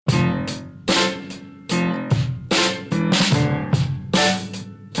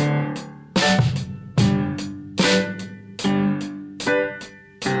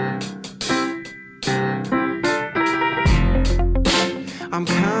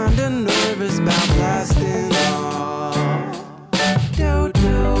kinda nervous about blasting off.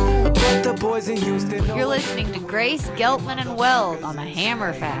 But the boys in Houston. You're listening to Grace, Geltman, and Weld on the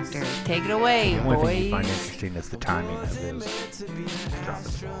Hammer Factor. Take it away, The only thing you find boys. interesting is the timing of his dropping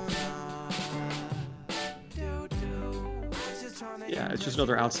the ball. Yeah, it's just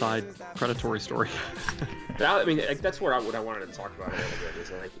another outside predatory story. I mean, that's what I wanted to talk about a little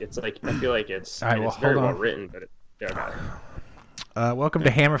bit. It's like I feel like it's, All right, it's well, very hold well on. written, but Welcome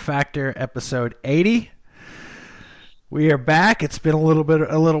to Hammer Factor, episode 80. We are back. It's been a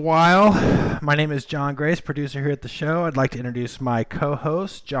little while. My name is John Grace, producer here at the show. I'd like to introduce my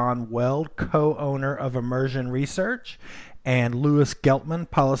co-host, John Weld, co-owner of Immersion Research, and Louis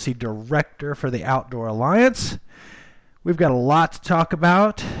Geltman, policy director for the Outdoor Alliance. We've got a lot to talk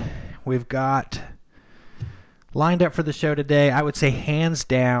about. We've got lined up for the show today, I would say hands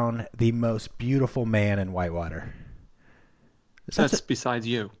down, the most beautiful man in Whitewater. That's besides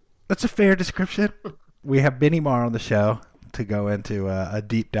you. That's a fair description. We have Benny Marr on the show to go into a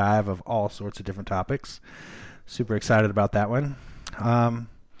deep dive of all sorts of different topics. Super excited about that one.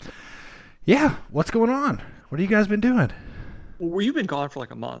 Yeah, what's going on? What have you guys been doing? Well, you've been gone for like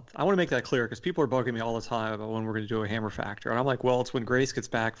a month. I want to make that clear because people are bugging me all the time about when we're going to do a Hammer Factor. And I'm like, well, it's when Grace gets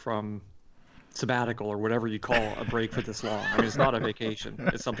back from sabbatical or whatever you call a break for this long. I mean, it's not a vacation.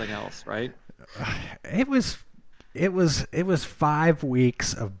 It's something else, right? It was 5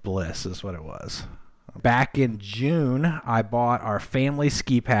 weeks of bliss is what it was. Back in June, I bought our family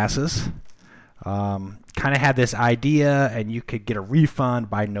ski passes. Kind of had this idea, and you could get a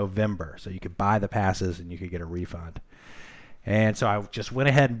refund by November. So you could buy the passes, and you could get a refund. And so I just went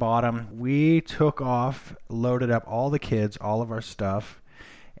ahead and bought them. We took off, loaded up all the kids, all of our stuff,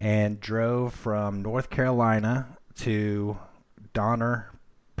 and drove from North Carolina to Donner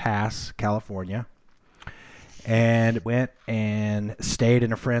Pass, California. And went and stayed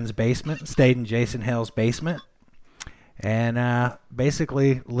in a friend's basement, stayed in Jason Hale's basement, and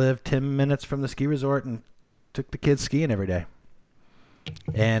basically lived 10 minutes from the ski resort and took the kids skiing every day.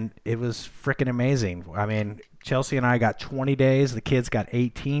 And it was freaking amazing. I mean, Chelsea and I got 20 days. The kids got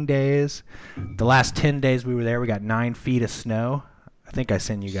 18 days. The last 10 days we were there, we got 9 feet of snow. I think I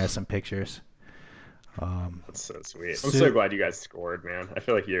sent you guys some pictures. that's so sweet. I'm so glad you guys scored, man. I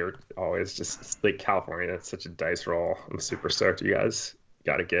feel like you're always just like California. That's such a dice roll. I'm super stoked you guys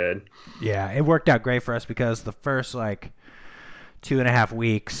got it good. Yeah, it worked out great for us because the first 2.5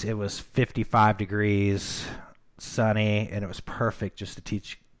 weeks, it was 55 degrees, sunny, and it was perfect just to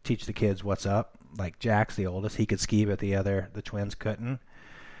teach the kids what's up. Like Jack's the oldest, he could ski, but the twins couldn't.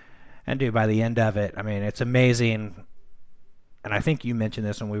 And dude, by the end of it, I mean, it's amazing. And I think you mentioned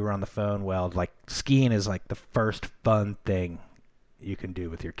this when we were on the phone, Weld, like skiing is like the first fun thing you can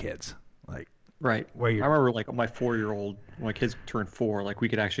do with your kids. Like, Right. where I you're, remember like my 4-year-old, when my kids turned 4, like we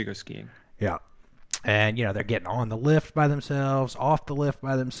could actually go skiing. yeah. And, they're getting on the lift by themselves, off the lift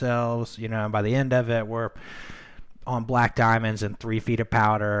by themselves, and by the end of it, we're on black diamonds and 3 feet of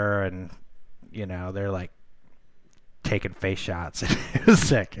powder, and, they're like taking face shots. It was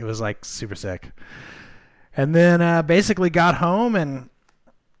sick. It was like super sick. And then basically got home, and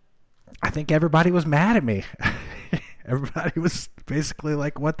I think everybody was mad at me. Everybody was basically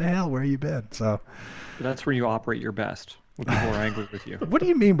like, what the hell? Where you been? So That's when you operate your best, when people are angry with you. what do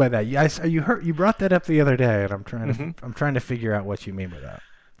you mean by that? You heard you brought that up the other day, and I'm trying to figure out what you mean by that.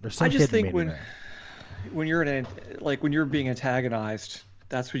 There's some I just hidden think meaning when you're being antagonized,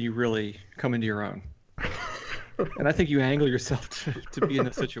 that's when you really come into your own. And I think you angle yourself to be in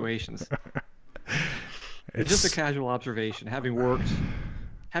those situations. It's just a casual observation, having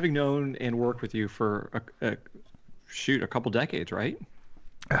known and worked with you for a couple decades, right?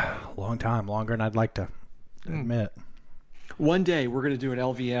 A long time, longer than I'd like to admit. One day we're going to do an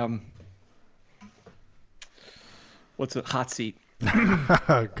LVM. What's a hot seat?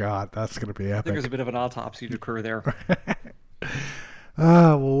 Oh God, that's gonna be I think there's epic. a bit of an autopsy to occur there.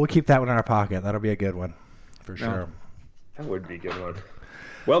 Well, we'll keep that one in our pocket. That'll be a good one for sure. That would be a good one.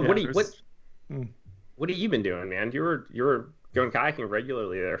 Well, Yeah, what have you been doing, man? You were going kayaking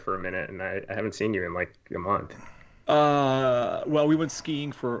regularly there for a minute, and I haven't seen you in like a month. Well, we went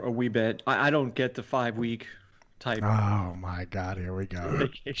skiing for a wee bit. I don't get the 5-week type Oh my God, here we go.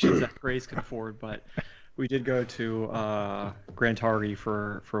 vacations that Grace can afford, but we did go to Grand Targhee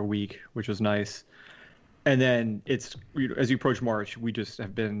for a week, which was nice. And then as you approach March, we just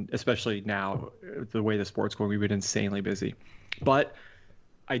have been, especially now, the way the sport's going, we've been insanely busy. But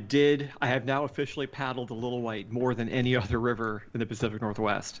I have now officially paddled the Little White more than any other river in the Pacific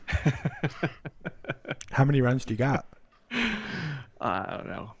Northwest. How many runs do you got? I don't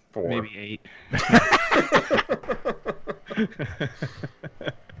know. 4. Maybe 8.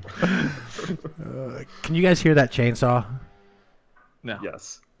 Can you guys hear that chainsaw? No.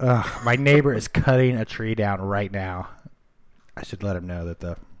 Yes. My neighbor is cutting a tree down right now. I should let him know that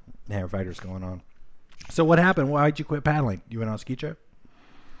the hammer fighter's going on. So what happened? Why'd you quit paddling? You went on a ski trip?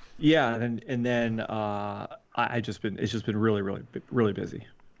 Yeah, and then it's just been really, really, really busy.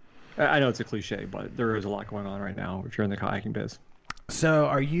 I know it's a cliche, but there is a lot going on right now if you're in the kayaking biz. So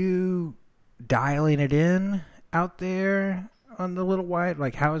are you dialing it in out there on the Little White?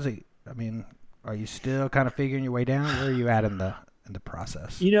 Like, how is it? I mean, are you still kind of figuring your way down? Where are you at in the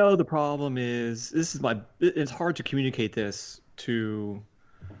process? You know, the problem is it's hard to communicate this to.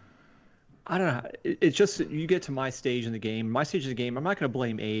 I don't know. It's just you get to my stage in the game. My stage in the game, I'm not going to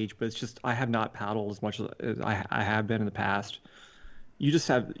blame age, but it's just I have not paddled as much as I have been in the past.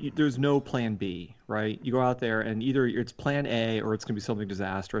 There's no plan B, right? You go out there and either it's plan A or it's going to be something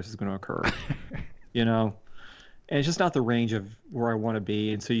disastrous is going to occur, you know? And it's just not the range of where I want to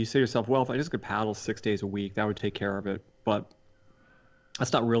be. And so you say to yourself, well, if I just could paddle 6 days a week, that would take care of it. But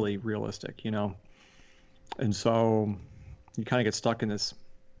that's not really realistic, you know? And so you kind of get stuck in this,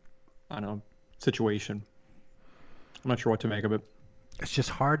 I don't know, situation. I'm not sure what to make of it. It's just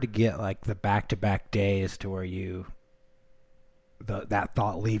hard to get like the back-to-back days to where that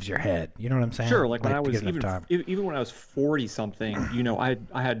thought leaves your head. You know what I'm saying? Sure, like when I was even when I was 40 something, you know,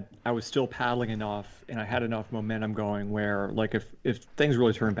 I was still paddling enough and I had enough momentum going where like if things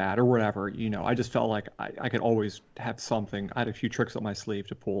really turned bad or whatever, you know, I just felt like I could always have something. I had a few tricks up my sleeve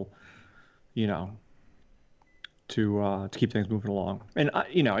to pull, you know, to keep things moving along. And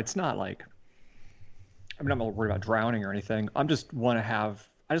you know, it's not like I'm not worried about drowning or anything. I just want to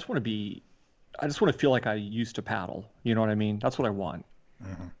feel like I used to paddle. You know what I mean? That's what I want.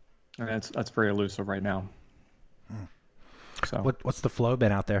 Mm-hmm. And that's very elusive right now. Mm. So what's the flow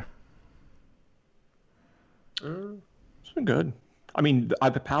been out there? It's been good. I mean,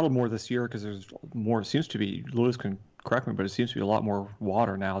 I've paddled more this year because there's more. It seems to be. Lewis can correct me, but it seems to be a lot more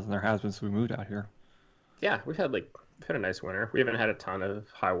water now than there has been since we moved out here. Yeah, we've had a nice winter. We haven't had a ton of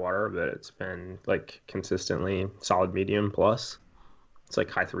high water, but it's been like consistently solid medium plus. It's like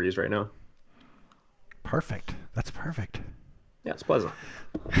high threes right now. Perfect. That's perfect. Yeah, it's pleasant.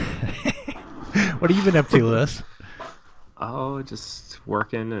 What have you been up to, Lewis? Oh, just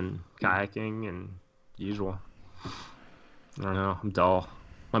working and kayaking and usual. I don't know. I'm dull.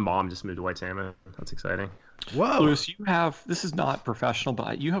 My mom just moved to White Salmon. That's exciting. Whoa. Lewis, this is not professional,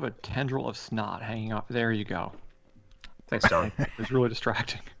 but you have a tendril of snot hanging up. There you go. Thanks, John. It's really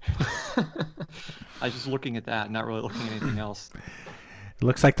distracting. I was just looking at that, not really looking at anything else. It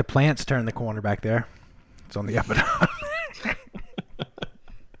looks like the plant's turned the corner back there. It's on the up and up.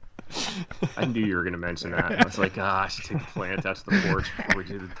 I knew you were going to mention that. I was like, I should take the plant out to the porch before we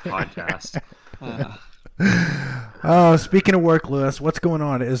do the podcast. Oh, speaking of work, Lewis, what's going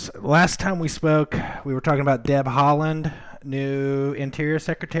on? Last time we spoke, we were talking about Deb Haaland, new Interior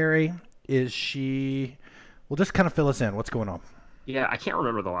Secretary. Is she? Well, just kind of fill us in. What's going on? Yeah, I can't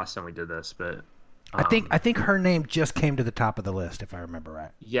remember the last time we did this, but I think her name just came to the top of the list, if I remember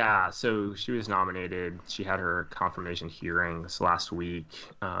right. Yeah, so she was nominated. She had her confirmation hearings last week,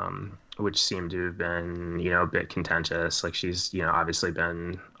 which seemed to have been, you know, a bit contentious. Like she's, you know, obviously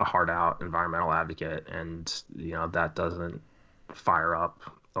been a hard-out environmental advocate, and you know that doesn't fire up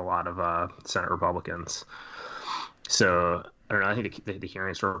a lot of Senate Republicans. So I don't know. I think the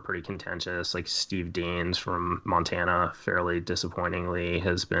hearings were pretty contentious. Like Steve Daines from Montana, fairly disappointingly,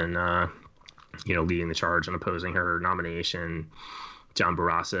 has been leading the charge and opposing her nomination. John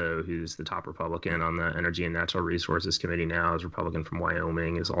Barrasso, who's the top Republican on the Energy and Natural Resources Committee now, is Republican from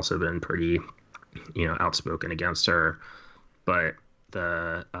Wyoming, has also been pretty, outspoken against her. But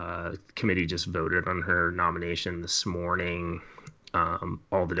the committee just voted on her nomination this morning.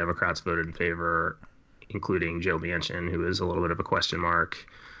 All the Democrats voted in favor, including Joe Manchin, who is a little bit of a question mark,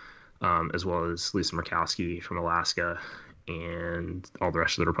 as well as Lisa Murkowski from Alaska. And all the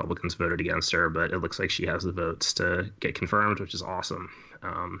rest of the Republicans voted against her, but it looks like she has the votes to get confirmed, which is awesome.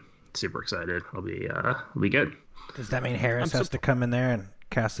 Super excited. It'll be good. Does that mean Harris has to come in there and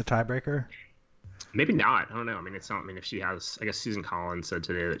cast the tiebreaker? Maybe not. I don't know. I mean, it's not. I mean, if she has, I guess Susan Collins said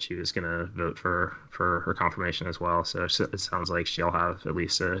today that she was going to vote for her confirmation as well. So it sounds like she'll have at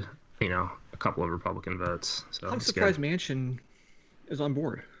least a couple of Republican votes. So I'm surprised Manchin is on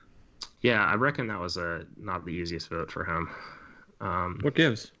board. Yeah, I reckon that was not the easiest vote for him. What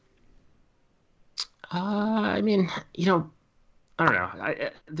gives? I mean, I don't know.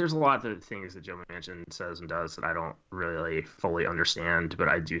 There's a lot of things that Joe Manchin says and does that I don't really fully understand, but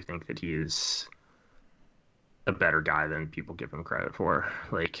I do think that he's a better guy than people give him credit for.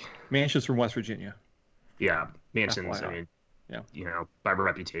 Like Manchin's from West Virginia. Yeah, Manchin's. FYI. I mean, by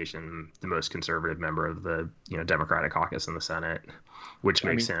reputation, the most conservative member of the Democratic caucus in the Senate, which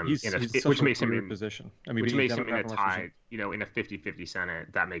makes him he's in a position. Which makes him in a tie, in a 50-50 Senate.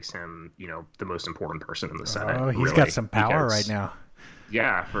 That makes him, the most important person in the Senate. Oh, he's got some power right now.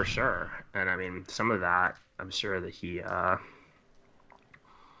 Yeah, for sure. And I mean, some of that, I'm sure that he, that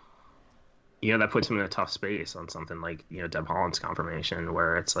puts him in a tough space on something like, Deb Haaland's confirmation,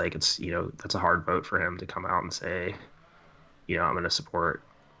 where it's like, that's a hard vote for him to come out and say, I'm going to support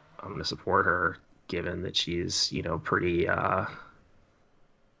her, given that she's, pretty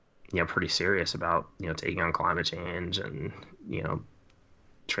serious about, taking on climate change and,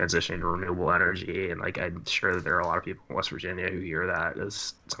 transitioning to renewable energy. And like, I'm sure that there are a lot of people in West Virginia who hear that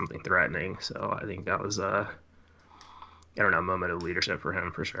as something threatening. So I think that was a moment of leadership for him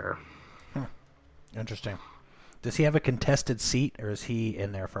for sure. Interesting. Does he have a contested seat, or is he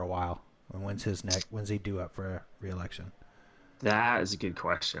in there for a while? And when's he due up for re-election? That is a good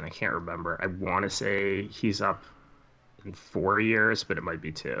question. I can't remember. I want to say he's up in 4 years, but it might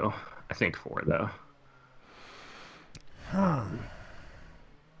be 2. I think 4 though.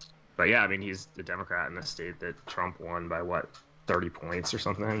 But yeah, I mean, he's the Democrat in a state that Trump won by 30 points or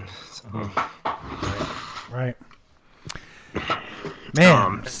something. So. Right.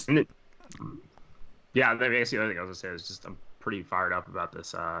 Man. Yeah, I guess the other thing I was gonna say is just I'm pretty fired up about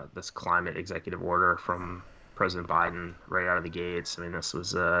this this climate executive order from President Biden right out of the gates. I mean, this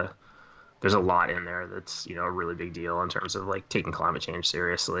was there's a lot in there that's a really big deal in terms of like taking climate change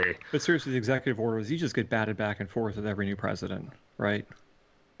seriously. But seriously, the executive orders, you just get batted back and forth with every new president, right?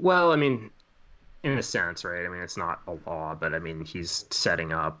 Well, I mean, in a sense, right? I mean, it's not a law, but I mean, he's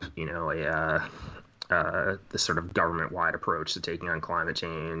setting up this sort of government-wide approach to taking on climate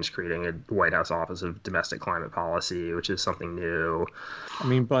change, creating a White House Office of Domestic Climate Policy, which is something new. I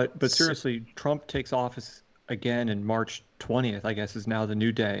mean, but seriously, Trump takes office again in March 20th, I guess, is now the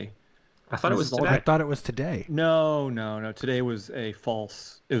new day. I thought it was today. I thought it was today. No. Today was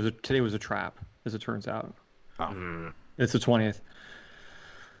today was a trap, as it turns out. Oh. It's the 20th.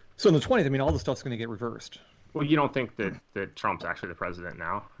 So on the 20th, I mean, all the stuff's going to get reversed. Well, you don't think that Trump's actually the president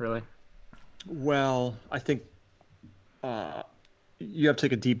now, really? Well, I think you have to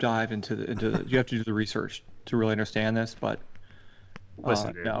take a deep dive into you have to do the research to really understand this. But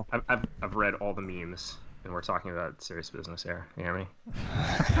listen, dude, no. I've read all the memes, and we're talking about serious business here. You hear me?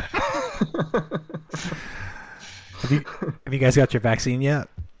 Have you guys got your vaccine yet?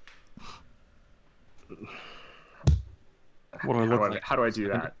 What do I look like? How do I do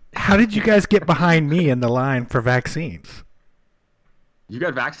that? How did you guys get behind me in the line for vaccines? You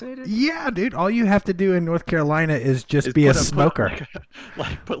got vaccinated? Yeah, dude. All you have to do in North Carolina is just be a smoker.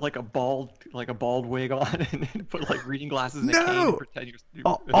 Put a bald wig on and put like reading glasses and a cane and pretend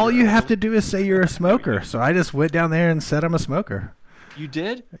you're all you have to do is say you're a smoker. So I just went down there and said I'm a smoker. You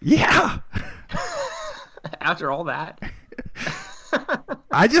did? Yeah. After all that?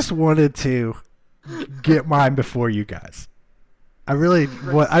 I just wanted to get mine before you guys. I really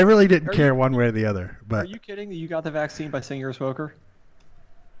didn't care one way or the other. But are you kidding that you got the vaccine by saying you're a smoker?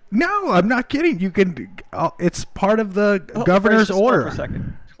 No, I'm not kidding. You can. It's part of the governor's order. Hold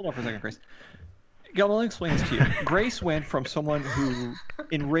on for a second, Grace. Let me explain this to you. Grace went from someone who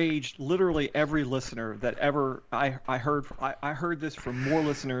enraged literally every listener that ever I heard. I heard this from more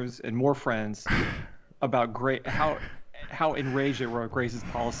listeners and more friends about how enraged they were at Grace's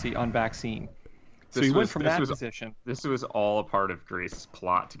policy on vaccine. So he went from that position. This was all a part of Grace's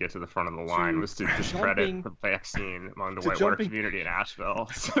plot to get to the front of the line, was to discredit the vaccine among the whitewater community in Asheville,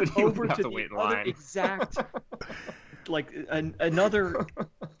 so that he wouldn't have to wait in line. Exact, another.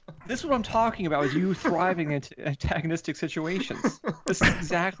 This is what I'm talking about, is you thriving in antagonistic situations. This is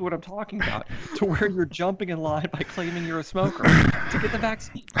exactly what I'm talking about, to where you're jumping in line by claiming you're a smoker to get the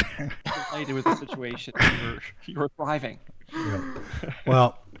vaccine. Related with the situation, you're thriving. Yeah.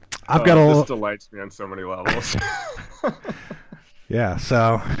 Well, I've got a. This delights me on so many levels. Yeah.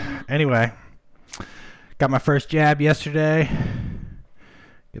 So, anyway, got my first jab yesterday.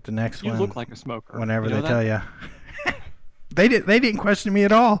 Get the next one. You look like a smoker. Whenever they tell you. They didn't question me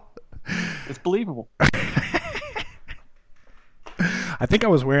at all. It's believable. I think I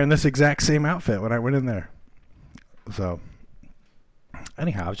was wearing this exact same outfit when I went in there. So,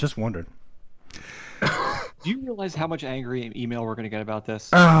 anyhow, I was just wondering. Do you realize how much angry email we're going to get about this?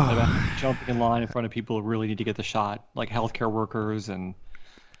 Oh. About jumping in line in front of people who really need to get the shot, like healthcare workers and...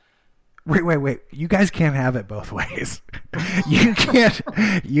 Wait. You guys can't have it both ways. You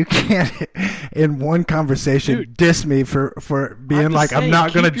can't in one conversation diss me for being like, I'm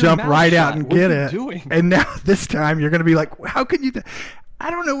not going to jump right out and get it. And now this time you're going to be like, how can you... I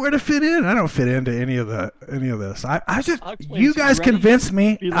don't know where to fit in. I don't fit into any of this. I just I'll explain you to you. guys Ready? convinced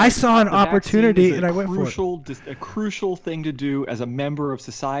me. Be I like, saw an the vaccine opportunity is and I went for it. Just a crucial thing to do as a member of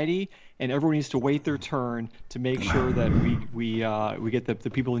society, and everyone needs to wait their turn to make sure that we get the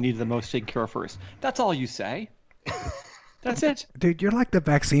people who need it the most taken care of first. That's all you say. That's it. Dude, you're like the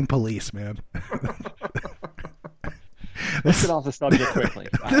vaccine police, man. Let's get off the subject quickly.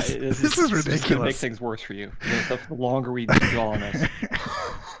 This is just gonna make ridiculous. things worse for you. The longer we dwell on this.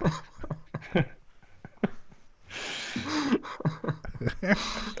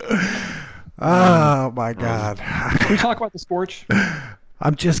 Oh my God. Can we talk about the Scorch?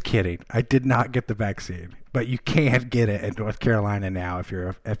 I'm just kidding. I did not get the vaccine, but you can get it in North Carolina now if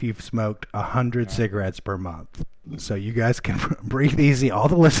you've smoked 100 cigarettes per month. So you guys can breathe easy. All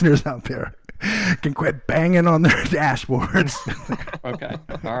the listeners out there can quit banging on their dashboards. Okay.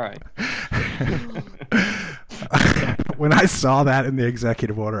 All right. When I saw that in the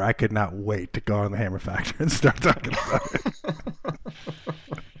executive order, I could not wait to go on the Hammer Factor and start talking about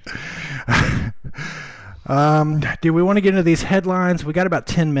it. Do we want to get into these headlines? We got about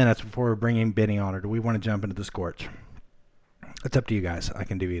 10 minutes before we're bringing Benny on, or do we want to jump into the Scorch? It's up to you guys. I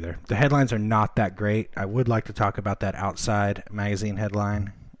can do either. The headlines are not that great. I would like to talk about that Outside magazine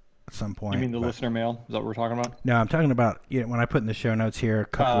headline at some point. You mean the listener mail? Is that what we're talking about? No, I'm talking about when I put in the show notes here a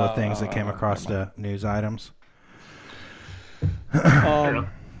couple of things that came across the news items. Let's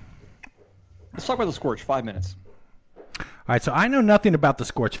talk about the Scorch. 5 minutes. All right, so I know nothing about the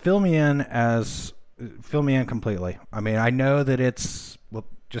Scorch. Fill me in completely. I mean, I know that it's. Well,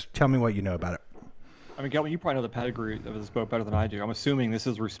 just tell me what you know about it. I mean, Gelman, you probably know the pedigree of this boat better than I do. I'm assuming this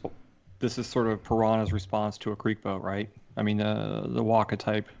is sort of Piranha's response to a creek boat, right? I mean, the Waka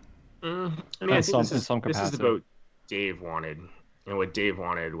type. I mean, In I think some this is the capacity. boat Dave wanted, and what Dave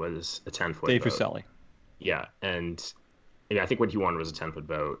wanted was a 10-foot Dave boat. Fuseli. Yeah, and I think what he wanted was a 10-foot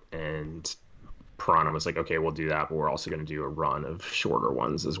boat, and Piranha was like, okay, we'll do that, but we're also going to do a run of shorter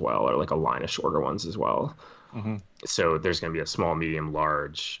ones as well, or like a line of shorter ones as well. Mm-hmm. So there's going to be a small, medium,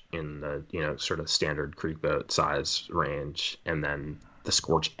 large in the sort of standard creek boat size range, and then the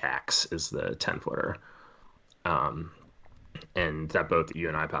Scorch X is the 10-footer. And that boat that you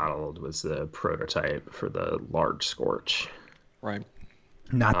and I paddled was the prototype for the large Scorch. Right.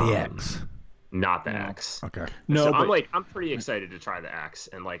 Not the X. Not the X. Okay. No, So but I'm pretty excited to try the X,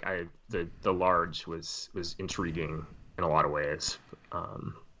 and like the large was intriguing in a lot of ways.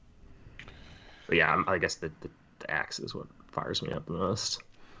 But yeah, I guess the X is what fires me up the most.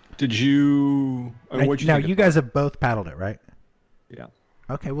 did you? I mean, what'd you Now think you of guys have both paddled it, right? it? Yeah.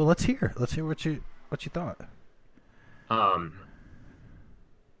 Okay. Well, let's hear what you thought.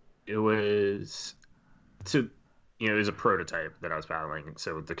 It was it was a prototype that I was paddling,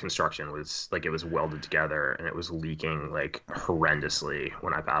 so the construction was like it was welded together and it was leaking like horrendously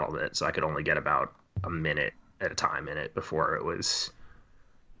when I paddled it, so I could only get about a minute at a time in it before it was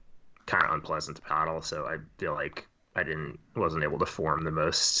kind of unpleasant to paddle. So I feel like I wasn't able to form the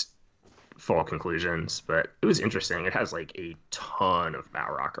most full conclusions, but it was interesting. It has like a ton of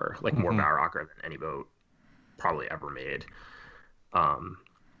bow rocker, like more bow rocker than any boat probably ever made.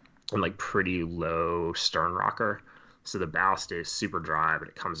 And like pretty low stern rocker. So the bow stays super dry, but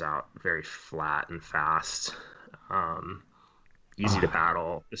it comes out very flat and fast. Easy to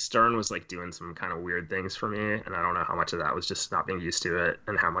paddle. The stern was like doing some kind of weird things for me, and I don't know how much of that was just not being used to it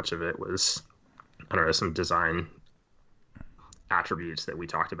and how much of it was, I don't know, some design attributes that we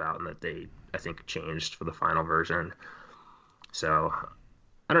talked about and that they, I think, changed for the final version. So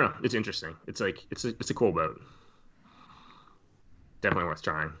I don't know. It's interesting. It's like it's a cool boat. Definitely worth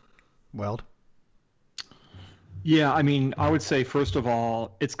trying. Weld. Yeah, I mean, I would say first of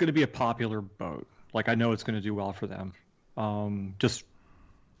all, it's going to be a popular boat. Like I know it's going to do well for them, just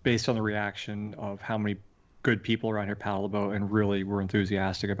based on the reaction of how many good people around here paddle the boat and really were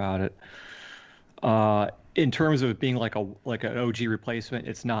enthusiastic about it. In terms of it being like an OG replacement,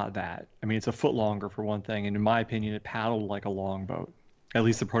 it's not that. I mean, it's a foot longer for one thing, and in my opinion, it paddled like a long boat. At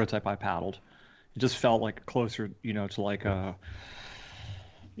least the prototype I paddled, it just felt like closer, to like a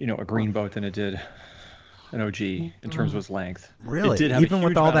green boat than it did an OG in terms of its length. Really? It did have Even a huge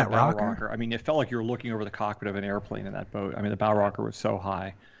with all amount that of bow rocker? I mean, it felt like you were looking over the cockpit of an airplane in that boat. I mean, the bow rocker was so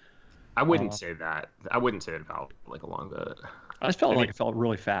high. I wouldn't say that. I wouldn't say it felt like a long boat. I just felt like it felt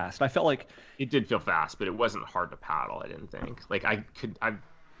really fast. I felt like It did feel fast, but it wasn't hard to paddle, I didn't think. Like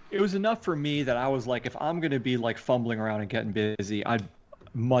it was enough for me that I was like, if I'm going to be like fumbling around and getting busy, I'd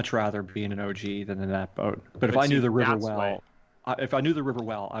much rather be in an OG than in that boat. But if I knew the river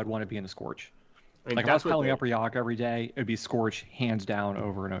well, I'd want to be in a Scorch. Like if I was paddling Upper Yacht every day, it'd be Scorch hands down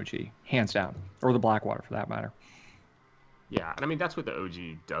over an OG, hands down, or the Blackwater for that matter. Yeah, and I mean that's what the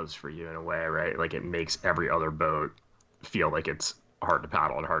OG does for you in a way, right? Like it makes every other boat feel like it's hard to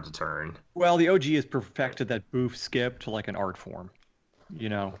paddle and hard to turn. Well, the OG has perfected that boof skip to like an art form. You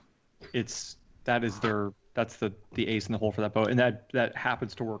know, that's the ace in the hole for that boat, and that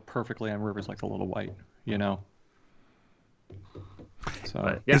happens to work perfectly on rivers like the Little White. You know. So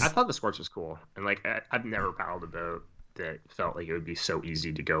But yeah, I thought the Scorch was cool, and like I've never paddled a boat that felt like it would be so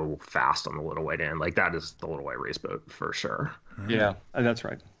easy to go fast on the Little White end. Like that is the Little White race boat for sure. yeah, that's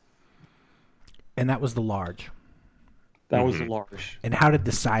right. And that was the large. That was the large. And how did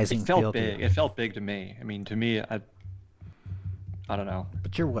the sizing It felt feel big. to you? It felt big to me. I mean, to me, I don't know.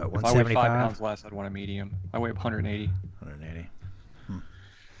 But you're what, If I weighed 5 175? pounds less, I'd want a medium. I weigh 180. 180.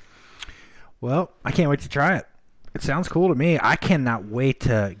 Well, I can't wait to try it. It sounds cool to me. I cannot wait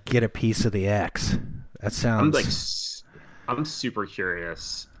to get a piece of the X. That sounds... I'm super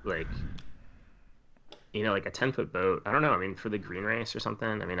curious, like, you know, like a 10-foot boat. I don't know. I mean, for the green race or something.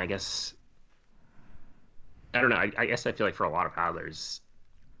 I mean, I guess, I don't know. I guess I feel like for a lot of paddlers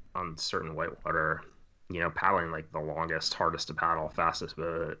on certain whitewater, you know, paddling like the longest, hardest to paddle, fastest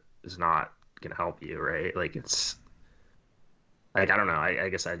boat is not going to help you, right? Like it's, like, I don't know. I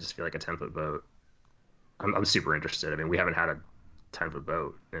guess I just feel like a 10-foot boat. I'm super interested. I mean, we haven't had a 10-foot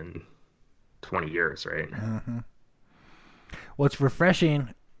boat in 20 years, right? Well, it's refreshing.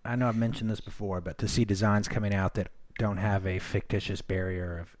 I know I've mentioned this before, but to see designs coming out that don't have a fictitious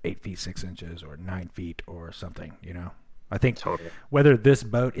barrier of 8 feet 6 inches or 9 feet or something, you know. I think Totally. whether this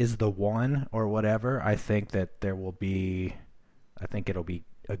boat is the one or whatever, I think that it'll be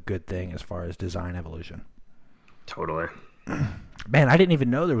a good thing as far as design evolution. Totally. Man, I didn't even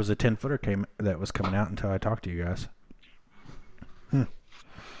know there was a 10-footer that was coming out until I talked to you guys.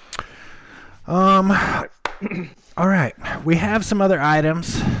 All right, we have some other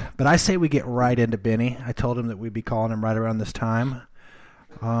items, but I say we get right into Benny. I told him that we'd be calling him right around this time.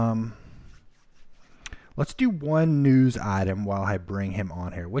 Let's do one news item while I bring him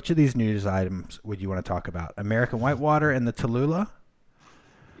on here. Which of these news items would you want to talk about? American Whitewater and the Tallulah?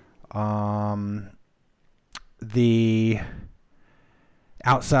 The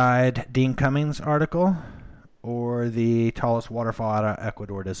Outside Dean Cummings article? Or the tallest waterfall out of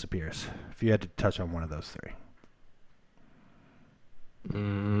Ecuador disappears? If you had to touch on one of those three.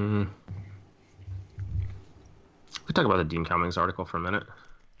 We talk about the Dean Cummings article for a minute.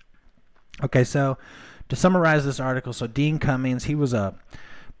 Okay, so to summarize this article, so Dean Cummings, he was a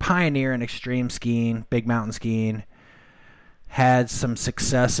pioneer in extreme skiing, big mountain skiing, had some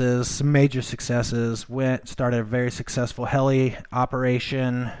successes, some major successes, started a very successful heli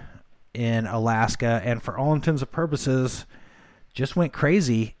operation in Alaska, and for all intents and purposes, just went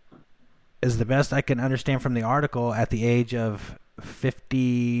crazy, is the best I can understand from the article, at the age of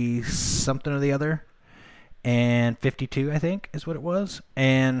 50 something or the other, and 52 I think is what it was,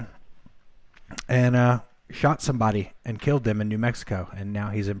 and shot somebody and killed them in New Mexico, and now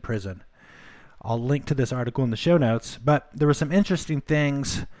he's in prison. I'll link to this article in the show notes, but there were some interesting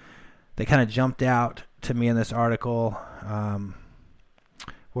things that kind of jumped out to me in this article.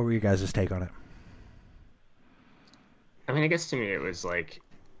 What were your guys' take on it? I mean, I guess to me it was like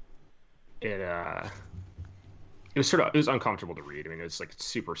it was uncomfortable to read. I mean, it was like a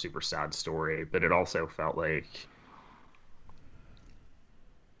super, super sad story, but it also felt like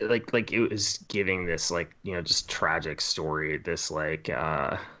it was giving this, like, you know, just tragic story, this like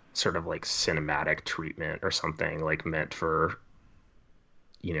sort of like cinematic treatment or something, like meant for,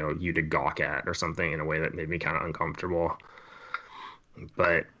 you know, you to gawk at or something, in a way that made me kind of uncomfortable.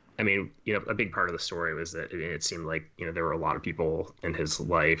 But I mean, you know, a big part of the story was that it seemed like, you know, there were a lot of people in his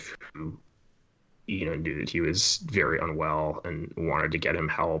life who, you know, knew that he was very unwell and wanted to get him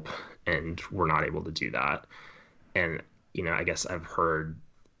help and were not able to do that. And, you know, I guess I've heard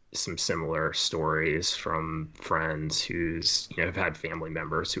some similar stories from friends who's, you know, have had family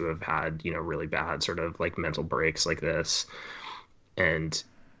members who have had, you know, really bad sort of like mental breaks like this. And,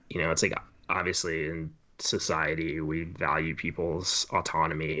 you know, it's like, obviously in society, we value people's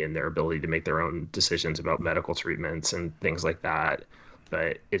autonomy and their ability to make their own decisions about medical treatments and things like that.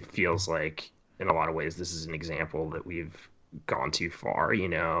 But it feels like in a lot of ways, this is an example that we've gone too far. You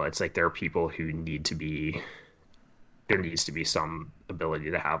know, it's like there are people who there needs to be some ability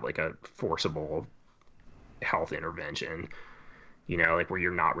to have like a forcible health intervention, you know, like where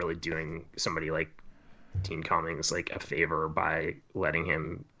you're not really doing somebody like Dean Cummings like a favor by letting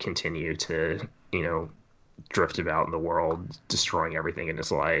him continue to, you know, drift about in the world, destroying everything in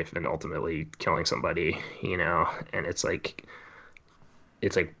his life and ultimately killing somebody, you know. And it's like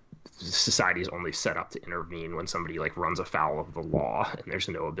society is only set up to intervene when somebody like runs afoul of the law, and there's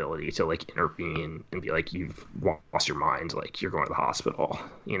no ability to like intervene and be like, you've lost your mind, like you're going to the hospital,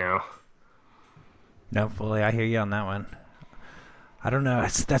 you know? No, fully, I hear you on that one. I don't know.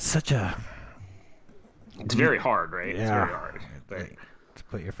 That's such a. It's very hard, right? Yeah. It's very hard. But To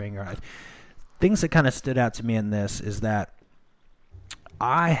put your finger on. Things that kind of stood out to me in this is that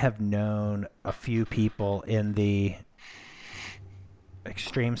I have known a few people in the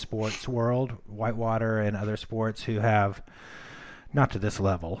extreme sports world, whitewater and other sports, who have, not to this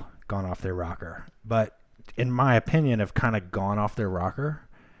level, gone off their rocker, but in my opinion have kind of gone off their rocker.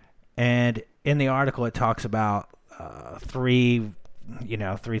 And in the article it talks about three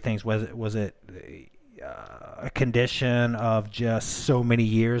things. Was it a condition of just so many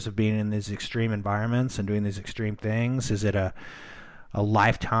years of being in these extreme environments and doing these extreme things? Is it a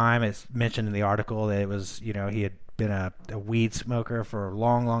lifetime? It's mentioned in the article that it was, he had been a weed smoker for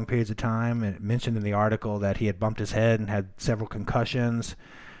long periods of time, and it mentioned in the article that he had bumped his head and had several concussions.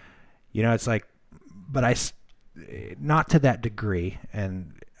 It's like, but not to that degree,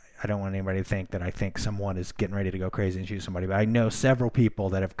 and I don't want anybody to think that I think someone is getting ready to go crazy and shoot somebody, but I know several people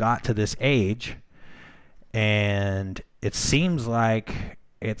that have got to this age, and it seems like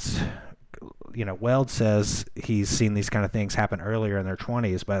it's, Weld says he's seen these kind of things happen earlier in their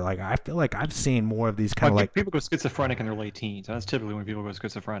 20s, but like I feel like I've seen more of these kind of like people go schizophrenic in their late teens. That's typically when people go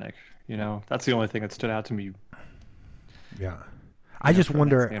schizophrenic. That's the only thing that stood out to me. Yeah, I just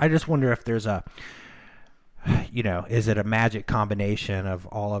wonder if there's a, is it a magic combination of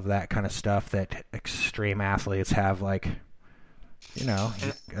all of that kind of stuff that extreme athletes have, like,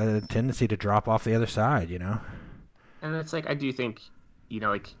 a tendency to drop off the other side, And it's like, I do think,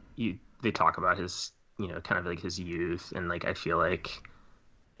 they talk about his, kind of like his youth, and like I feel like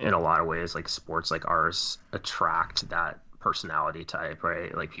in a lot of ways, like sports like ours attract that personality type,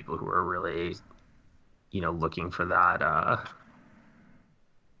 right? Like people who are really, looking for that, I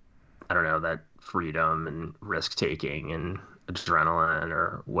don't know, that freedom and risk taking and adrenaline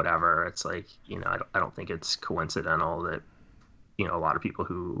or whatever. It's like, I don't think it's coincidental that, a lot of people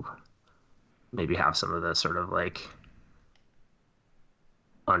who maybe have some of the sort of like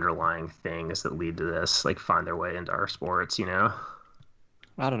underlying things that lead to this, like, find their way into our sports. I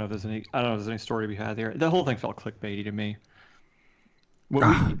don't know if there's any story to be had there. The whole thing felt clickbaity to me.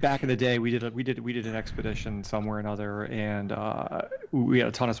 Back in the day, we did an expedition somewhere or another, and we had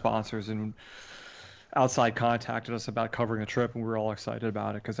a ton of sponsors, and Outside contacted us about covering the trip, and we were all excited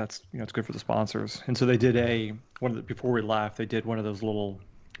about it because that's, it's good for the sponsors. And so they did before we left, they did one of those little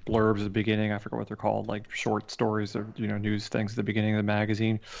blurbs at the beginning. I forget what they're called, like short stories or news things at the beginning of the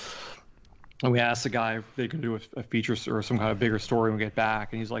magazine. And we asked the guy if they could do a feature or some kind of bigger story when we get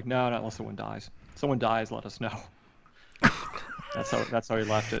back, and he's like, no, not unless someone dies. If someone dies, let us know. That's how he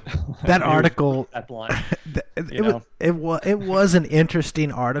left it. That article, that blind. It was an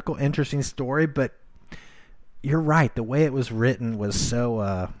interesting article, interesting story, but you're right. The way it was written was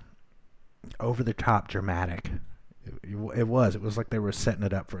so over the top dramatic. It was like they were setting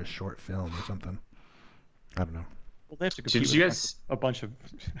it up for a short film or something. I don't know. Well, they have to compete with a bunch of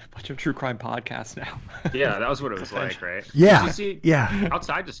true crime podcasts now. Yeah, that was what it was like, right? Yeah. Did you see, yeah.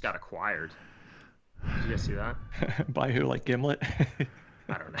 Outside just got acquired. Did you guys see that? By who? Like Gimlet?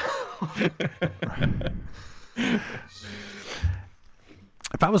 I don't know.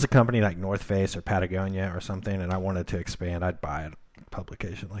 If I was a company like North Face or Patagonia or something and I wanted to expand, I'd buy a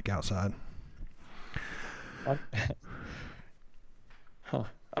publication like Outside. Huh.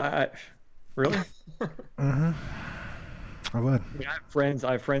 Really? Mm-hmm. I would. I mean,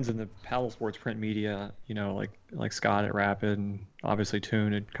 I have friends in the paddle sports print media, like Scott at Rapid, and obviously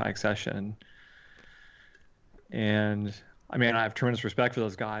Toon at Kayak Session. And I mean, I have tremendous respect for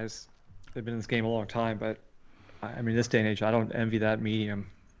those guys. They've been in this game a long time, but I mean, this day and age, I don't envy that medium.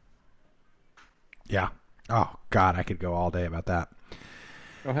 Yeah. Oh God, I could go all day about that.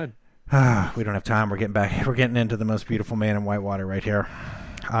 Go ahead. We don't have time. We're getting into the most beautiful man in whitewater right here.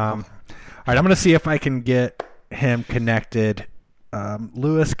 All right, I'm going to see if I can get him connected.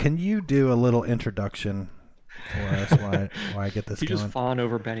 Lewis, can you do a little introduction for us while I get this going? You just fawn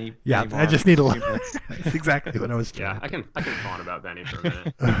over Benny. Yeah, Benny I just need a Mark. little. That's exactly what I was trying. Yeah, I can fawn about Benny for a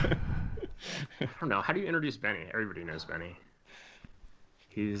minute. I don't know. How do you introduce Benny? Everybody knows Benny.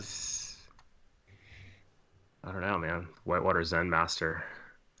 He's, I don't know, man. Whitewater Zen master.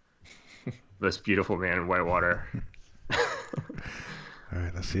 Most beautiful man in whitewater. All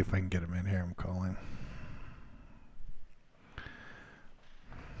right, let's see if I can get him in here. I'm calling.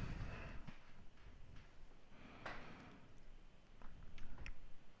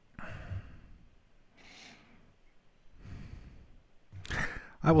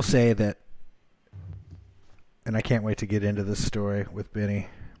 I will say that, and I can't wait to get into this story with Benny.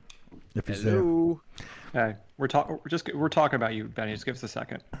 If he's Hello. Hey, we're talking about you, Benny. Just give us a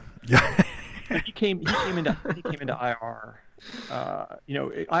second. there. He came into IR.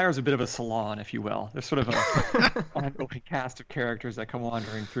 IR is a bit of a salon, if you will. There's sort of a ongoing cast of characters that come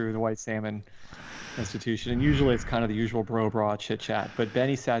wandering through the White Salmon Institution, and usually it's kind of the usual bro-bra chit-chat. But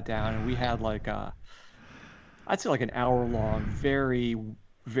Benny sat down, and we had I'd say like an hour-long, very,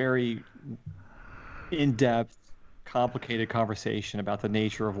 very in-depth, complicated conversation about the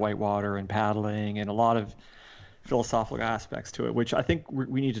nature of whitewater and paddling, and a lot of philosophical aspects to it, which I think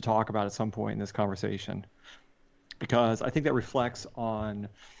we need to talk about at some point in this conversation, because I think that reflects on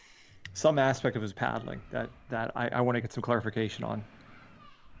some aspect of his paddling that I want to get some clarification on.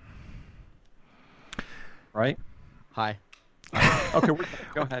 Right? Hi. Okay,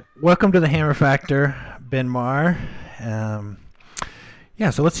 go ahead. Welcome to the Hammer Factor, Ben Marr. Yeah,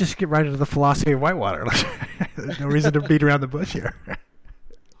 so let's just get right into the philosophy of whitewater. There's no reason to beat around the bush here.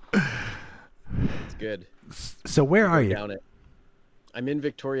 It's good. So where are you? Down it. I'm in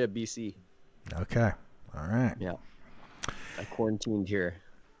Victoria, BC. Okay. All right. Yeah. I quarantined here.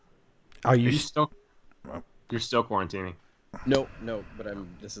 Are you You're still quarantining. No, but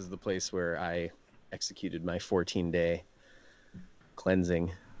this is the place where I executed my 14-day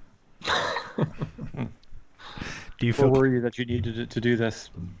cleansing. Do you Where feel were you that you needed to do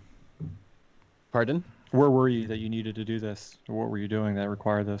this? Pardon? Where were you that you needed to do this? Or what were you doing that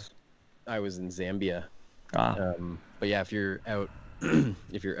required this? I was in Zambia. Ah. But yeah, if you're out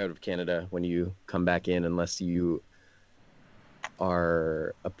of Canada when you come back in, unless you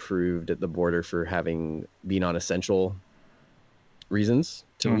are approved at the border for having been on essential reasons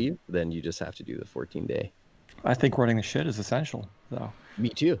to leave, then you just have to do the 14-day. I think running the shit is essential, though. Me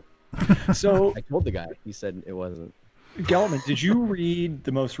too. So, I told the guy. He said it wasn't. Geltman, did you read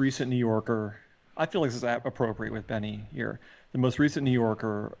the most recent New Yorker? I feel like this is appropriate with Benny here. The most recent New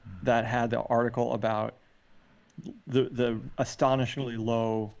Yorker that had the article about the astonishingly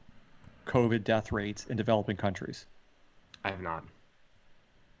low COVID death rates in developing countries. I have not.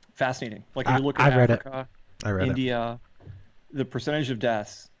 Fascinating. Like if you look at Africa, India, the percentage of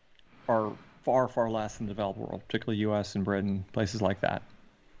deaths are far, far less than the developed world, particularly U.S. and Britain, places like that.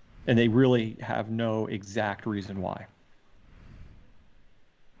 And they really have no exact reason why.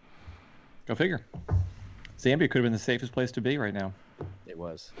 Go figure. Zambia could have been the safest place to be right now. It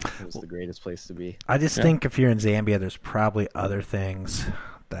was the greatest place to be. I just think if you're in Zambia, there's probably other things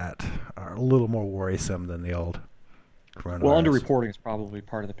that are a little more worrisome than the old coronavirus. Well, underreporting is probably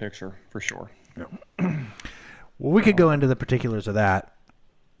part of the picture, for sure. Well, we could go into the particulars of that.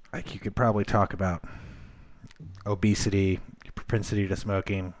 Like you could probably talk about obesity, propensity to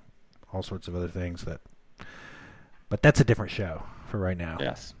smoking, all sorts of other things but that's a different show for right now.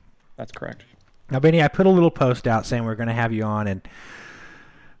 Yes, that's correct. Now, Benny, I put a little post out saying we're going to have you on, and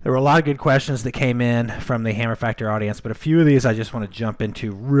there were a lot of good questions that came in from the Hammer Factor audience, but a few of these I just want to jump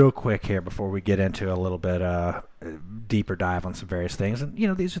into real quick here before we get into a little bit deeper dive on some various things. And,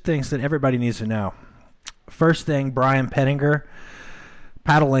 these are things that everybody needs to know. First thing, Brian Pettinger,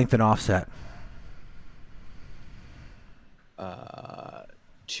 paddle length and offset.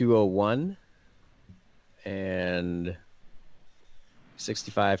 201 and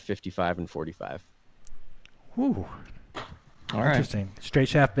 65, 55, and 45. Ooh. All right. Interesting. Straight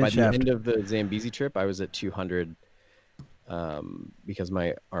shaft, mid By shaft. the end of the Zambezi trip, I was at 200 because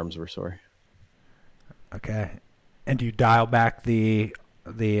my arms were sore. Okay. And do you dial back the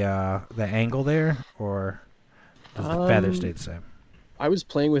angle there, or does the feather stay the same? I was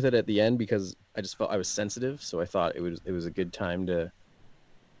playing with it at the end because I just felt I was sensitive, so I thought it was a good time to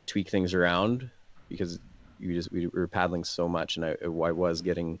tweak things around because we were paddling so much, and I was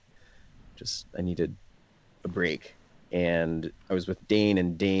getting I needed a break. And I was with Dane,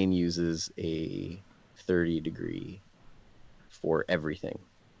 and Dane uses a 30-degree for everything.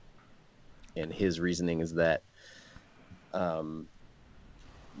 And his reasoning is that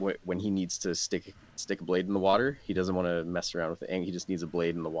when he needs to stick a blade in the water, he doesn't want to mess around with the angle. He just needs a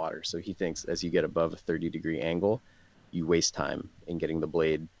blade in the water. So he thinks as you get above a 30-degree angle, you waste time in getting the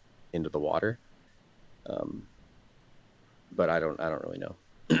blade into the water. But I don't really know.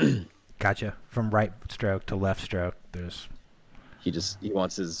 Gotcha. From right stroke to left stroke, he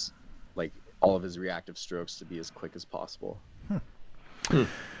wants his all of his reactive strokes to be as quick as possible.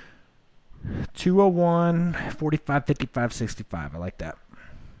 201, 45, 55, 65. I like that.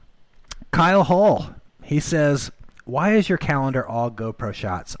 Kyle Hall, he says, why is your calendar all GoPro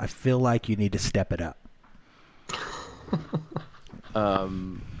shots? I feel like you need to step it up.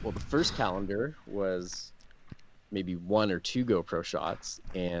 Well, the first calendar was maybe 1 or 2 GoPro shots,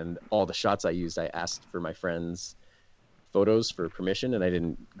 and all the shots I used, I asked for my friends' photos for permission, and I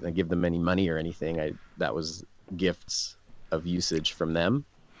didn't give them any money or anything. That was gifts of usage from them.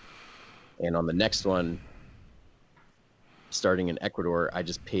 And on the next one, starting in Ecuador, I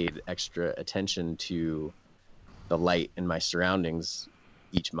just paid extra attention to the light in my surroundings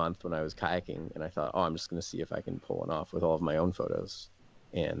each month when I was kayaking. And I thought, I'm just going to see if I can pull one off with all of my own photos.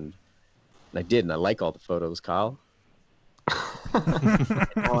 And I did, and I like all the photos, Kyle.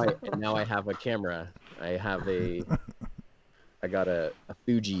 and now I have a camera. I got a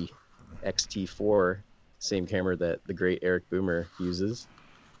Fuji X-T4, same camera that the great Eric Boomer uses.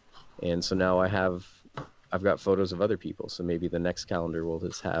 And so now I've got photos of other people. So maybe the next calendar will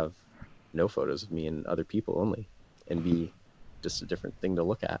just have no photos of me and other people only, and be just a different thing to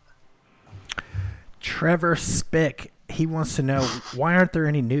look at. Trevor Spick, he wants to know, why aren't there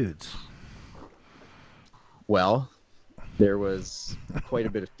any nudes? Well, there was quite a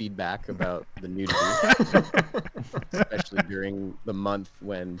bit of feedback about the nudity, especially during the month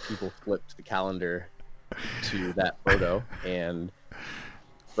when people flipped the calendar to that photo. And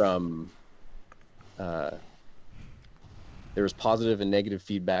from there was positive and negative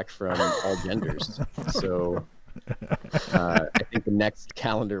feedback from all genders. So I think the next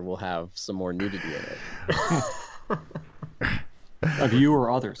calendar will have some more nudity in it. Of you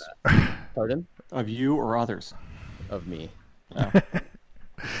or others? Pardon? Of you or others? Of me. Oh.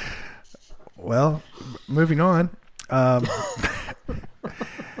 Well, moving on.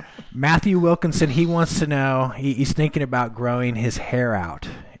 Matthew Wilkinson, he wants to know, he's thinking about growing his hair out.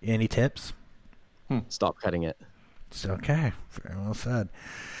 Any tips? Stop cutting it. It's okay. Very well said.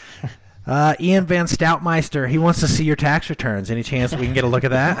 Ian Van Stoutmeister, he wants to see your tax returns. Any chance we can get a look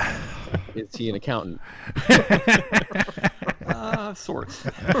at that? Is he an accountant? Sorts.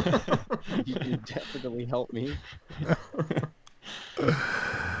 You can definitely help me.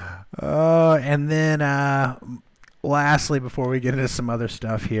 And then lastly, before we get into some other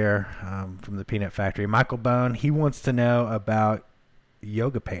stuff here from the Peanut Factory, Michael Bone, he wants to know about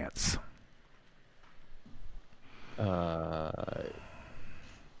yoga pants.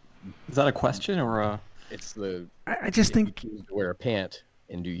 Is that a question or a? It's the. I just think if you choose to wear a pant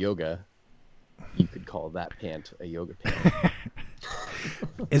and do yoga, you could call that pant a yoga pant.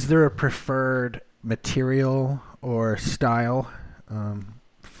 Is there a preferred material or style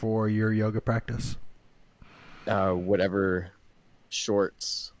for your yoga practice? Whatever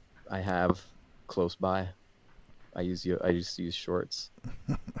shorts I have close by, I just use shorts.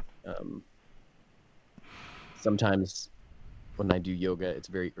 Sometimes when I do yoga, it's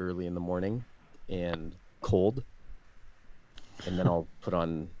very early in the morning and cold, and then I'll put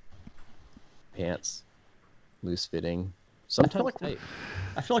on pants, loose fitting. Sometimes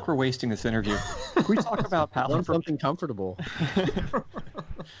I feel like we're wasting this interview. Can we talk about paddling for something comfortable?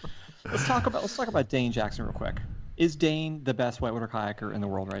 Let's talk about Dane Jackson real quick. Is Dane the best whitewater kayaker in the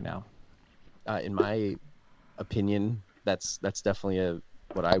world right now? In my opinion, that's definitely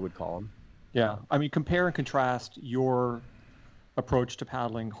what I would call him. Yeah, I mean, compare and contrast your approach to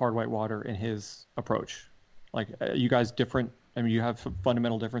paddling hard whitewater and his approach. Like, are you guys different? I mean, you have some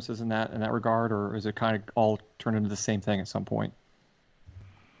fundamental differences in that regard, or is it kind of all turned into the same thing at some point?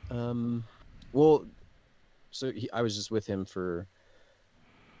 Well, so I was just with him for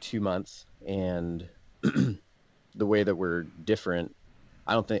 2 months, and the way that we're different,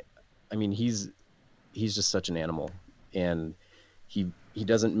 I mean, he's just such an animal, and he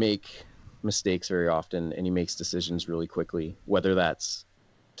doesn't make mistakes very often, and he makes decisions really quickly, whether that's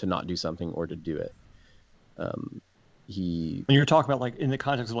to not do something or to do it. When you're talking about, like, in the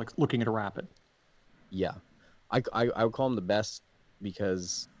context of, like, looking at a rapid. Yeah, I would call him the best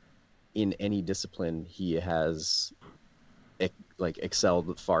because in any discipline he has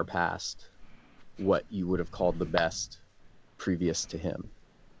excelled far past what you would have called the best previous to him.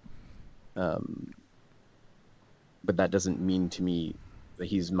 But that doesn't mean to me that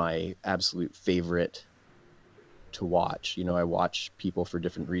he's my absolute favorite to watch. You know, I watch people for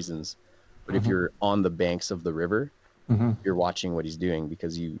different reasons, but if you're on the banks of the river, you're watching what he's doing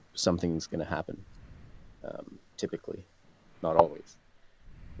because something's going to happen. Typically, not always.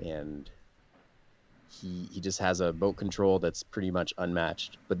 And he just has a boat control that's pretty much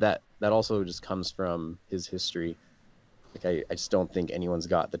unmatched. But that also just comes from his history. Like, I just don't think anyone's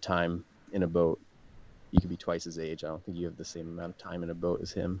got the time in a boat. You could be twice his age. I don't think you have the same amount of time in a boat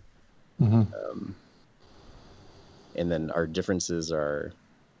as him. And then our differences are,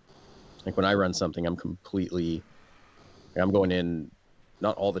 like, when I run something, I'm going in,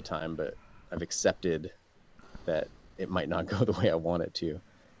 not all the time, but I've accepted that it might not go the way I want it to.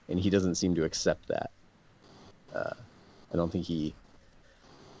 And he doesn't seem to accept that. I don't think he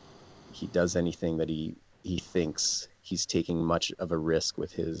does anything that he thinks he's taking much of a risk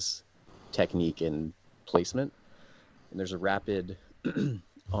with his technique and placement. And there's a rapid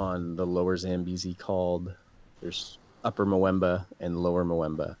on the lower Zambezi called, there's Upper Moemba and Lower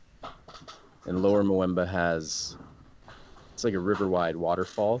Moemba. And Lower Moemba has, it's like a river wide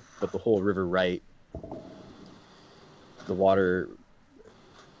waterfall, but the whole river right, the water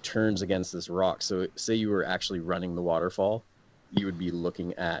turns against this rock. So say you were actually running the waterfall, you would be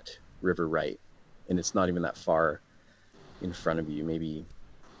looking at river right, and it's not even that far in front of you, maybe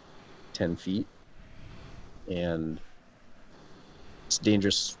 10 feet. And it's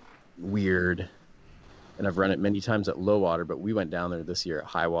dangerous, weird, and I've run it many times at low water, but we went down there this year at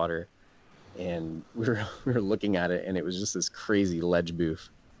high water, and we were looking at it, and it was just this crazy ledge booth.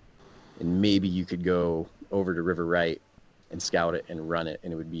 And maybe you could go over to river right and scout it and run it,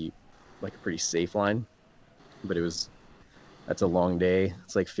 and it would be like a pretty safe line. But that's a long day.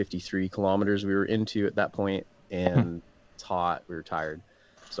 It's like 53 kilometers we were into at that point, and it's hot. We were tired,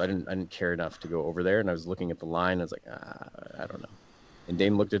 so I didn't care enough to go over there. And I was looking at the line. I was like, I don't know. And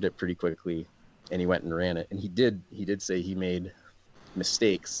Dane looked at it pretty quickly, and he went and ran it. And he did say he made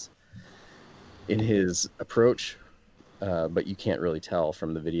mistakes in his approach, but you can't really tell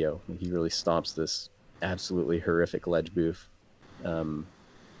from the video. He really stomps this absolutely horrific ledge booth. And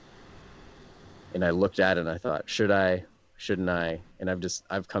I looked at it and I thought, should I, shouldn't I? And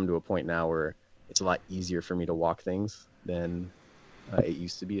I've come to a point now where it's a lot easier for me to walk things than it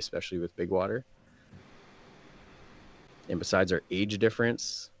used to be, especially with big water. And besides our age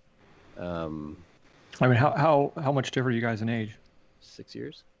difference, I mean, how much different are you guys in age? 6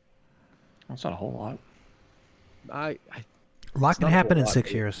 years. That's not a whole lot. A lot can happen in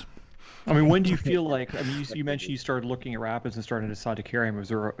 6 years. I mean, when do you feel like, I mean, you mentioned you started looking at rapids and starting to decide to carry them. Was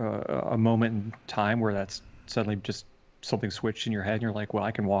there a moment in time where that's suddenly just something switched in your head and you're like, well,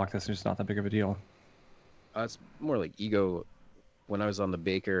 I can walk this, and it's not that big of a deal? It's more like ego. When I was on the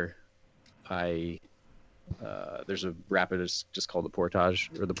Baker, there's a rapid, it's just called the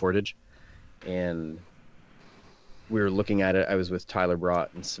Portage, and we were looking at it. I was with Tyler Brott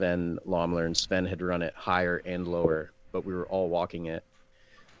and Sven Lomler, and Sven had run it higher and lower, but we were all walking it.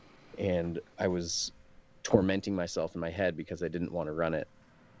 And I was tormenting myself in my head because I didn't want to run it.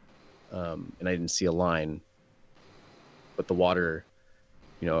 And I didn't see a line, but the water,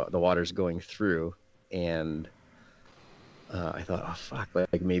 the water's going through, and I thought, oh fuck,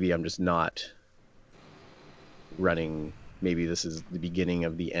 like maybe I'm just not running. Maybe this is the beginning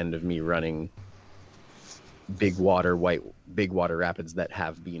of the end of me running big water rapids that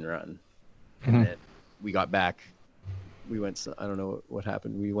have been run. Mm-hmm. And then we got back. We went, I don't know what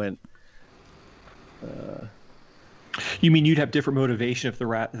happened. We went. You mean you'd have different motivation if the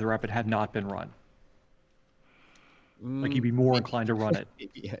rapid had not been run? Like you'd be more inclined to run it.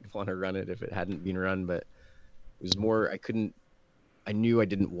 Maybe I'd want to run it if it hadn't been run, but it was more, I knew I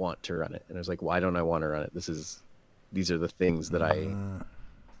didn't want to run it. And I was like, why don't I want to run it? These are the things that I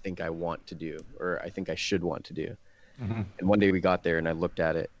think I want to do, or I think I should want to do. Mm-hmm. And one day we got there and I looked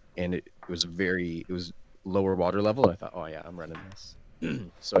at it, and it was lower water level. And I thought, oh yeah, I'm running this.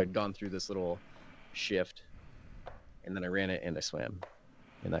 So I'd gone through this little shift, and then I ran it and I swam,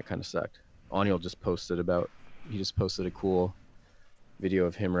 and that kind of sucked. Aniel just posted a cool video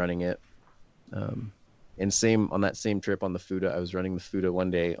of him running it. And on that same trip on the Fuda, I was running the Fuda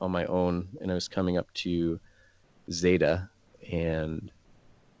one day on my own, and I was coming up to Zeta, and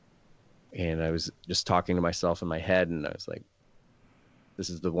I was just talking to myself in my head, and I was like, this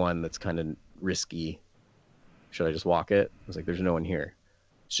is the one that's kind of risky. Should I just walk it? I was like, there's no one here.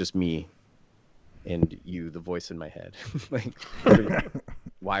 It's just me and you, the voice in my head. Like,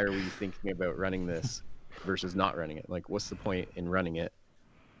 why are we thinking about running this versus not running it? Like, what's the point in running it?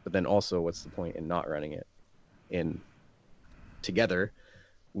 But then also, what's the point in not running it? And together,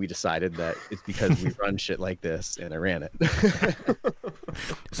 we decided that it's because we run shit like this, and I ran it.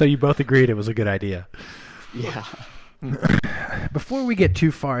 So you both agreed it was a good idea. Yeah. Before we get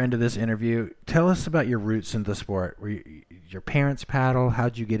too far into this interview, tell us about your roots in the sport. Were your parents paddle?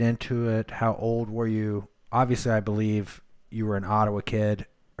 How'd you get into it? How old were you? Obviously, I believe you were an Ottawa kid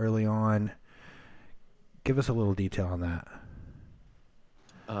early on. Give us a little detail on that.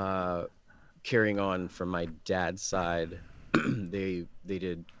 Carrying on from my dad's side, they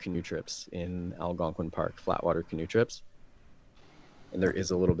did canoe trips in Algonquin Park, flatwater canoe trips. And there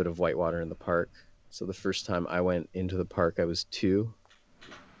is a little bit of whitewater in the park. So the first time I went into the park, I was 2.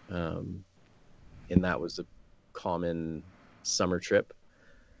 And that was a common summer trip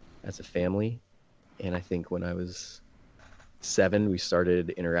as a family. And I think when I was 7, we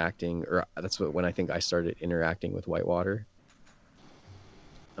started interacting, or when I think I started interacting with whitewater.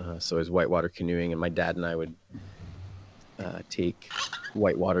 So it was whitewater canoeing, and my dad and I would take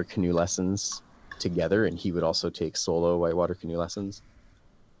whitewater canoe lessons together, and he would also take solo whitewater canoe lessons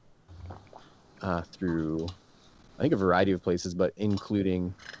through, I think, a variety of places, but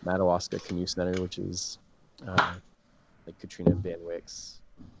including Madawaska Canoe Center, which is like Katrina Van Wyck's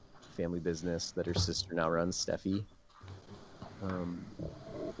family business that her sister now runs, Steffi.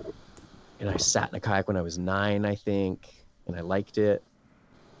 And I sat in a kayak when I was 9, I think, and I liked it.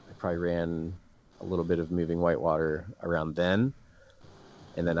 I probably ran a little bit of moving whitewater around then.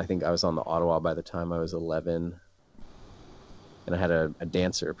 And then I think I was on the Ottawa by the time I was 11. And I had a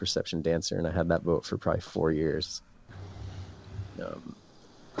dancer, a Perception dancer, and I had that boat for probably 4 years.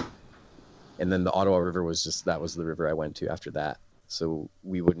 And then the Ottawa River that was the river I went to after that. So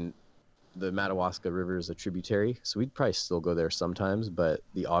the Madawaska River is a tributary, so we'd probably still go there sometimes, but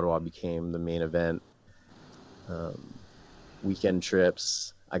the Ottawa became the main event. Weekend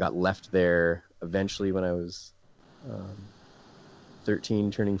trips. I got left there eventually when I was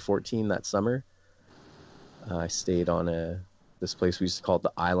 13, turning 14 that summer. I stayed on this place we used to call it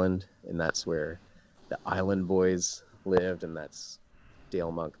the Island, and that's where the Island Boys lived, and that's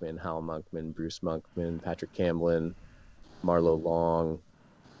Dale Monkman, Hal Monkman, Bruce Monkman, Patrick Camblin, Marlo Long,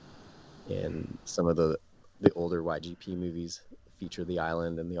 and some of the older YGP movies feature the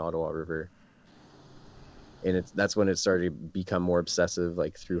island and the Ottawa River. And that's when it started to become more obsessive,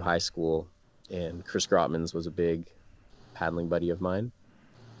 like through high school. And Chris Grotmans was a big paddling buddy of mine.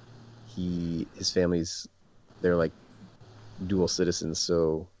 His family's, they're like dual citizens,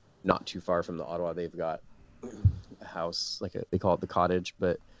 so not too far from the Ottawa, they've got a house, they call it the cottage,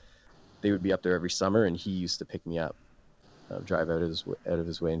 but they would be up there every summer, and he used to pick me up, drive out of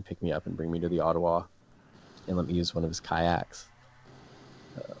his way and pick me up and bring me to the Ottawa and let me use one of his kayaks.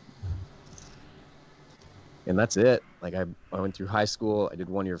 And that's it. Like I went through high school. I did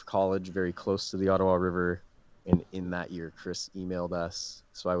 1 year of college very close to the Ottawa River. And in that year, Chris emailed us.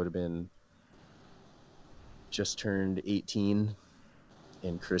 So I would have been just turned 18.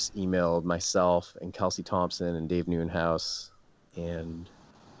 And Chris emailed myself and Kelsey Thompson and Dave Newenhouse and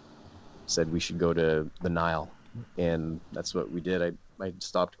said we should go to the Nile. And that's what we did. I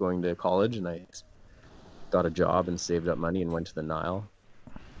stopped going to college and I got a job and saved up money and went to the Nile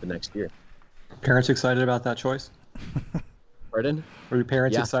the next year. Parents excited about that choice? Pardon? Were your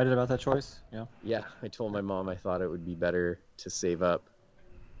parents Yeah. excited about that choice? Yeah. Yeah, I told my mom I thought it would be better to save up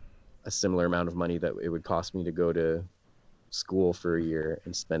a similar amount of money that it would cost me to go to school for a year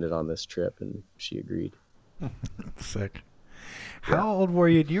and spend it on this trip, and she agreed. Sick. How old were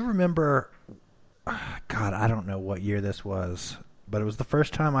you? Do you remember? God, I don't know what year this was, but it was the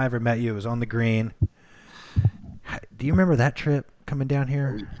first time I ever met you. It was on the green. Do you remember that trip coming down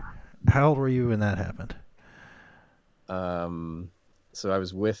here? How old were you when that happened? So I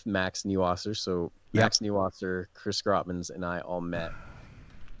was with Max Neuwasser. So Yep. Max Neuwasser, Chris Grotmans, and I all met.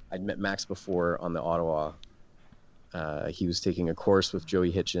 I'd met Max before on the Ottawa. He was taking a course with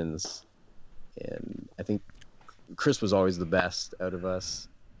Joey Hitchens, and I think Chris was always the best out of us,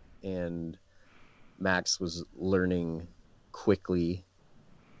 and Max was learning quickly,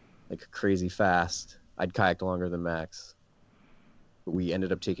 like crazy fast. I'd kayaked longer than Max, but we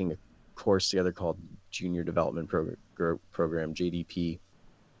ended up taking a course together called Junior Development Program, JDP,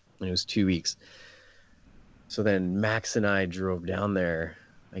 and it was 2 weeks. So then Max and I drove down there,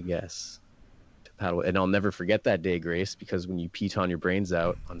 I guess, to paddle. And I'll never forget that day, Grace, because when you piton your brains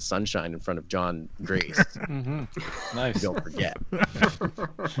out on Sunshine in front of John Grace, Mm-hmm. Nice. you don't forget.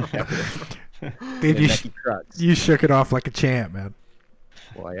 Dude, And Becky Crutz. you shook it off like a champ, man.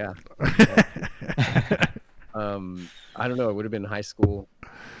 Well, yeah. I don't know. It would have been high school.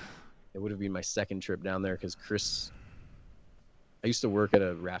 It would have been my second trip down there because Chris. I used to work at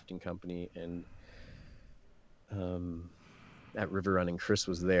a rafting company, and at River Running, Chris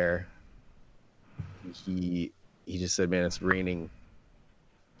was there. He just said, "Man, it's raining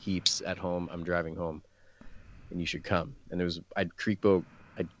heaps at home. I'm driving home, and you should come." And I'd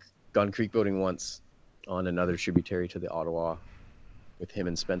gone creek boating once on another tributary to the Ottawa with him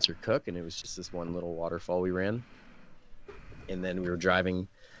and Spencer Cook, and it was just this one little waterfall we ran. And then we were driving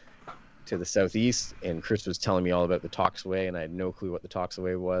to the southeast, and Chris was telling me all about the Toxaway, and I had no clue what the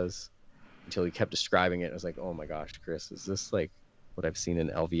Toxaway was until he kept describing it. I was like, "Oh my gosh, Chris, is this like what I've seen in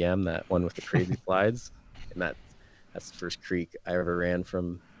LVM, that one with the crazy slides?" And that's the first creek I ever ran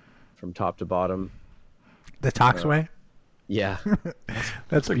from top to bottom. The Toxaway? Yeah,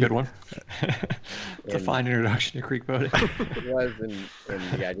 That's a good one. It's a And- fine introduction to creek boating. it was, and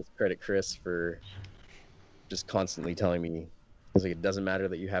yeah, I just credit Chris for just constantly telling me, it's like, it doesn't matter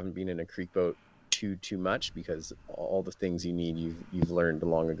that you haven't been in a creek boat too much, because all the things you need you've learned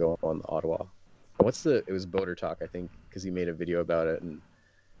long ago on the Ottawa. It was Boater Talk, I think, because he made a video about it and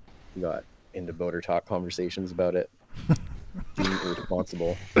he got into Boater Talk conversations about it. Being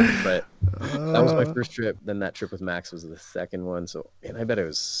irresponsible. But that was my first trip. Then that trip with Max was the second one. So, man, I bet it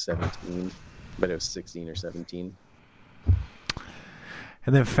was 17. I bet it was 16 or 17.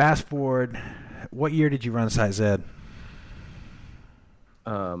 And then fast forward, what year did you run Sight Z?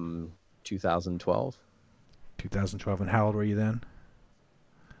 2012. 2012. And how old were you then?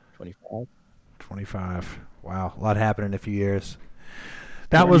 25. 25. Wow, a lot happened in a few years.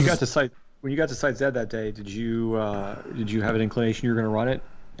 When you got to Sight Z that day, did you have an inclination you were going to run it?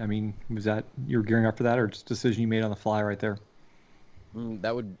 I mean, was that you were gearing up for that, or just a decision you made on the fly right there?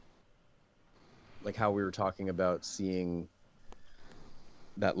 That would, like how we were talking about seeing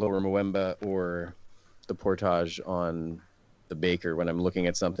that Lower Moemba or the portage on the Baker, when I'm looking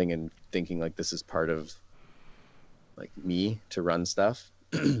at something and thinking like this is part of like me to run stuff.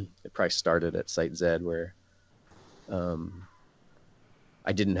 It probably started at Sight Z, where I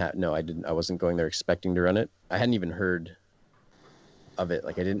wasn't going there expecting to run it. I hadn't even heard of it.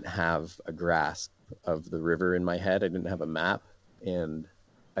 Like, I didn't have a grasp of the river in my head. I didn't have a map. And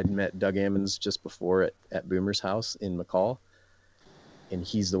I'd met Doug Ammons just before at Boomer's house in McCall. And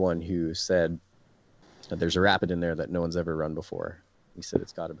he's the one who said that there's a rapid in there that no one's ever run before. He said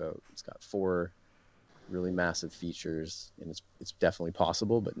it's got 4 really massive features, and it's definitely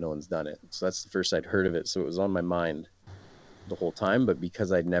possible, but no one's done it. So that's the first I'd heard of it. So it was on my mind the whole time, but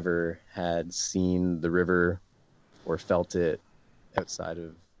because I'd never had seen the river or felt it outside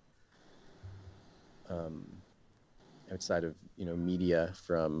of media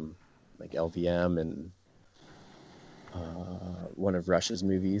from like LVM and one of Rush's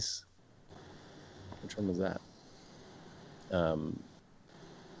movies. Which one was that?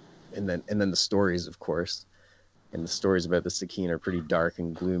 And then the stories, of course, and the stories about the Sakine are pretty dark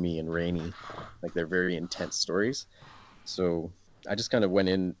and gloomy and rainy. Like, they're very intense stories. So I just kind of went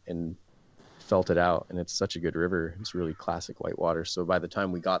in and felt it out, and it's such a good river. It's really classic whitewater. So by the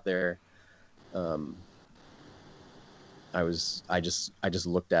time we got there, I just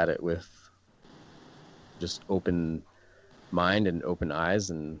looked at it with just open mind and open eyes,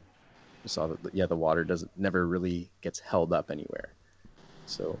 and saw that the water never really gets held up anywhere.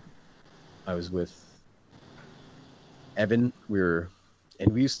 So I was with Evan. We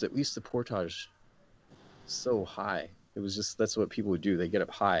used to portage so high. It was just, that's what people would do. They get up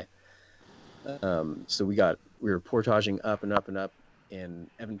high. So we were portaging up and up and up, and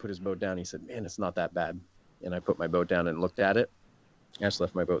Evan put his boat down. He said, "Man, it's not that bad." And I put my boat down and looked at it. I just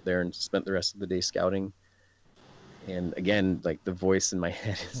left my boat there and spent the rest of the day scouting. And again, like, the voice in my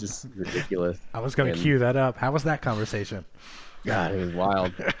head is just ridiculous. I was going to cue that up. How was that conversation? God, it was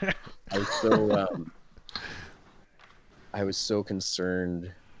wild. I was so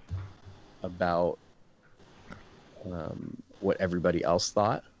concerned about what everybody else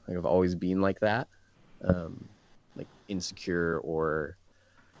thought. Like, I've always been like that, like insecure or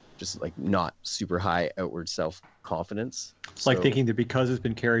just like not super high outward self-confidence. It's like thinking that because it's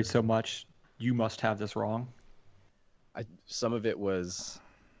been carried so much, you must have this wrong. Some of it was,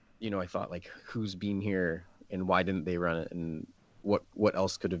 I thought, like, who's been here and why didn't they run it, and what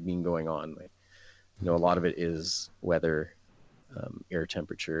else could have been going on? Like, a lot of it is weather, air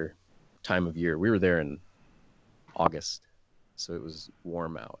temperature, time of year. We were there in August, so it was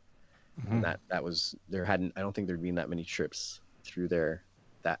warm out. Mm-hmm. And that was, I don't think there'd been that many trips through there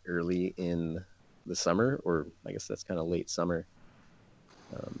that early in the summer, or I guess that's kind of late summer.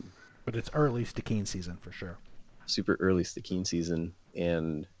 But it's early Stikine season for sure. Super early Stikine season,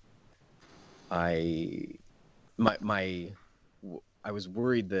 and I was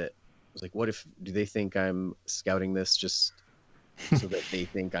worried that, I was like, what if, do they think I'm scouting this just so that they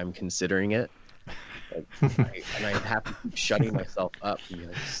think I'm considering it? Like, and I have to keep shutting myself up and be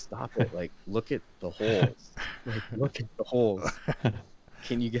like, stop it, like, look at the holes, like, look at the holes.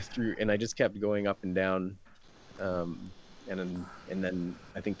 Can you get through? And I just kept going up and down, and then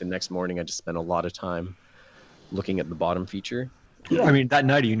I think the next morning I just spent a lot of time looking at the bottom feature. I mean, that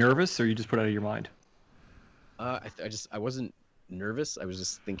night, are you nervous, or you just put it out of your mind? I wasn't nervous. I was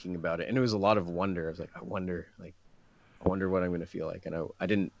just thinking about it, and it was a lot of wonder. I was like, I wonder what I'm going to feel like. And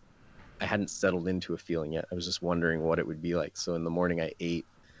I hadn't settled into a feeling yet. I was just wondering what it would be like. So in the morning I ate,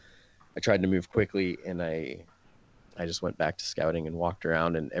 I tried to move quickly, and I just went back to scouting and walked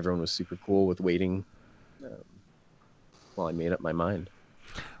around, and everyone was super cool with waiting while I made up my mind.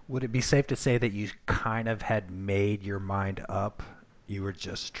 Would it be safe to say that you kind of had made your mind up? You were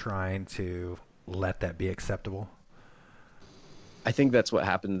just trying to let that be acceptable? I think that's what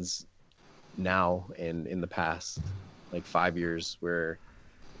happens now and in the past, like 5 years, where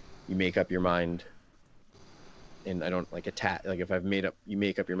you make up your mind, and I don't like if you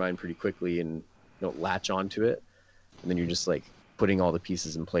make up your mind pretty quickly and you don't latch onto it, and then you're just like putting all the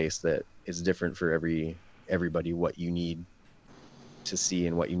pieces in place that is different for everybody, what you need to see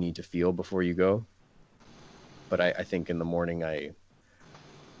and what you need to feel before you go. But I think in the morning I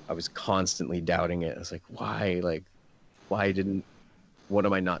was constantly doubting it. I was like, why what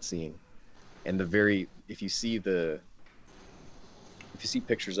am I not seeing? And if you see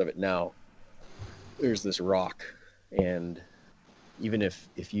pictures of it now, there's this rock, and even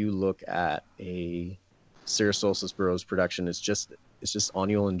if you look at a Sarah Solstice Burrows production, it's just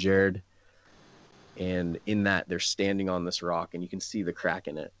Aniel and Jared, and in that they're standing on this rock, and you can see the crack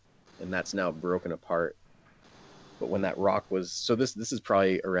in it, and that's now broken apart. But when that rock was, this is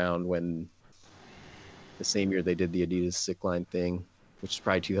probably around when the same year they did the Adidas Sick Line thing, which is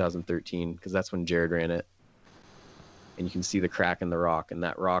probably 2013, because that's when Jared ran it. And you can see the crack in the rock, and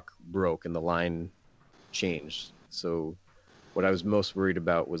that rock broke and the line changed. So what I was most worried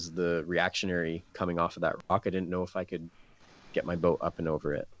about was the reactionary coming off of that rock. I didn't know if I could get my boat up and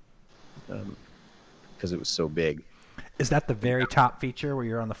over it, because it was so big. Is that the very top feature where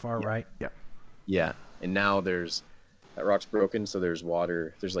you're on the far right? Yep. Yeah. And now that rock's broken, so there's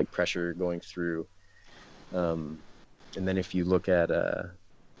water, there's like pressure going through. And then if you look at I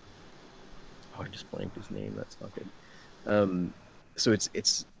just blanked his name, that's not good. So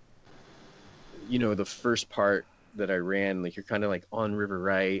it's the first part that I ran, like you're kind of like on river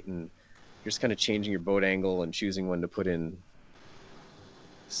right, and you're just kind of changing your boat angle and choosing when to put in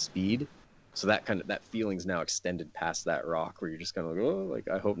speed. So that feeling's now extended past that rock, where you're just kind of like, oh, like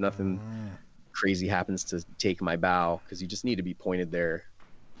I hope nothing crazy happens to take my bow, because you just need to be pointed there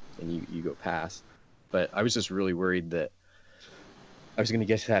and you go past. But I was just really worried that I was going to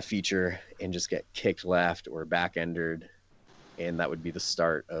get to that feature and just get kicked left or back-endered, and that would be the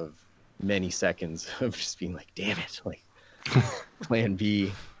start of many seconds of just being like, damn it, like plan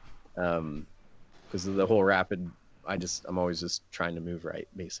B. Because the whole rapid, I'm always just trying to move right,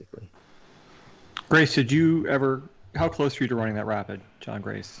 basically. Grace, how close were you to running that rapid, John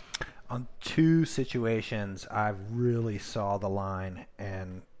Grace? On 2 situations, I really saw the line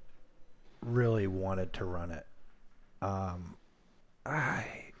and really wanted to run it.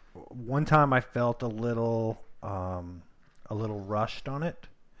 One time I felt a little rushed on it.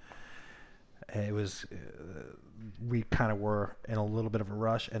 It was we kind of were in a little bit of a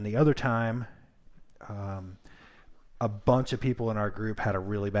rush, and the other time, a bunch of people in our group had a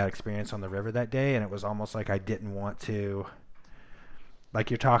really bad experience on the river that day, and it was almost like I didn't want to. Like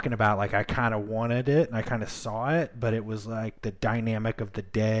you're talking about, like I kind of wanted it and I kind of saw it, but it was like the dynamic of the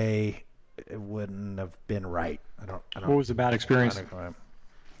day, it wouldn't have been right. I don't. What was the bad experience?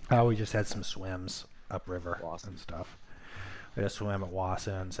 We just had some swims upriver and stuff. We had a swim at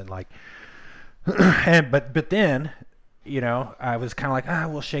Wassons and like, but then, I was kind of like,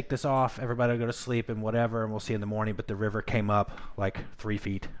 we'll shake this off. Everybody will go to sleep and whatever, and we'll see in the morning. But the river came up like 3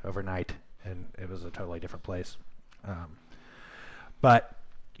 feet overnight, and it was a totally different place. But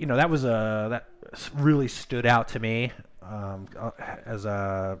that really stood out to me as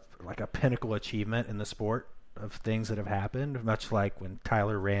a pinnacle achievement in the sport of things that have happened. Much like when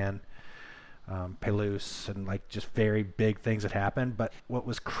Tyler ran Palouse, and like just very big things that happened. But what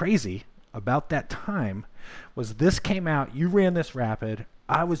was crazy about that time was this came out. You ran this rapid.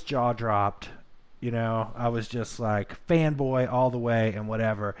 I was jaw dropped. I was just like fanboy all the way and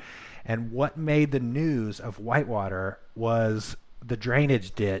whatever. And what made the news of Whitewater was the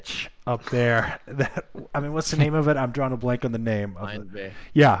drainage ditch up there. What's the name of it? I'm drawing a blank on the name. Lions Bay.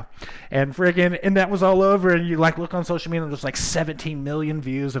 Yeah. And that was all over, and you like look on social media and there's like 17 million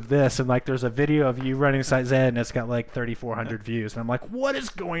views of this, and like there's a video of you running Site Z and it's got like 3,400 views, and I'm like, what is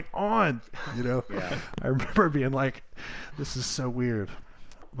going on? Yeah. I remember being like, this is so weird.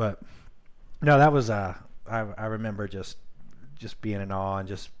 But no, that was I remember just being in awe and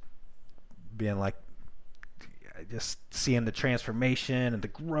just being like, just seeing the transformation and the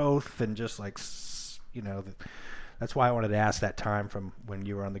growth, and just like, that's why I wanted to ask that time from when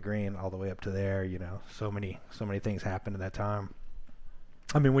you were on the green all the way up to there. So many things happened in that time.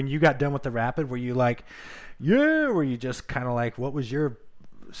 I mean, when you got done with the rapid, were you like, yeah, or were you just kind of like, what was your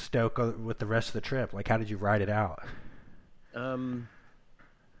stoke with the rest of the trip? Like, how did you ride it out? The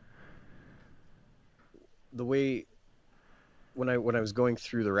way when I was going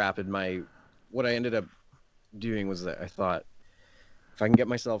through the rapid, what I ended up doing was that I thought, if I can get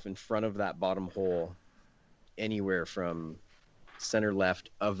myself in front of that bottom hole, anywhere from center left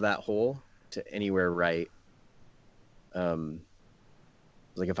of that hole, to anywhere right.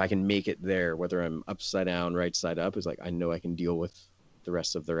 Like if I can make it there, whether I'm upside down, right side up, is like I know I can deal with the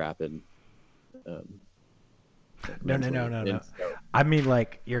rest of the rapid. No. I mean,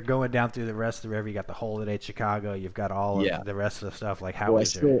 like you're going down through the rest of the river. You got the hole at 8 Chicago. You've got all of the rest of the stuff. Like how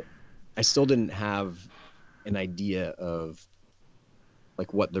was it? I still didn't have an idea of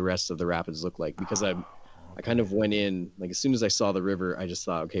like what the rest of the rapids look like because I kind of went in like as soon as I saw the river, I just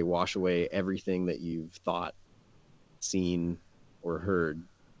thought, okay, wash away everything that you've thought, seen, or heard,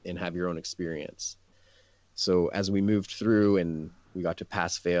 and have your own experience. So as we moved through and we got to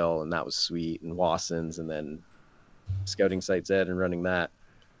Pass Vale, and that was sweet, and Wassons, and then Scouting Site Z and running that,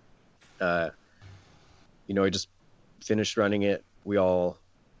 I just finished running it. We all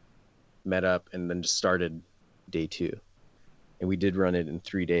met up and then just started day 2. And we did run it in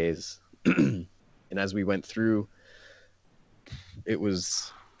 3 days. And as we went through,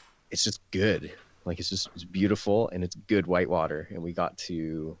 it's just good. Like it's beautiful and it's good whitewater. And we got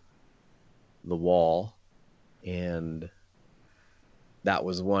to the wall, and that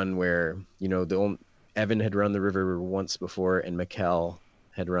was one where, Evan had run the river once before, and Mikkel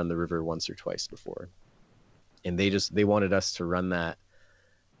had run the river once or twice before. And they wanted us to run that.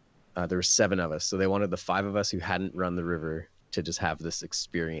 There were 7 of us. So they wanted the 5 of us who hadn't run the river to just have this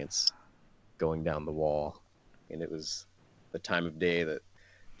experience going down the wall. And it was the time of day that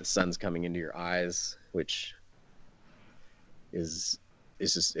the sun's coming into your eyes, which it was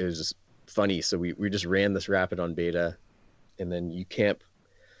just funny. So we just ran this rapid on beta, and then you camp,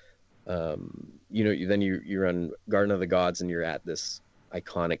 then you run Garden of the Gods, and you're at this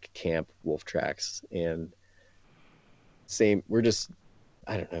iconic camp, Wolf Tracks, and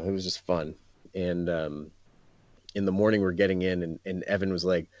I don't know, it was just fun. And in the morning we're getting in, and Evan was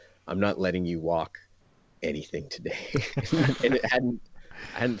like, I'm not letting you walk anything today. And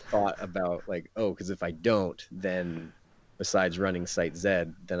I hadn't thought about like, because if I don't, then besides running Site Z,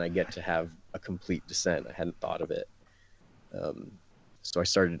 then I get to have a complete descent. I hadn't thought of it. So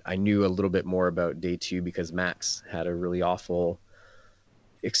I knew a little bit more about day 2 because Max had a really awful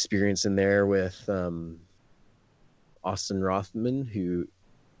experience in there with Austin Rothman, who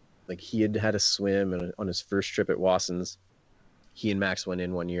like he had a swim, and on his first trip at Wassons, he and Max went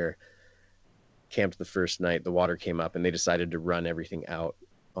in one year, camped the first night, the water came up, and they decided to run everything out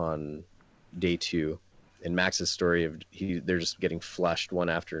on day 2. And Max's story of they're just getting flushed one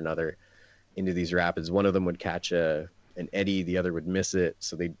after another into these rapids. One of them would catch an eddy, the other would miss it,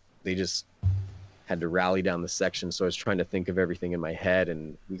 so they just had to rally down the section. So I was trying to think of everything in my head,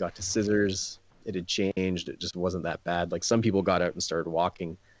 and we got to Scissors. It had changed. It just wasn't that bad. Like some people got out and started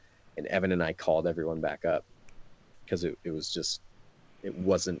walking, and Evan and I called everyone back up because it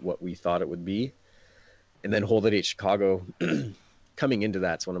wasn't what we thought it would be. And then Hold at 8 Chicago, coming into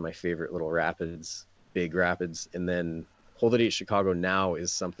that's one of my favorite little rapids, big rapids. And then Hold at 8 Chicago now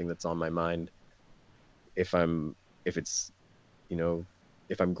is something that's on my mind. If I'm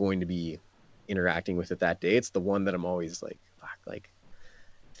going to be interacting with it that day, it's the one that I'm always like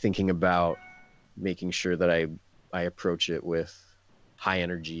thinking about, making sure that I approach it with high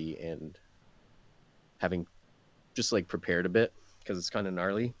energy and having just like prepared a bit because it's kind of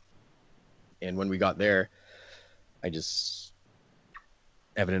gnarly. And when we got there,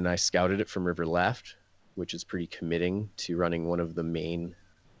 Evan and I scouted it from river left, which is pretty committing to running one of the main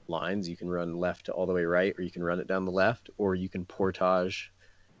lines. You can run left to all the way right, or you can run it down the left, or you can portage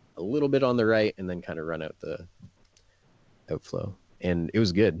a little bit on the right and then kind of run out the outflow. And it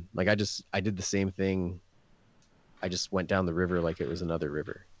was good. Like I did the same thing. I just went down the river like it was another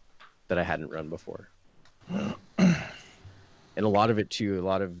river that I hadn't run before. And a lot of it too,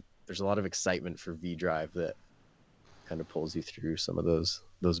 there's a lot of excitement for V-Drive that kind of pulls you through some of those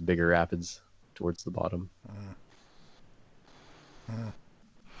bigger rapids towards the bottom.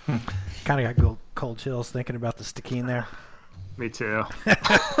 Kind of got cold chills thinking about the Stikine there. Me too.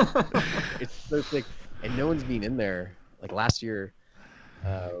 It's so thick, and no one's been in there. Like last year,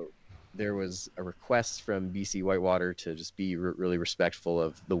 there was a request from BC Whitewater to just be really respectful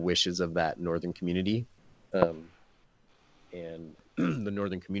of the wishes of that northern community. And the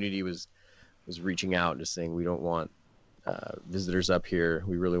northern community was reaching out and just saying, we don't want visitors up here.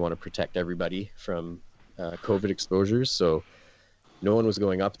 We really want to protect everybody from COVID exposures. So no one was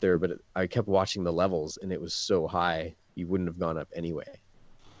going up there, but I kept watching the levels, and it was so high, you wouldn't have gone up anyway.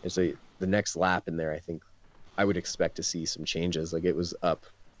 And so the next lap in there, I think I would expect to see some changes. Like it was up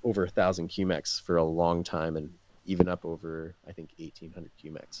over 1,000 QMEX for a long time, and even up over, I think, 1,800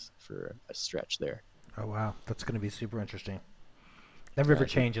 QMEX for a stretch there. Oh, wow. That's going to be super interesting. That river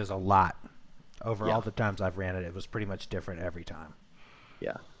changes a lot. Over all the times I've ran it, it was pretty much different every time.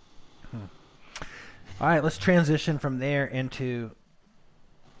 Yeah. All right, let's transition from there into.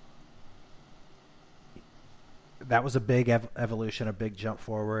 That was a big evolution, a big jump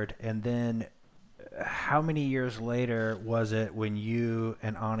forward. And then how many years later was it when you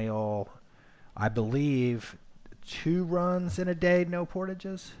and Aniel, I believe, 2 runs in a day, no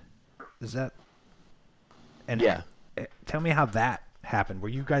portages? Is that? And Yeah. Tell me how that happened. Were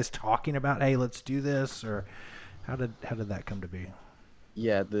you guys talking about, hey, let's do this, or how did that come to be?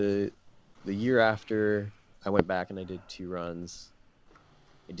 Yeah, the year after I went back and I did 2 runs.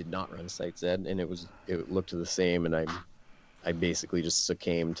 I did not run Site Z, and it looked the same, and I basically just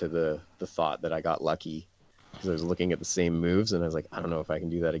succumbed to the thought that I got lucky because I was looking at the same moves, and I was like, I don't know if I can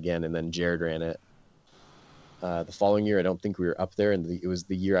do that again. And then Jared ran it. The following year, I don't think we were up there, and it was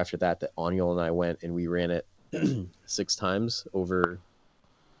the year after that Aniel and I went and we ran it 6 times over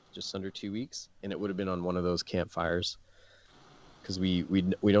just under 2 weeks, and it would have been on one of those campfires because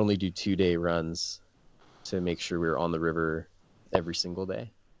we'd only do 2-day runs to make sure we were on the river every single day.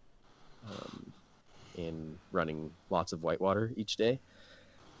 And running lots of whitewater each day,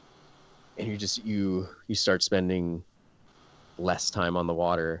 and you start spending less time on the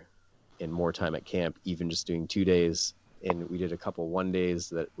water and more time at camp, even just doing 2 days. And we did a couple 1 days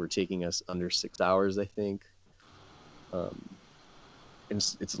that were taking us under 6 hours, I think. And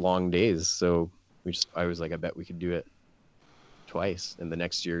it's long days, so I was like, I bet we could do it twice. And the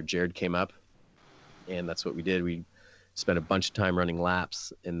next year Jared came up, and that's what we did. We spent a bunch of time running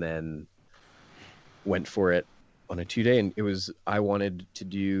laps and then went for it on a 2-day. And I wanted to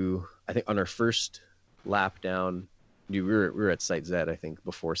do, I think on our first lap down, we were at Site Z, I think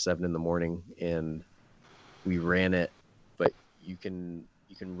before 7 a.m, and we ran it, but you can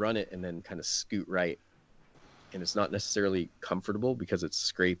run it and then kind of scoot right. And it's not necessarily comfortable because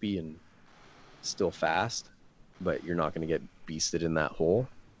it's scrapey and still fast, but you're not going to get beasted in that hole.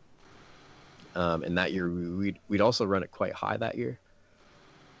 And that year we'd also run it quite high that year,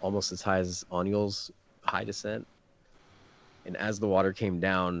 almost as high as Aniel's high descent. And as the water came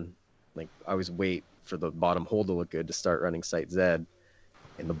down, like I always wait for the bottom hole to look good to start running Site Z, and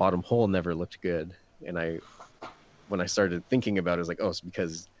the bottom hole never looked good. And when I started thinking about it, I was like, oh, it's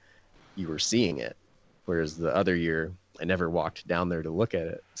because you were seeing it. Whereas the other year, I never walked down there to look at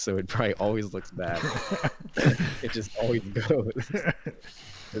it. So it probably always looks bad. It just always goes.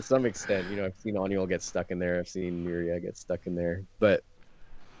 To some extent, I've seen Aniel get stuck in there. I've seen Miria get stuck in there. But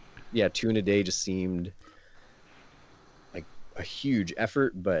yeah, 2 in a day just seemed like a huge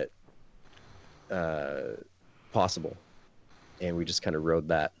effort, but possible. And we just kind of rode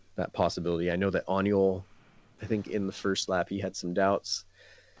that possibility. I know that Aniel, I think in the first lap, he had some doubts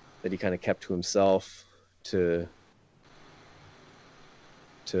that he kind of kept to himself to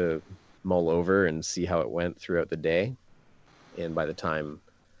mull over and see how it went throughout the day. And by the time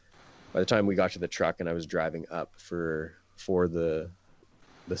we got to the truck and I was driving up for the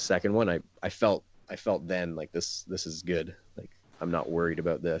second one, I felt then like this is good. Like I'm not worried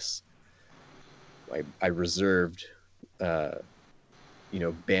about this. I reserved bandwidth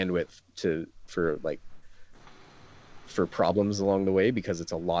for problems along the way because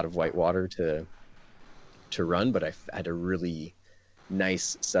it's a lot of white water to run, but I had a really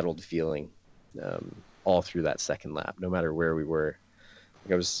nice settled feeling all through that second lap, no matter where we were.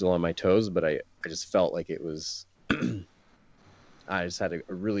 Like I was still on my toes, but I just felt like it was I just had a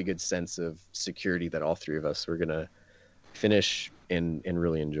really good sense of security that all 3 of us were gonna finish and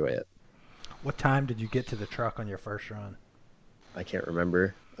really enjoy it. What time did you get to the truck on your first run? I can't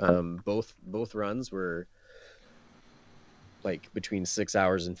remember. Both runs were like between 6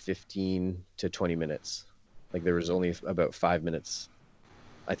 hours and 15 to 20 minutes. Like there was only about 5 minutes.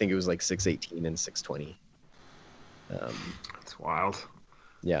 I think it was like 6:18 and 6:20. That's wild.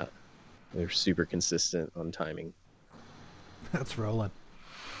 Yeah, they're super consistent on timing. That's rolling.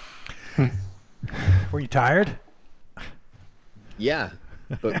 Were you tired? Yeah,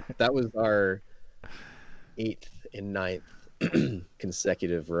 but that was our 8th and 9th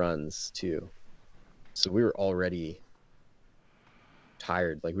consecutive runs too. So we were already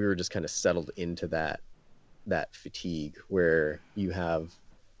tired. Like we were just kind of settled into that fatigue where you have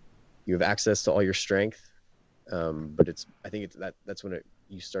access to all your strength, but I think that's when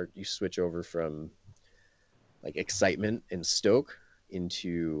you switch over from like excitement and stoke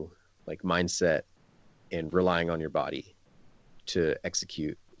into like mindset and relying on your body to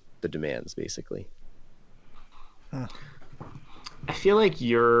execute the demands, basically. Huh. I feel like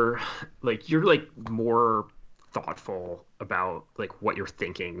you're more thoughtful about like what you're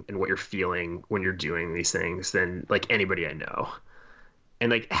thinking and what you're feeling when you're doing these things than like anybody I know.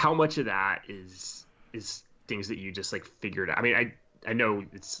 And like how much of that is things that you just like figured out. I mean, I know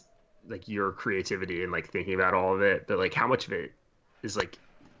it's like your creativity and like thinking about all of it, but like how much of it is like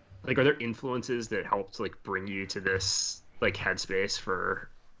are there influences that help to like bring you to this like headspace for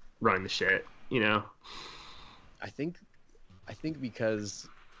running the shit, you know? I think because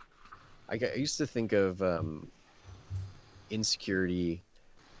I used to think of insecurity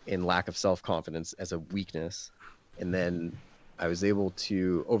and lack of self-confidence as a weakness, and then I was able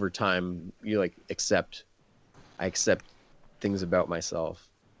to, over time, I accept things about myself,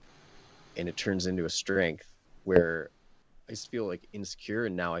 and it turns into a strength where I just feel like insecure,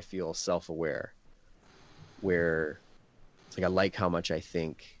 and now I feel self-aware, where it's like I like how much I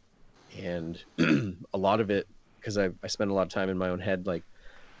think, and a lot of it, because I spend a lot of time in my own head, like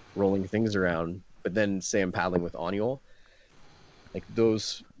rolling things around. But then say I'm paddling with Aniol, like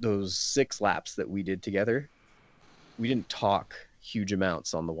those 6 laps that we did together, we didn't talk huge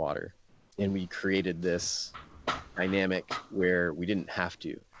amounts on the water, and we created this dynamic where we didn't have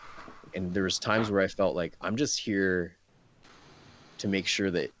to. And there was times where I felt like I'm just here to make sure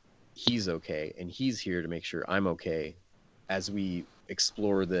that he's okay, and he's here to make sure I'm okay as we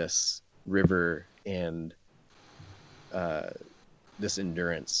explore this river and this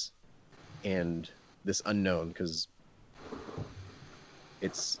endurance and this unknown, because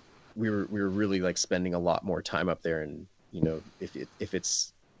we were really like spending a lot more time up there. And if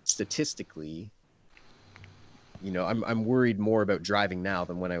it's statistically, I'm worried more about driving now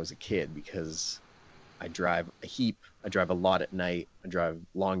than when I was a kid, because I drive a heap, I drive a lot at night, I drive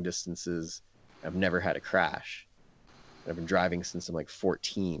long distances. I've never had a crash. I've been driving since I'm like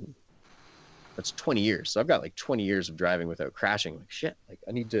 14. That's 20 years. So I've got like 20 years of driving without crashing. Like shit, like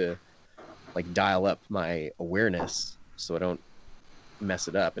I need to like dial up my awareness so I don't mess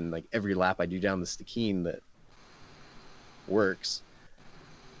it up. And like every lap I do down the Stikine that works,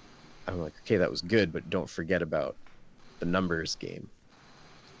 I'm like, okay, that was good, but don't forget about the numbers game.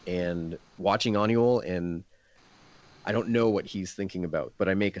 And watching Aniol, and I don't know what he's thinking about, but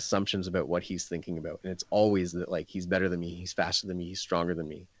I make assumptions about what he's thinking about. And it's always that like he's better than me, he's faster than me, he's stronger than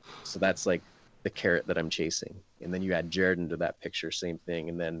me. So that's like the carrot that I'm chasing. And then you add Jared into that picture, same thing.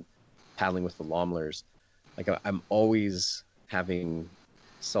 And then paddling with the Lomlers, like I'm always having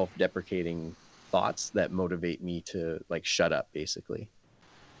self-deprecating thoughts that motivate me to like shut up, basically.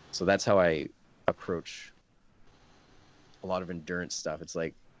 So that's how I approach a lot of endurance stuff. It's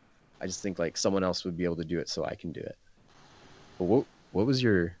like I just think like someone else would be able to do it, so I can do it. But what was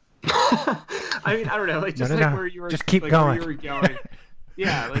your I mean, I don't know, like just no. where you were, just keep like, going. where you were going.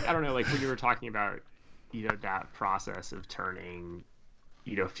 Yeah, like I don't know, like when you were talking about, that process of turning,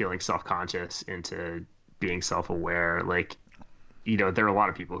 feeling self-conscious into being self-aware. Like, there are a lot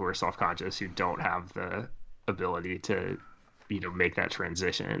of people who are self-conscious who don't have the ability to, make that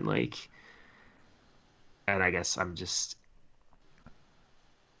transition. Like, and I guess I'm just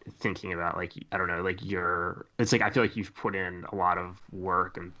thinking about like, I don't know, like it's like I feel like you've put in a lot of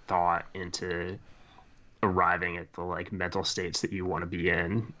work and thought into arriving at the like mental states that you want to be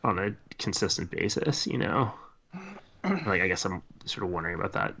in on a consistent basis, like I guess I'm sort of wondering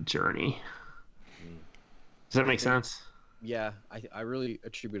about that journey. Does that make sense? Yeah, I really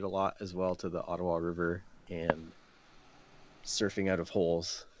attribute a lot as well to the Ottawa River and surfing out of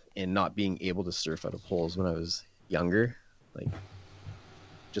holes, and not being able to surf out of holes when I was younger. Like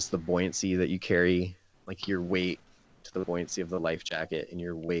just the buoyancy that you carry, like your weight to the buoyancy of the life jacket, and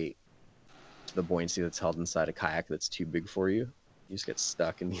your weight to the buoyancy that's held inside a kayak that's too big for you. You just get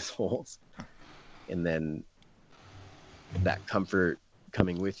stuck in these holes. And then that comfort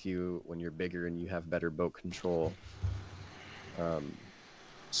coming with you when you're bigger and you have better boat control. And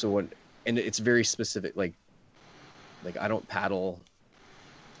it's very specific, like I don't paddle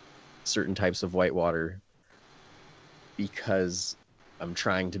certain types of whitewater because I'm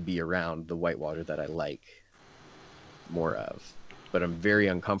trying to be around the whitewater that I like more of, but I'm very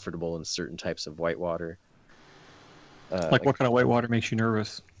uncomfortable in certain types of whitewater. Like what kind of whitewater makes you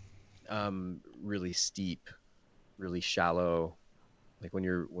nervous? Really steep, really shallow, like when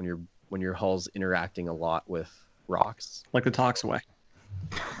your hull's interacting a lot with rocks. Like the Toxaway.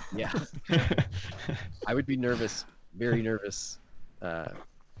 Yeah. I would be nervous, very nervous,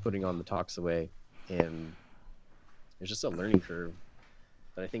 putting on the Toxaway, and there's just a learning curve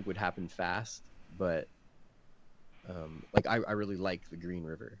that I think would happen fast. But like I really like the Green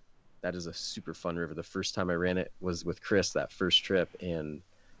River. That is a super fun river. The first time I ran it was with Chris, that first trip, and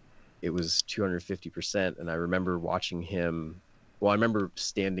it was 250%. And I remember watching him. Well, I remember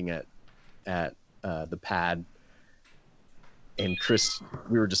standing at the pad, and Chris,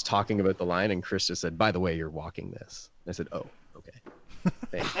 we were just talking about the line, and Chris just said, "By the way, you're walking this." And I said, "Oh, okay,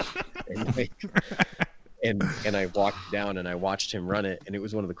 thanks." and I walked down and I watched him run it, and it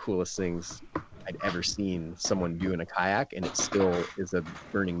was one of the coolest things I'd ever seen someone do in a kayak, and it still is a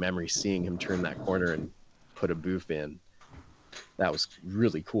burning memory seeing him turn that corner and put a boof in. That was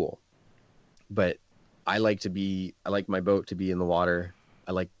really cool. But I like my boat to be in the water.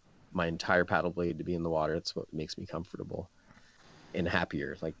 I like my entire paddle blade to be in the water. It's what makes me comfortable and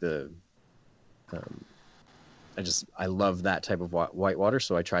happier. Like I love that type of white water,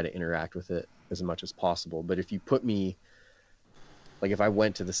 so I try to interact with it as much as possible. But if you put me, like if I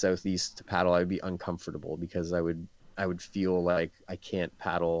went to the Southeast to paddle, I would be uncomfortable because I would feel like I can't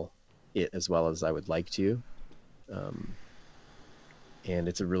paddle it as well as I would like to. And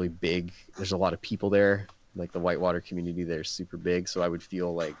it's there's a lot of people there. Like the whitewater community there is super big. So I would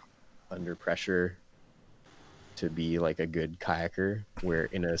feel like under pressure to be like a good kayaker, where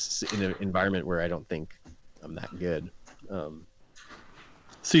in an environment where I don't think I'm that good.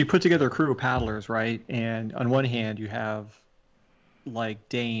 So you put together a crew of paddlers, right? And on one hand, you have like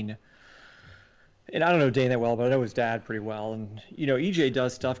Dane, and I don't know Dane that well, but I know his dad pretty well. And EJ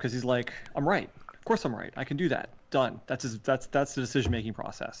does stuff because he's like, I'm right. Of course I'm right. I can do that. Done. That's the decision-making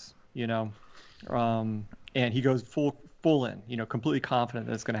process, and he goes full in, completely confident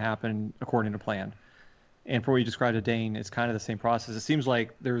that it's going to happen according to plan. And for what you described to Dane, it's kind of the same process. It seems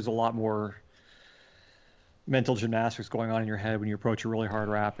like there's a lot more mental gymnastics going on in your head when you approach a really hard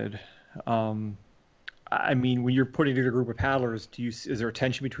rapid. I mean, when you're putting together a group of paddlers, is there a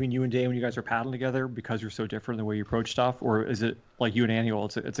tension between you and Dane when you guys are paddling together because you're so different in the way you approach stuff, or is it like you and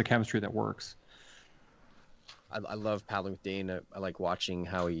Annual? It's a chemistry that works. I love paddling with Dane. I like watching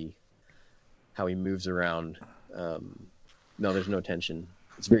how he moves around. No, there's no tension.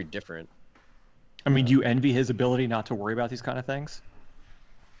 It's very different. I mean, do you envy his ability not to worry about these kind of things?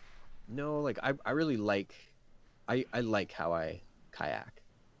 No, like I really like I like how I kayak.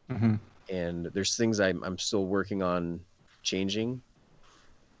 Mm-hmm. And there's things I'm still working on changing.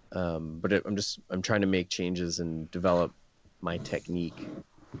 But I'm trying to make changes and develop my technique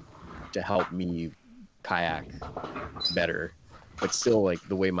to help me kayak better, but still like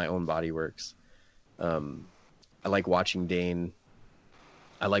the way my own body works. I like watching Dane.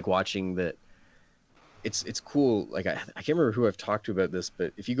 I like watching that. It's cool. Like I can't remember who I've talked to about this,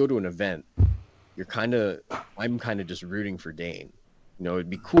 but if you go to an event, I'm kind of just rooting for Dane.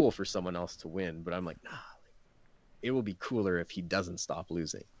 It'd be cool for someone else to win, but I'm like, nah, it will be cooler if he doesn't stop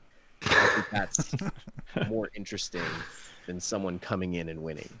losing. I think that's more interesting than someone coming in and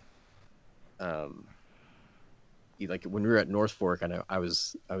winning. Like when we were at North Fork, and I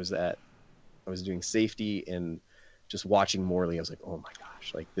was doing safety and just watching Morley. I was like, oh my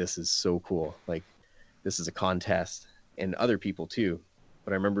gosh, like this is so cool. Like this is a contest, and other people too.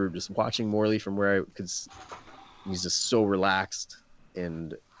 But I remember just watching Morley from where he's just so relaxed,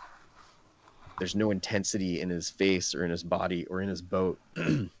 and there's no intensity in his face or in his body or in his boat.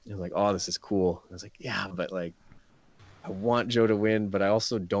 I was like, oh, this is cool. I was like, yeah, but like I want Joe to win, but I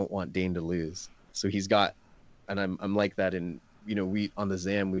also don't want Dane to lose. So he's got, and I'm like that. And we on the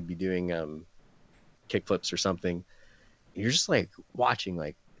Zam we'd be doing kick flips or something. You're just like watching,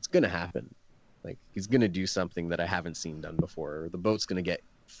 like it's gonna happen. Like he's gonna do something that I haven't seen done before, or the boat's gonna get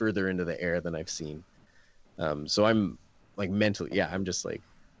further into the air than I've seen. So I'm like mentally, yeah, I'm just like,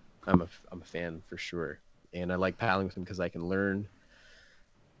 I'm a fan for sure, and I like paddling with him because I can learn.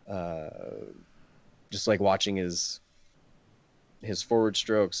 Just like watching his forward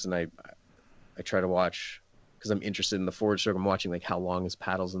strokes, and I try to watch because I'm interested in the forward stroke. I'm watching like how long his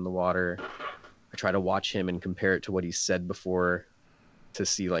paddle's in the water. I try to watch him and compare it to what he said before, to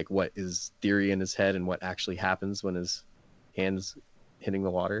see like what is theory in his head and what actually happens when his hands hitting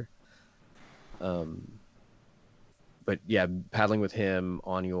the water. But yeah, paddling with him,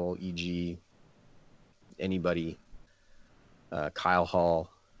 Annual, EG, anybody, Kyle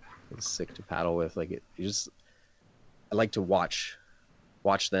Hall is sick to paddle with. Like I like to watch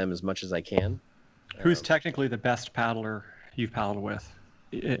them as much as I can. Who's technically the best paddler you've paddled with,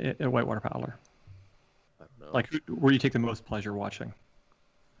 a whitewater paddler? I don't know. Like, where do you take the most pleasure watching?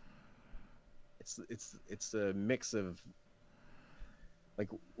 It's a mix of like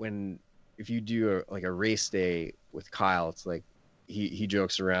if you do a race day with Kyle, it's like he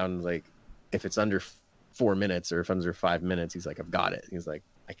jokes around, like if it's under 4 minutes or if under 5 minutes, he's like, I've got it. He's like,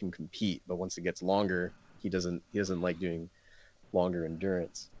 I can compete, but once it gets longer, he doesn't like doing longer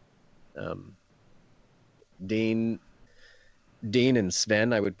endurance. Dane and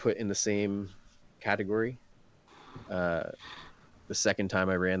Sven I would put in the same category. The second time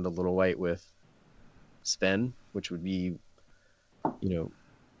I ran the Little White with Sven, which would be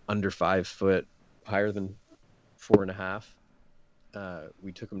under 5 foot, higher than 4.5,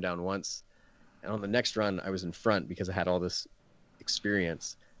 we took him down once, And on the next run, I was in front because I had all this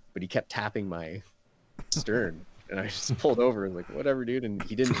experience, but he kept tapping my stern, and I just pulled over and like, whatever, dude. And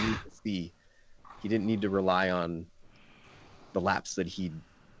he didn't need to see, he didn't need to rely on the laps that he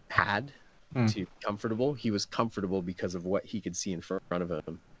had to be comfortable. He was comfortable because of what he could see in front of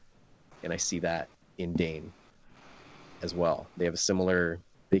him. And I see that in Dane as well. They have a similar,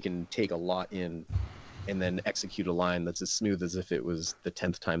 they can take a lot in and then execute a line that's as smooth as if it was the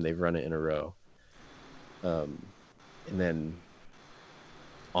 10th time they've run it in a row. And then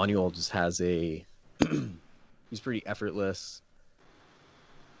Aniol just has a, he's pretty effortless,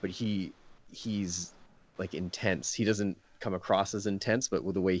 but he's like intense. He doesn't come across as intense, but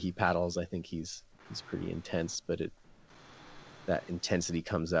with the way he paddles, I think he's pretty intense, but that intensity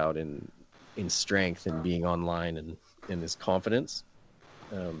comes out in strength and being online and in his confidence.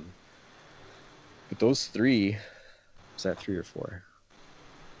 But those three, is that 3 or 4?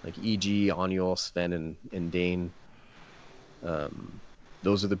 Like EG, Aniol, Sven, and Dane.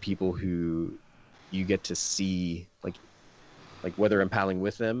 Those are the people who you get to see, like whether I'm paddling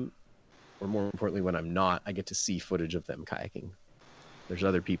with them, or more importantly, when I'm not, I get to see footage of them kayaking. There's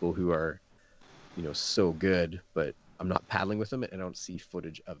other people who are, so good, but I'm not paddling with them and I don't see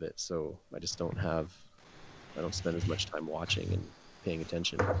footage of it. So I just don't spend as much time watching and paying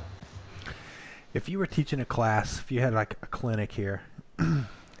attention. If you were teaching a class, if you had like a clinic here,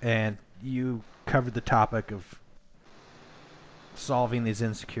 and you covered the topic of solving these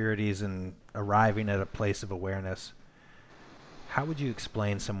insecurities and arriving at a place of awareness, how would you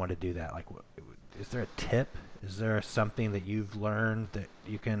explain someone to do that? Like, is there a tip? Is there something that you've learned that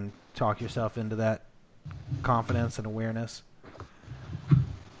you can talk yourself into that confidence and awareness?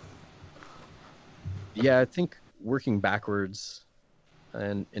 Yeah, I think working backwards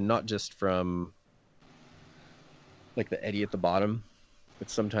and not just from like the eddy at the bottom, but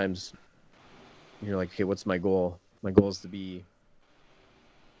sometimes you're like, okay, what's my goal? My goal is to be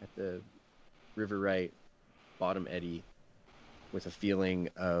at the river right bottom eddy with a feeling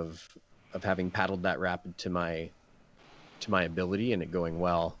of having paddled that rapid to my ability and it going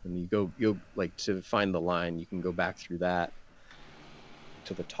well. And you'll like, to find the line, you can go back through that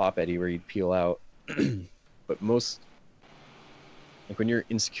to the top eddy where you'd peel out. But most, like when you're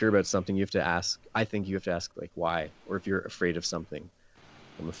insecure about something, I think you have to ask like why, or if you're afraid of something.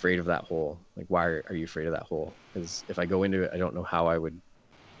 I'm afraid of that hole. Like, why are you afraid of that hole? Because if I go into it, I don't know how I would,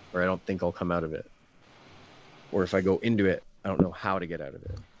 or I don't think I'll come out of it. Or if I go into it, I don't know how to get out of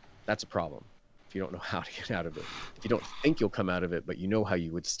it. That's a problem. If you don't know how to get out of it, if you don't think you'll come out of it, but you know how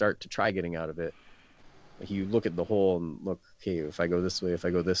you would start to try getting out of it. Like you look at the hole and look, okay, if I go this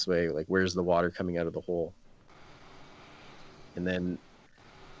way, like where's the water coming out of the hole? And then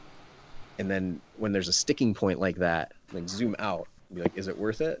when there's a sticking point like that, like zoom out and be like, is it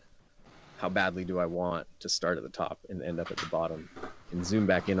worth it? How badly do I want to start at the top and end up at the bottom? And zoom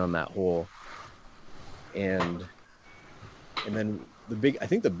back in on that hole. And then I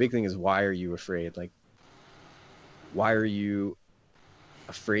think the big thing is, why are you afraid? Like, why are you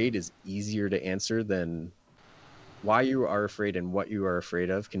afraid is easier to answer than why you are afraid, and what you are afraid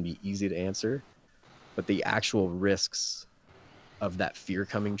of can be easy to answer. But the actual risks of that fear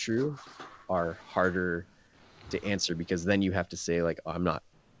coming true are harder to answer, because then you have to say like, oh,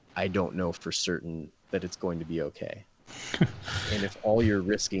 I don't know for certain that it's going to be okay. And if all you're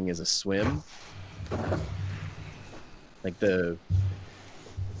risking is a swim,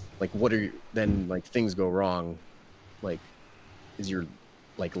 then things go wrong. Like, is your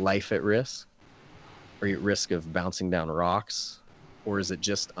like life at risk? Are you at risk of bouncing down rocks? Or is it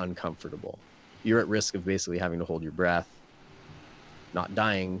just uncomfortable? You're at risk of basically having to hold your breath, not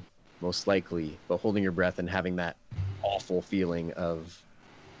dying, most likely, but holding your breath and having that awful feeling of,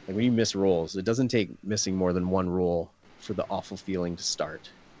 like when you miss rolls, it doesn't take missing more than one roll for the awful feeling to start.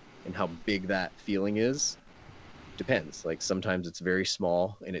 And how big that feeling is depends. Like sometimes it's very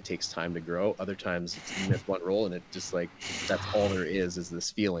small and it takes time to grow. Other times you miss one roll and it just like, that's all there is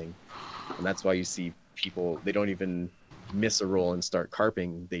this feeling. And that's why you see people, they don't even miss a roll and start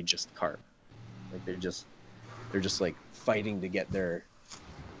carping, they just carp. Like they're just like fighting to get their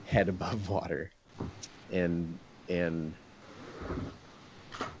head above water. And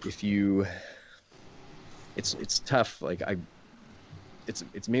if you, it's tough. Like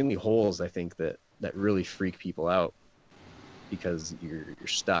it's mainly holes, I think, that really freak people out because you're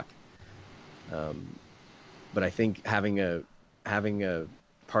stuck. But I think having a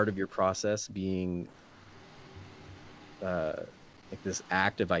part of your process being like this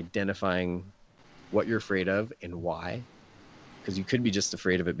act of identifying what you're afraid of and why, because you could be just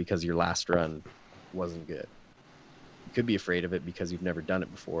afraid of it because your last run wasn't good. You could be afraid of it because you've never done it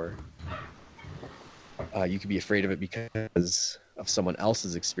before. You could be afraid of it because of someone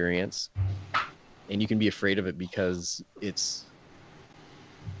else's experience, and you can be afraid of it because it's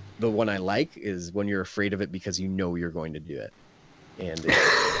the one I like is when you're afraid of it because you know you're going to do it. And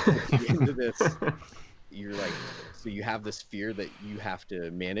at the end of this, you're like, so you have this fear that you have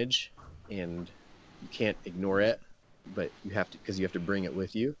to manage, and you can't ignore it, but you have to, because you have to bring it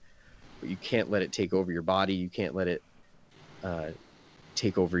with you, but you can't let it take over your body. You can't let it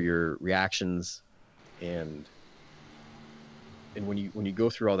take over your reactions. And when you go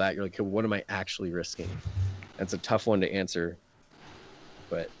through all that, you're like, okay, what am I actually risking? That's a tough one to answer,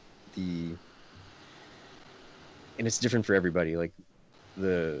 but and it's different for everybody. Like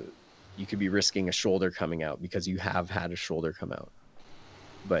you could be risking a shoulder coming out because you have had a shoulder come out.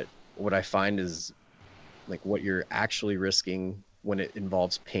 But what I find is like what you're actually risking when it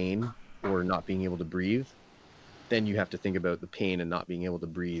involves pain or not being able to breathe, then you have to think about the pain and not being able to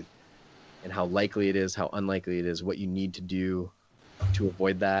breathe and how likely it is, how unlikely it is, what you need to do to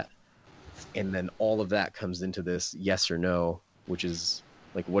avoid that. And then all of that comes into this yes or no, which is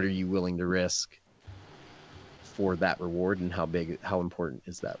like, what are you willing to risk for that reward, and how important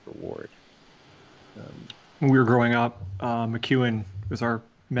is that reward? When we were growing up, McEwen was our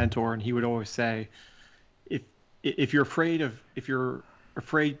mentor, and he would always say, if you're afraid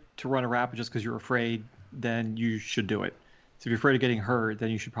to run a rapid just because you're afraid, then you should do it. So if you're afraid of getting hurt,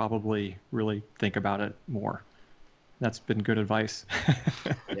 then you should probably really think about it more. That's been good advice.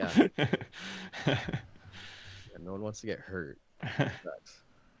 Yeah. No one wants to get hurt.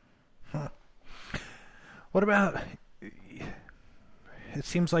 Huh. What about, it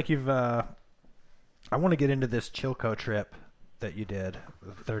seems like you've, I want to get into this Chilco trip that you did,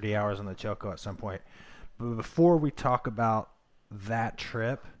 30 hours on the Chilco at some point. But before we talk about that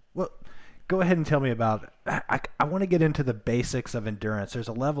trip, well, go ahead and tell me about, I want to get into the basics of endurance. There's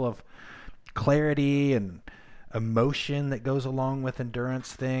a level of clarity and emotion that goes along with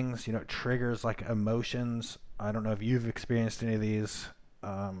endurance things. You know, it triggers like emotions. I don't know if you've experienced any of these.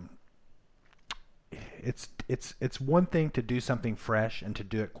 It's one thing to do something fresh and to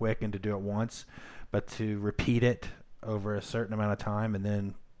do it quick and to do it once, but to repeat it over a certain amount of time and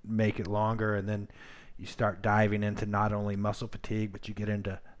then make it longer, and then you start diving into not only muscle fatigue, but you get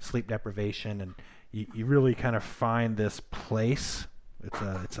into sleep deprivation, and you really kind of find this place.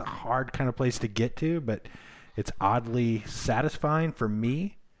 It's a hard kind of place to get to, but it's oddly satisfying for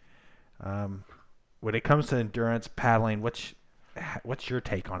me. When it comes to endurance paddling, what's your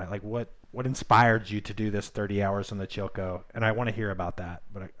take on it? Like what inspired you to do this 30 hours on the Chilco? And I want to hear about that,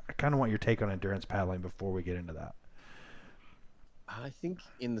 but I kind of want your take on endurance paddling before we get into that. I think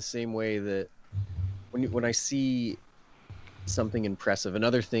in the same way that when I see something impressive,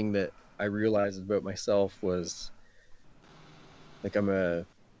 another thing that I realized about myself was like I don't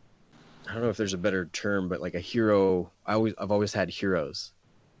know if there's a better term, but like a hero. I've always had heroes.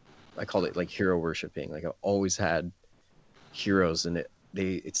 I called it like hero worshiping. Like I've always had heroes, and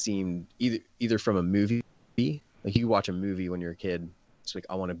it seemed either from a movie, like you watch a movie when you're a kid, it's like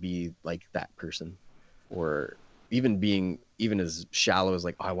I want to be like that person, or even as shallow as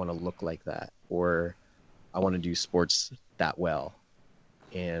like I want to look like that, or I want to do sports that well.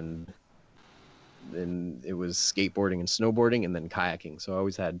 And then it was skateboarding and snowboarding, and then kayaking. So I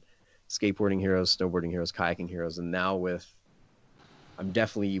always had skateboarding heroes, snowboarding heroes, kayaking heroes, and now I'm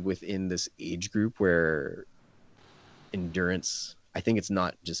definitely within this age group where endurance, I think it's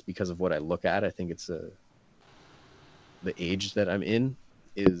not just because of what I look at. I think it's the age that I'm in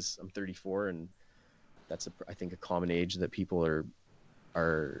is I'm 34, and that's I think a common age that people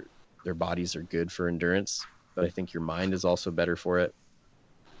are their bodies are good for endurance, but I think your mind is also better for it.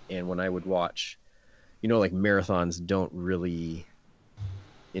 And when I would watch, like marathons don't really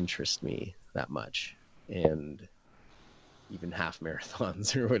interest me that much, and even half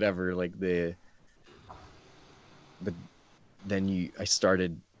marathons or whatever, like I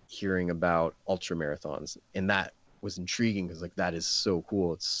started hearing about ultra marathons, and that was intriguing because like that is so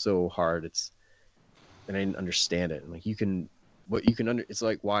cool. It's so hard. And I didn't understand it. And like it's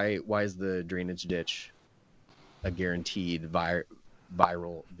like why is the drainage ditch a guaranteed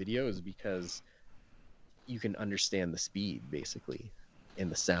viral video? Is because you can understand the speed basically, and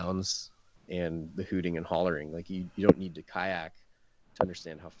the sounds and the hooting and hollering. Like you don't need to kayak to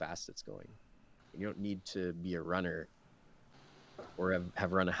understand how fast it's going. You don't need to be a runner or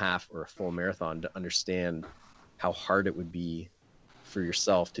have run a half or a full marathon to understand how hard it would be for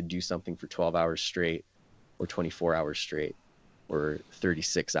yourself to do something for 12 hours straight, or 24 hours straight, or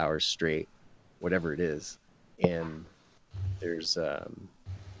 36 hours straight, whatever it is. And there's a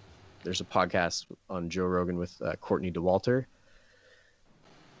podcast on Joe Rogan with Courtney Dauwalter,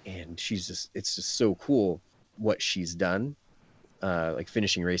 and it's just so cool what she's done. Like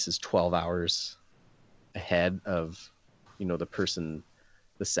finishing races 12 hours ahead of,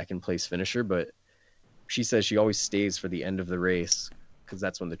 the second place finisher. But she says she always stays for the end of the race because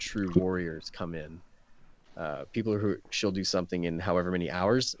that's when the true warriors come in. People who she'll do something in however many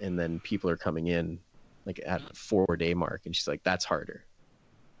hours, and then people are coming in like at the 4-day mark, and she's like, that's harder.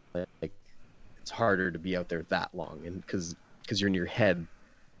 Like it's harder to be out there that long, and because you're in your head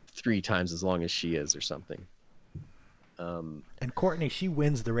 3 times as long as she is or something. And Courtney, she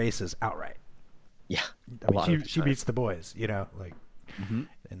wins the races outright. Yeah, I mean, she beats the boys, like, mm-hmm.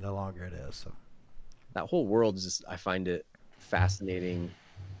 and the longer it is. So that whole world is just, I find it fascinating,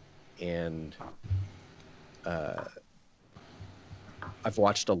 and I've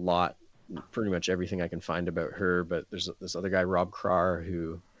watched a lot, pretty much everything I can find about her. But there's this other guy, Rob Krar,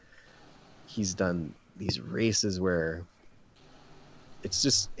 who he's done these races where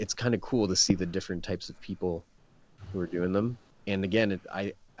it's kind of cool to see the different types of people who are doing them. And again,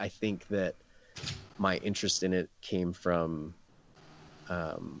 I think that my interest in it came from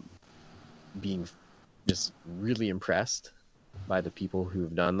being just really impressed by the people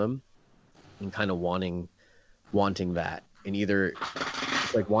who've done them, and kind of wanting that, and either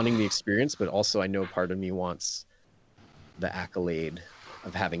like wanting the experience, but also I know part of me wants the accolade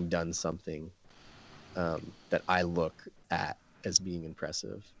of having done something that I look at as being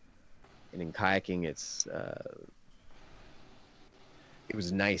impressive. And in kayaking, it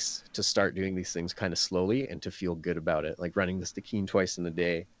was nice to start doing these things kind of slowly and to feel good about it. Like running the Stikine twice in a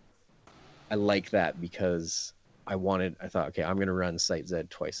day. I like that because I thought, okay, I'm going to run Site Z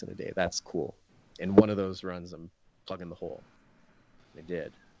twice in a day. That's cool. And one of those runs, I'm plugging the hole. I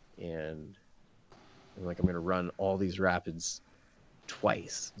did. And I'm like, I'm going to run all these rapids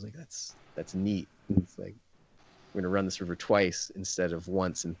twice. I was like, that's neat. It's like, I'm going to run this river twice instead of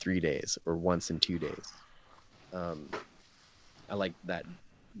once in 3 days or once in 2 days. I like that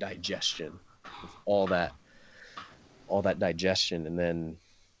digestion, all that digestion. And then,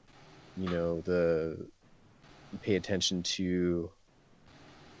 you pay attention to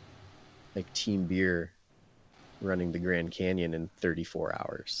like Team Beer running the Grand Canyon in 34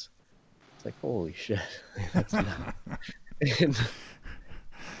 hours. It's like, holy shit. That's not...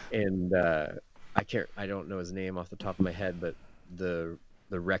 and I don't know his name off the top of my head, but the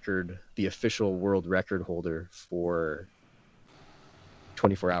official world record holder for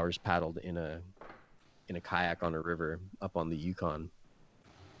 24 hours paddled in a kayak on a river up on the Yukon.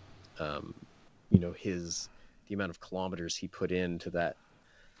 The amount of kilometers he put into that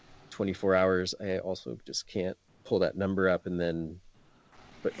 24 hours, I also just can't pull that number up.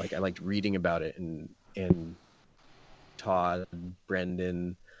 But like I liked reading about it, and Todd,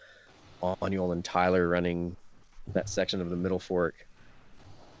 Brendan, Aniol, and Tyler running that section of the Middle Fork,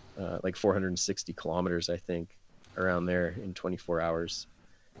 like 460 kilometers, I think, around there in 24 hours.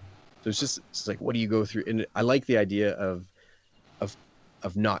 So it's like, what do you go through? And I like the idea of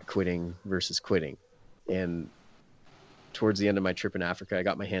not quitting versus quitting. And towards the end of my trip in Africa, I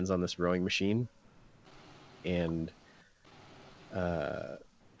got my hands on this rowing machine, and I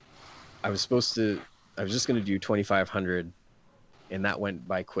was just going to do 2,500, and that went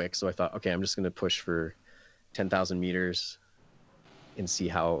by quick. So I thought, okay, I'm just going to push for 10,000 meters and see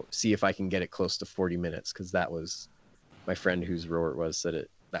if I can get it close to 40 minutes. Cause that was my friend whose rower it was said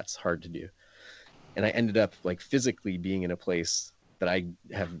that's hard to do. And I ended up like physically being in a place that I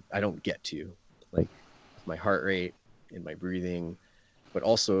don't get to, like my heart rate and my breathing, but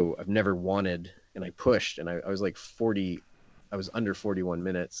also I've never wanted, and I pushed, and I was like 40, I was under 41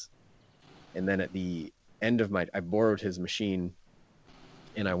 minutes. And then at the end of I borrowed his machine,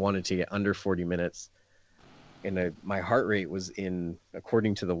 and I wanted to get under 40 minutes. And my heart rate was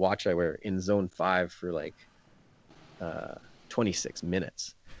according to the watch I wear, in zone 5 for like 26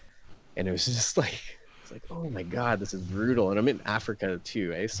 minutes. And it was just like, it's like, oh my God, this is brutal. And I'm in Africa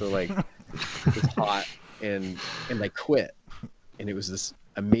too, eh? So like it's hot, and I quit. And it was this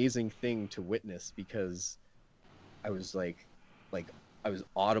amazing thing to witness, because I was like I was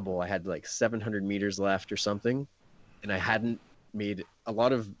audible. I had like 700 meters left or something, and I hadn't made a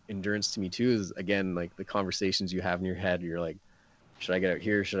lot of endurance. To me too is, again, like the conversations you have in your head. You're like, should I get out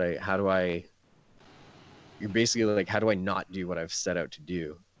here? You're basically like, how do I not do what I've set out to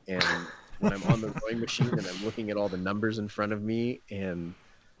do? And when I'm on the rowing machine and I'm looking at all the numbers in front of me, and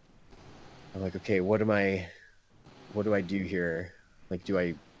I'm like, okay, what do I do here? Like, do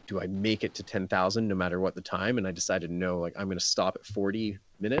I make it to 10,000 no matter what the time? And I decided, no, like I'm going to stop at 40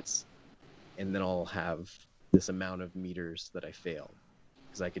 minutes, and then I'll have this amount of meters that I failed,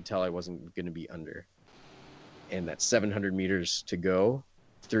 because I could tell I wasn't going to be under. And that 700 meters to go,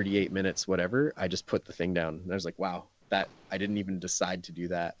 38 minutes, whatever, I just put the thing down. And I was like, wow, that I didn't even decide to do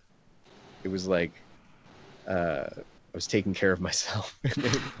that. It was like I was taking care of myself.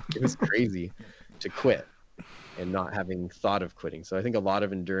 It was crazy to quit and not having thought of quitting. So I think a lot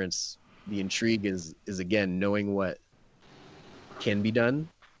of endurance, the intrigue is again knowing what can be done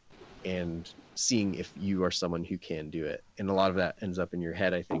and seeing if you are someone who can do it. And a lot of that ends up in your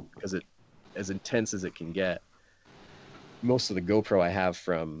head, I think, because it, as intense as it can get, most of the GoPro I have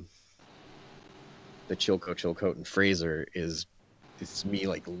from the Chilcote and Fraser is me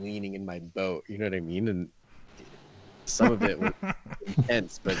like leaning in my boat, you know what I mean? And some of it was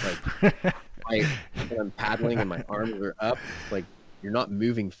intense, but like when I'm paddling and my arms are up, like you're not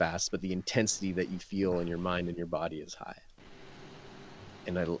moving fast, but the intensity that you feel in your mind and your body is high.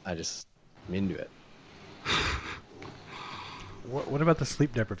 And I'm into it. What about the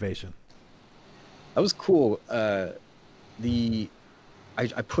sleep deprivation? That was cool. I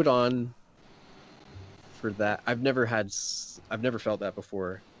put on for that. I've never felt that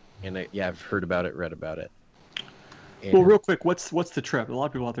before, and I've heard about it, read about it. And, Well, real quick, what's the trip? A lot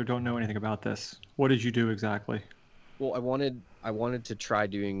of people out there don't know anything about this. What did you do exactly? well, I wanted to try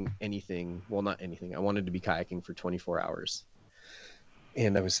doing anything. Well, not anything. I wanted to be kayaking for 24 hours,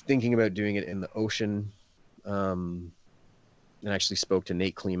 and I was thinking about doing it in the ocean. And I actually spoke to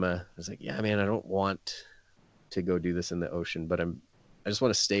Nate Klima. I was like, yeah, man, I don't want to go do this in the ocean, but I just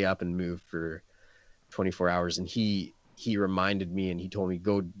want to stay up and move for 24 hours. And he reminded me, and he told me,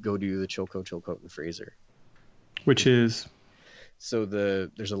 go do the Chilcote and Fraser. Which is? So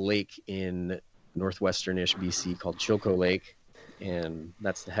there's a lake in northwestern-ish BC called Chilco Lake, and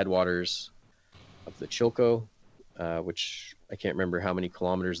that's the headwaters of the Chilco, which I can't remember how many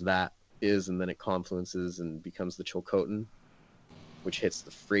kilometers that is, and then it confluences and becomes the Chilcotin, which hits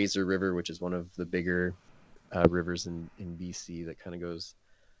the Fraser River, which is one of the bigger rivers in BC that kind of goes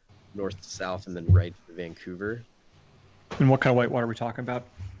north to south and then right to Vancouver. And what kind of whitewater are we talking about?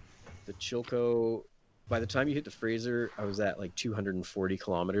 The Chilco, by the time you hit the Fraser, I was at like 240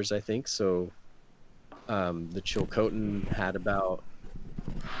 kilometers, I think. So the Chilcotin had about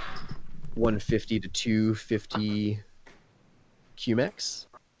 150 to 250 QMEX.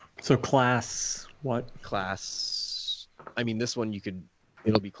 So class what? Class, I mean, this one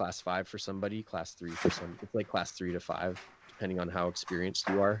it'll be class 5 for somebody, class 3 for some. It's like class 3 to 5, depending on how experienced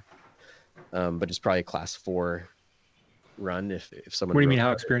you are. But it's probably a class 4 run if someone. What do you mean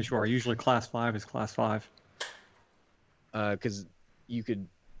how experienced you are? Usually class 5 is class 5. Because you could,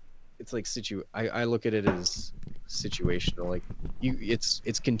 it's like I look at it as situational. Like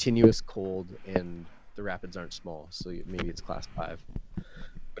it's continuous cold and the rapids aren't small, so maybe it's class 5.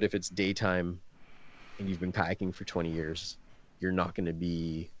 But if it's daytime and you've been kayaking for 20 years, you're not going to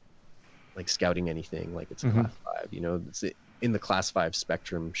be like scouting anything like it's a class 5. You know, it's in the class 5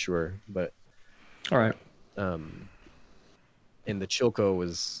 spectrum, sure, but all right. And the Chilco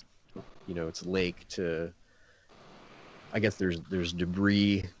was, you know, it's a lake to. I guess there's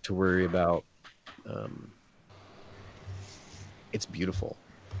debris to worry about. It's beautiful.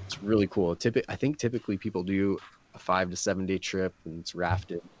 It's really cool. I think typically people do a 5 to 7 day trip and it's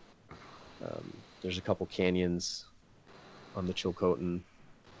rafted. There's a couple canyons on the Chilcotin,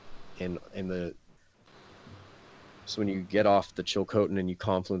 and so when you get off the Chilcotin and you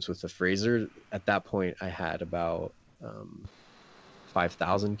confluence with the Fraser, at that point I had about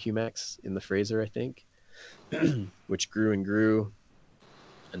 5,000 QMEX in the Fraser, I think. Which grew and grew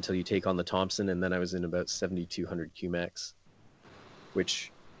until you take on the Thompson, and then I was in about 7,200 QMEX,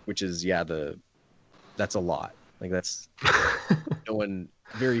 which is that's a lot. Like that's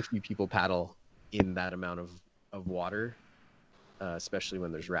very few people paddle in that amount of water, especially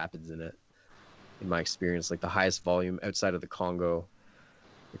when there's rapids in it. In my experience, like the highest volume outside of the Congo,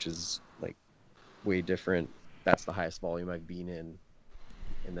 which is like way different. That's the highest volume I've been in.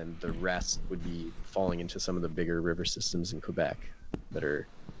 And then the rest would be falling into some of the bigger river systems in Quebec that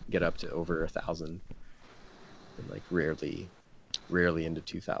get up to over 1,000, and like rarely into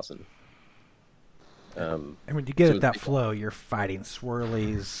 2,000. And when you get at that flow, you're fighting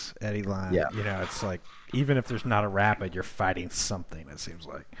swirlies, eddy line. Yeah. You know, it's like even if there's not a rapid, you're fighting something. It seems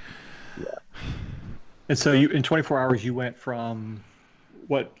like. Yeah. And so you in 24 hours you went from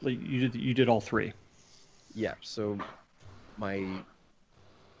what, like you did all 3. Yeah. So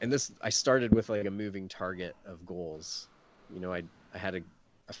I started with like a moving target of goals. You know, I had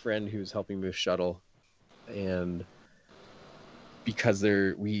a friend who was helping move shuttle, and because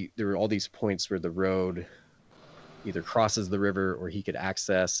there were all these points where the road either crosses the river or he could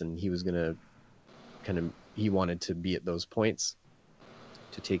access, and he was gonna he wanted to be at those points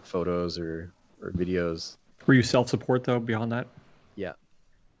to take photos or videos. Were you self-support though beyond that? Yeah.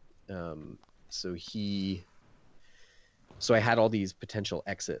 So I had all these potential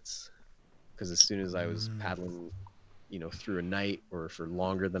exits, because as soon as I was paddling, through a night or for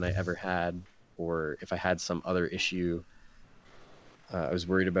longer than I ever had, or if I had some other issue, I was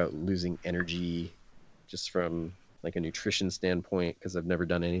worried about losing energy just from like a nutrition standpoint, because I've never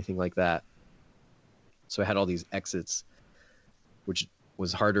done anything like that. So I had all these exits, which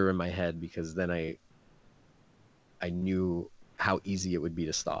was harder in my head, because then I knew how easy it would be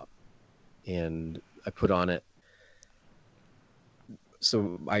to stop. And I put on it.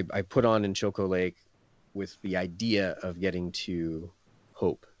 So I put on in Choco Lake with the idea of getting to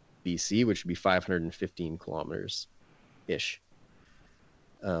Hope, BC, which would be 515 kilometers ish.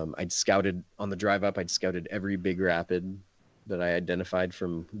 I'd scouted on the drive up. I'd scouted every big rapid that I identified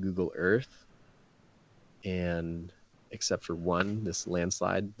from Google Earth, and except for one, this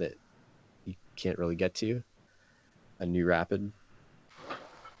landslide that you can't really get to, a new rapid.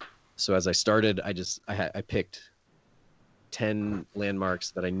 So as I started, I picked 10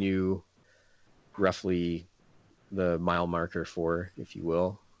 landmarks that I knew roughly the mile marker for, if you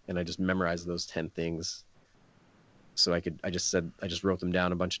will, and I just memorized those 10 things. So I just wrote them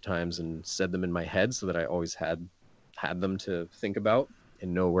down a bunch of times and said them in my head, so that I always had them to think about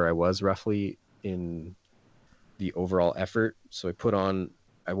and know where I was roughly in the overall effort. So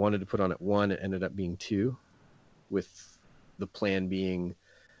I wanted to put on at 1, it ended up being 2, with the plan being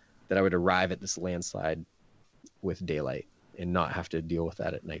that I would arrive at this landslide with daylight and not have to deal with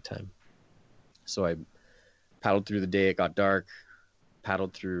that at nighttime. So I paddled through the day. It got dark,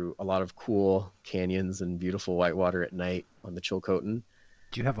 paddled through a lot of cool canyons and beautiful whitewater at night on the Chilcotin.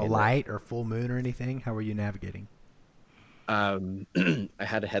 Do you have a light or full moon or anything? How were you navigating? I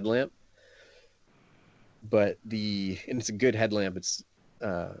had a headlamp, and it's a good headlamp. It's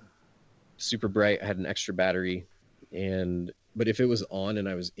super bright. I had an extra battery, but if it was on and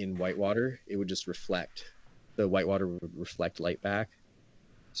I was in whitewater, it would just reflect. The whitewater would reflect light back.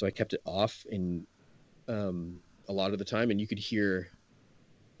 So I kept it off in a lot of the time, and you could hear,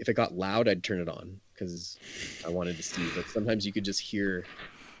 if it got loud, I'd turn it on because I wanted to see. But sometimes you could just hear,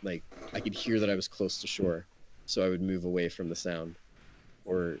 like, I could hear that I was close to shore, so I would move away from the sound.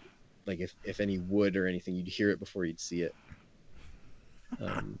 Or like if any wood or anything, you'd hear it before you'd see it.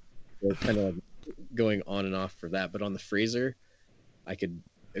 Or kind of like going on and off for that. But on the Fraser,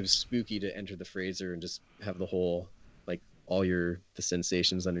 it was spooky to enter the Fraser and just have the whole, like, all the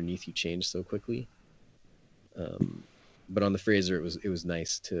sensations underneath you change so quickly. But on the Fraser, it was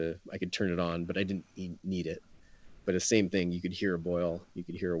nice I could turn it on, but I didn't need it. But the same thing, you could hear a boil, you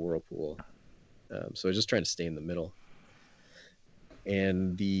could hear a whirlpool. So I was just trying to stay in the middle.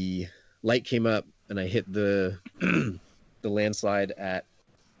 And the light came up, and I hit the the landslide at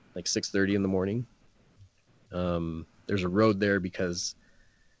like 6:30 in the morning. There's a road there because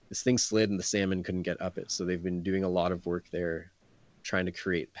this thing slid and the salmon couldn't get up it. So they've been doing a lot of work there trying to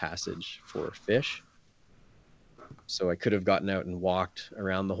create passage for fish. So I could have gotten out and walked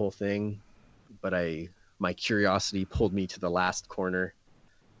around the whole thing, but my curiosity pulled me to the last corner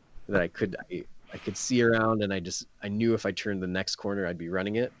that I could see around, and I knew if I turned the next corner, I'd be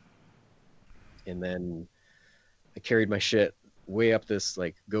running it. And then I carried my shit way up this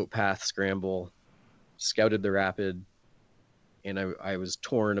like goat path scramble, scouted the rapid, and I was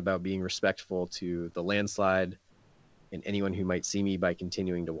torn about being respectful to the landslide and anyone who might see me by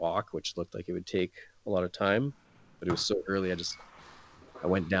continuing to walk, which looked like it would take a lot of time. But it was so early, I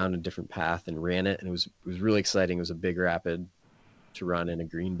went down a different path and ran it, and it was really exciting. It was a big rapid to run in a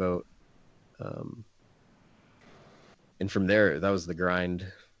green boat. And from there, that was the grind.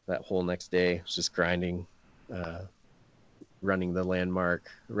 That whole next day was just grinding, running the landmark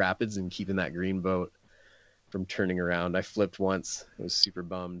rapids and keeping that green boat from turning around. I flipped once. I was super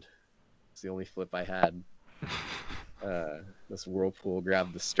bummed. It's the only flip I had. This whirlpool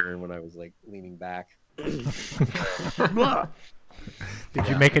grabbed the stern when I was like leaning back. Did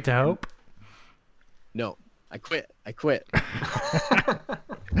you make it to Hope? No, I quit. That's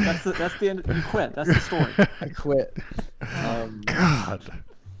the end. You quit. That's the story. I quit. God.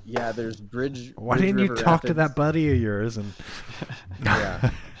 Yeah, there's Bridge. Why Bridge didn't you River talk to Rapids. that buddy of yours? And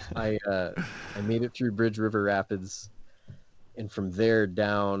Yeah, I made it through Bridge River Rapids, and from there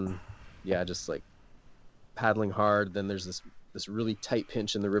down, just like paddling hard. Then there's this really tight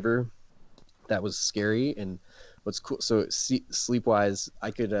pinch in the river that was scary. And what's cool, so sleep wise,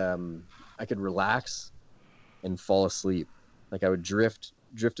 I could relax and fall asleep. Like I would drift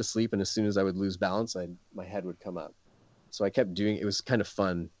asleep, and as soon as I would lose balance, my head would come up. So I kept doing it. It was kind of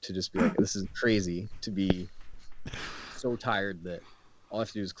fun to just be like, this is crazy to be so tired that all I have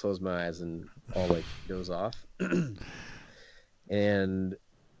to do is close my eyes and all like goes off. And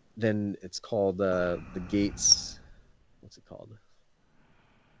then it's called the Gates. What's it called?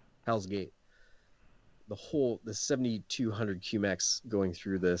 Hell's Gate. The 7,200 QMX going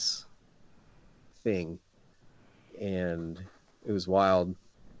through this thing, and it was wild.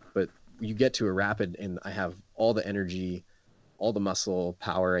 But you get to a rapid, and I have all the energy, all the muscle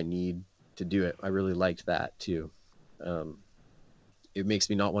power I need to do it. I really liked that too. It makes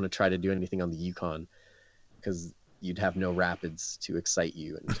me not want to try to do anything on the Yukon, because you'd have no rapids to excite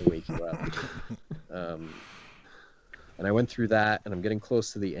you and to wake you up. And I went through that, and I'm getting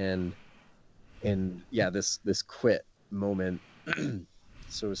close to the end. And yeah, this quit moment.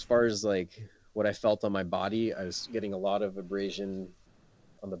 So as far as like what I felt on my body, I was getting a lot of abrasion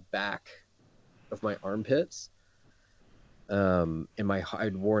on the back of my armpits. And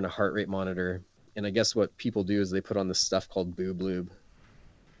I'd worn a heart rate monitor. And I guess what people do is they put on this stuff called Boob Lube.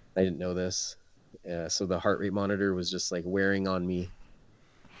 I didn't know this. So the heart rate monitor was just like wearing on me.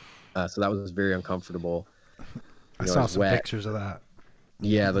 So that was very uncomfortable. I saw some pictures of that.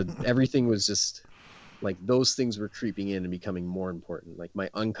 Yeah, everything was just like those things were creeping in and becoming more important. Like my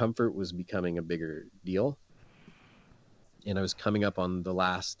uncomfort was becoming a bigger deal. And I was coming up on the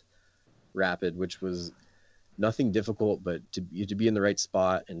last rapid, which was nothing difficult, but to be in the right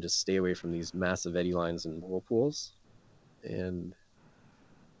spot and just stay away from these massive eddy lines and whirlpools. And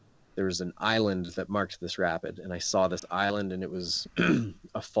there was an island that marked this rapid, and I saw this island, and it was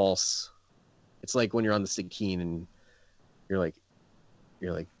a false. It's like when you're on the Stikine and you're like,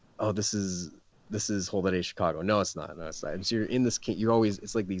 oh, this is Holiday Chicago. No, it's not. And so you're in this.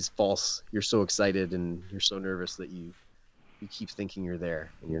 It's like these false. You're so excited and you're so nervous that you keep thinking you're there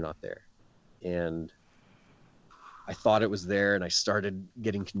and you're not there. And I thought it was there, and I started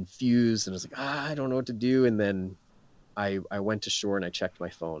getting confused, and I was like, I don't know what to do. And then I went to shore and I checked my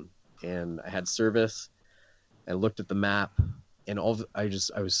phone, and I had service. I looked at the map, and I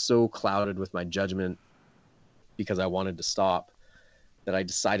was so clouded with my judgment because I wanted to stop that I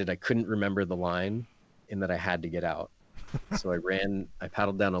decided I couldn't remember the line and that I had to get out. So I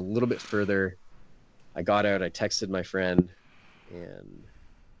paddled down a little bit further. I got out, I texted my friend, and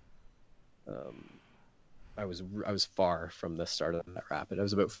I was far from the start of that rapid. I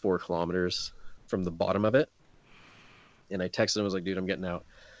was about 4 kilometers from the bottom of it. And I texted him, I was like, dude, I'm getting out.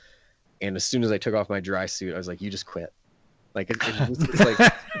 And as soon as I took off my dry suit, I was like, you just quit. Like it's like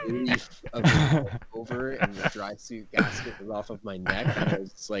relief of it over, and the dry suit gasket was off of my neck. And I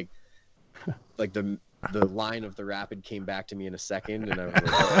was like the line of the rapid came back to me in a second, and I was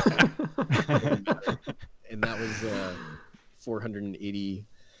like, and that was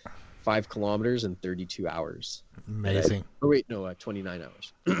 485 kilometers in 32 hours. Amazing. 29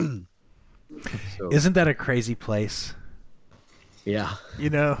 hours. So, isn't that a crazy place? Yeah.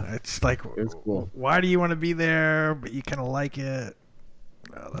 You know, it's like, it was cool. Why do you want to be there, but you kind of like it?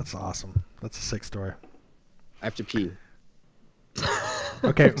 Oh, that's awesome. That's a sick story. I have to pee.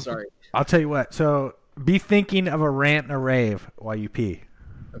 Okay. Sorry. I'll tell you what. So be thinking of a rant and a rave while you pee.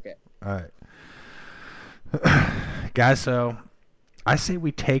 Okay. All right. Guys, so I say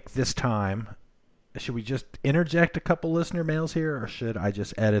we take this time. Should we just interject a couple listener mails here, or should I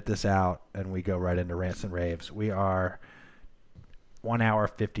just edit this out and we go right into rants and raves? We are 1 hour,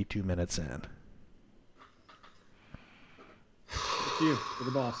 52 minutes in. It's you. You're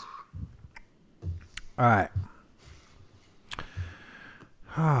the boss. All right.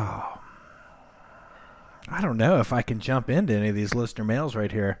 Oh, I don't know if I can jump into any of these listener mails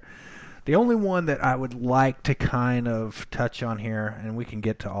right here. The only one that I would like to kind of touch on here, and we can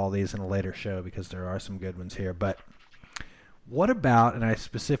get to all these in a later show because there are some good ones here, but what about, and I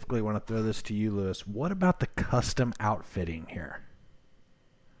specifically want to throw this to you, Lewis, what about the custom outfitting here?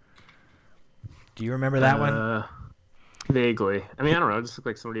 Do you remember that one? Vaguely. I mean, I don't know. It just looked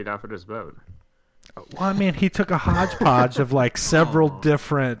like somebody had outfitted his boat. Well, I mean, he took a hodgepodge of like several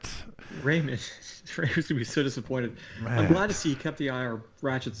different... Raymond's going to be so disappointed. Man. I'm glad to see he kept the IR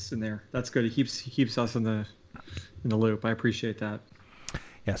ratchets in there. That's good. He keeps us in the loop. I appreciate that.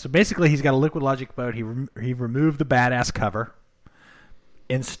 Yeah, so basically he's got a Liquid Logic boat. He removed the badass cover,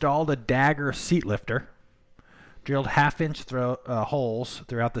 installed a Dagger seat lifter, drilled half-inch holes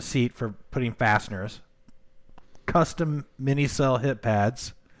throughout the seat for putting fasteners, custom mini-cell hip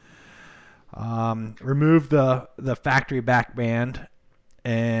pads, removed the factory back band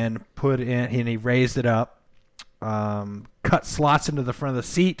and he raised it up, cut slots into the front of the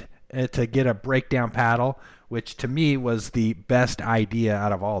seat to get a breakdown paddle, which to me was the best idea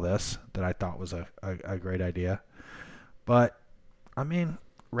out of all this, that I thought was a great idea. But, I mean,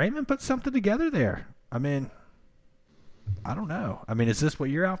 Raymond put something together there. I mean, I don't know. I mean, is this what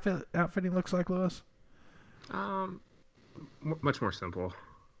your outfitting looks like, Lewis? Much more simple.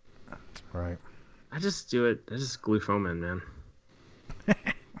 Right. I just do it. I just glue foam in, man.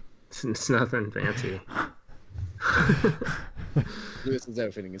 It's nothing fancy. Lewis's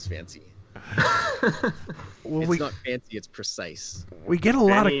outfitting is fancy. Well, It's not fancy. It's precise. we get a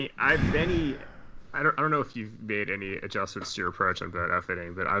lot of. Benny, I don't know if you've made any adjustments to your approach on boat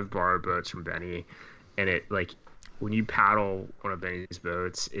outfitting, but I've borrowed boats from Benny, and it like when you paddle one of Benny's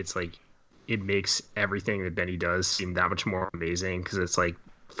boats, it's like it makes everything that Benny does seem that much more amazing because it's like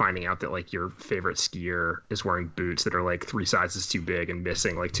finding out that like your favorite skier is wearing boots that are like 3 sizes too big and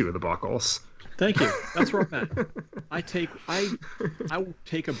missing like 2 of the buckles. Thank you. That's where I'm at. I will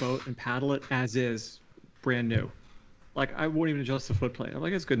take a boat and paddle it as is, brand new. Like I won't even adjust the foot plate. I'm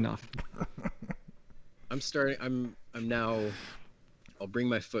like, it's good enough. I'm now. I'll bring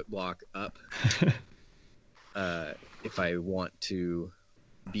my foot block up. If I want to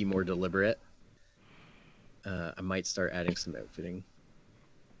be more deliberate, I might start adding some outfitting.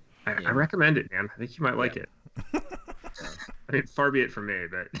 I recommend it, man. I think you might like it. I mean, far be it from me,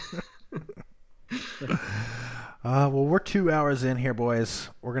 but. Well, we're 2 hours in here, boys.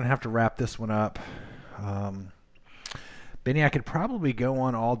 We're gonna have to wrap this one up. Benny, I could probably go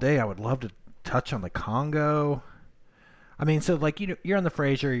on all day. I would love to touch on the Congo. I mean, so like you're in the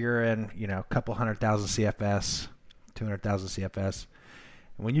Fraser, you're in a couple 100,000 CFS, 200,000 CFS.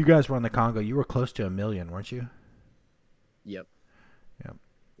 And when you guys were on the Congo, you were close to 1 million, weren't you? Yep. Yep.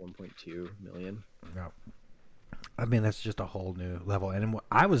 1.2 million. Yep. I mean, that's just a whole new level. And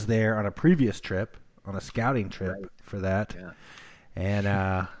I was there on a previous trip, on a scouting trip for that. Yeah.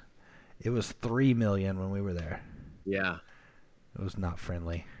 And it was 3 million when we were there. Yeah. It was not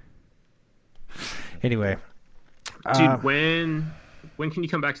friendly. Anyway. Dude, when can you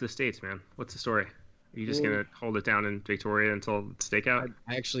come back to the States, man? What's the story? Are you just going to hold it down in Victoria until stakeout?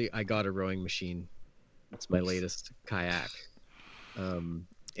 I got a rowing machine. It's my latest kayak.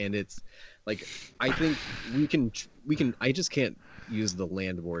 And it's like, I think we can, I just can't use the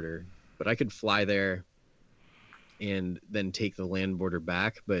land border, but I could fly there and then take the land border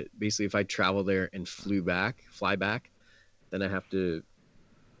back. But basically if I travel there and fly back, then you have to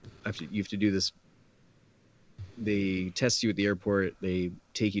do this. They test you at the airport. They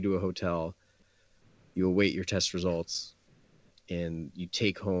take you to a hotel. You await your test results, and you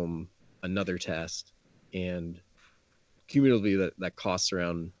take home another test. And cumulatively, that costs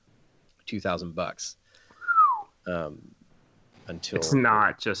around $2,000. Until it's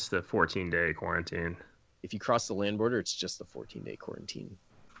not just the 14-day quarantine. If you cross the land border, it's just the 14-day quarantine.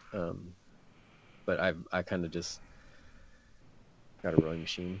 But I kind of just got a rowing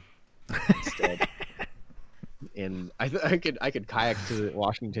machine instead. And I could kayak to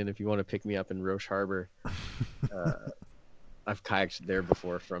Washington if you want to pick me up in Roche Harbor. I've kayaked there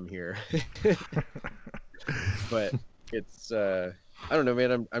before from here. But it's I don't know,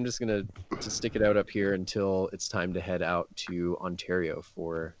 man. I'm just gonna stick it out up here until it's time to head out to Ontario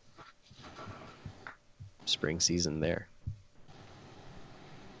for spring season there.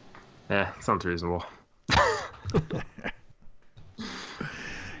 Yeah, sounds reasonable.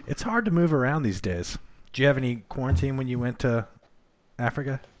 It's hard to move around these days. Do you have any quarantine when you went to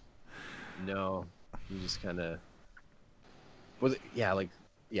Africa? No, you just kind of was it? Yeah,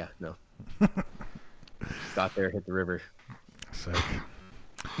 no. Got there, hit the river. Sick.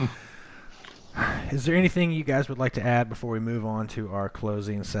 Is there anything you guys would like to add before we move on to our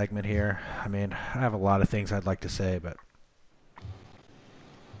closing segment here? I mean, I have a lot of things I'd like to say, but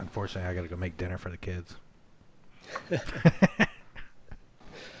unfortunately, I got to go make dinner for the kids.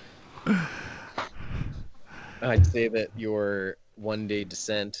 I'd say that your one-day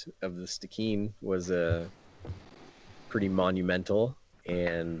descent of the Stikine was pretty monumental,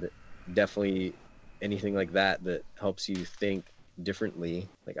 and definitely anything like that helps you think differently.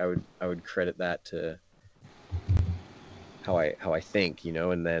 Like I would credit that to how I think,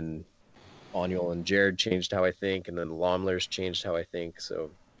 and then Aniel and Jared changed how I think, and then the Lomlers changed how I think.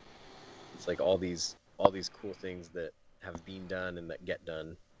 So it's like all these cool things that have been done and that get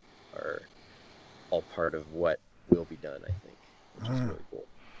done are all part of what will be done, I think, which is really cool.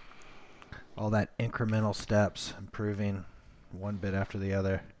 All that incremental steps, improving one bit after the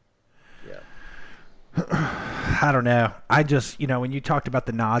other. Yeah. I don't know. I just, when you talked about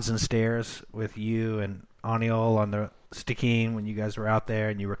the nods and stares with you and Aniel on the Stikine when you guys were out there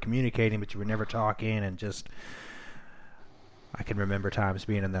and you were communicating, but you were never talking, and just, I can remember times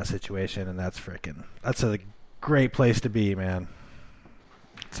being in that situation, and that's a great place to be, man.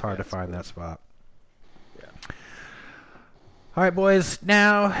 It's hard to find that spot. Yeah. All right, boys.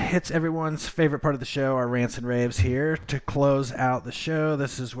 Now it's everyone's favorite part of the show, our rants and raves here. To close out the show,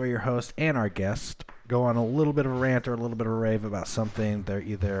 this is where your host and our guest go on a little bit of a rant or a little bit of a rave about something they're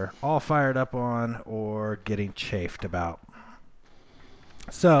either all fired up on or getting chafed about.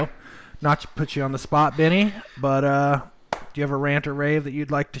 So, not to put you on the spot, Benny, but do you have a rant or rave that you'd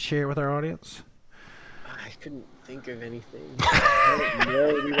like to share with our audience? I couldn't think of anything.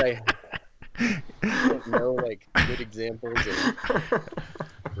 I don't know like good examples of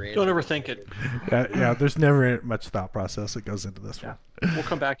Don't overthink it. Yeah, there's never much thought process that goes into this one. We'll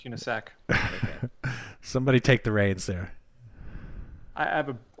come back to you in a sec. Somebody take the reins there. I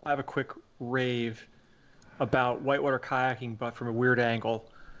have a quick rave about whitewater kayaking, but from a weird angle.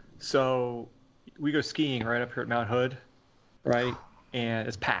 So we go skiing right up here at Mount Hood, right? And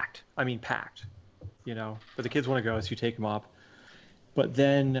it's packed. I mean, packed. You know, but the kids want to go, so you take them up. But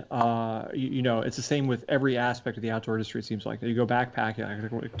then, it's the same with every aspect of the outdoor industry. It seems like you go backpacking. I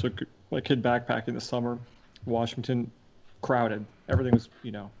took my kid backpacking this summer, Washington, crowded. Everything was,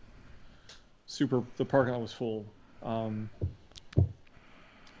 super. The parking lot was full.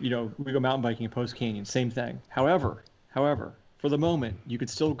 We go mountain biking in Post Canyon, same thing. However, for the moment, you could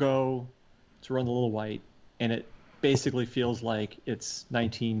still go to run the Little White, and it basically feels like it's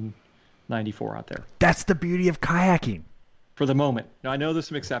 1994 out there. That's the beauty of kayaking. For the moment. Now, I know there's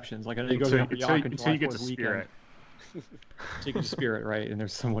some exceptions. Like, I know you go to Yock until you get to Spirit. So you get to Spirit, right? And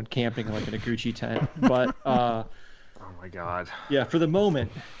there's someone camping, like, in a Gucci tent. But, oh, my God. Yeah, for the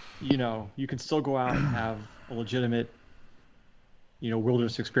moment, you can still go out and have a legitimate,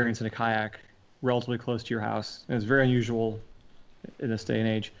 wilderness experience in a kayak relatively close to your house. And it's very unusual in this day and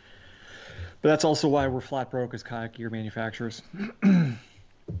age. But that's also why we're flat broke as kayak gear manufacturers.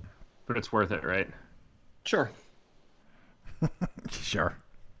 But it's worth it, right? Sure. Sure.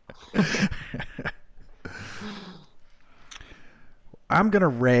 I'm going to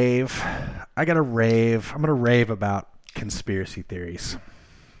rave. I'm going to rave about conspiracy theories.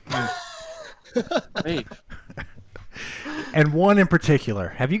 Rave. And one in particular.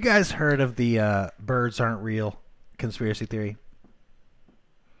 Have you guys heard of the birds aren't real conspiracy theory?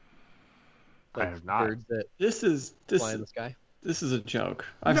 I have not. birds that This fly in the sky. This is a joke.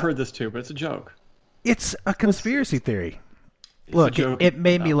 I've heard this too, but it's a joke. It's a conspiracy theory. It's Look, a joke. it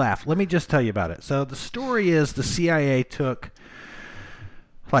made me laugh. Let me just tell you about it. So the story is the CIA killed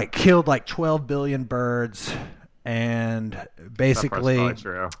 12 billion birds, and basically,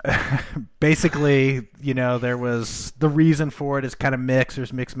 there was the reason for it is kind of mixed.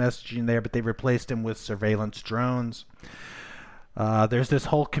 There's mixed messaging there, but they replaced them with surveillance drones. There's this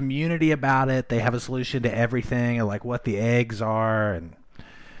whole community about it. They have a solution to everything, like what the eggs are, and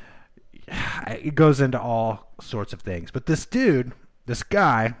it goes into all sorts of things. But this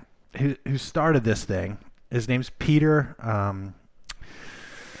guy who started this thing, his name's Peter.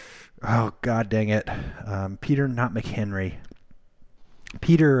 Oh, God dang it. Peter, not McHenry.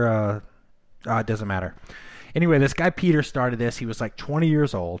 Peter, it doesn't matter. Anyway, this guy Peter started this. He was 20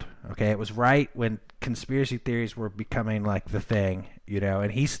 years old. Okay, it was right when conspiracy theories were becoming the thing,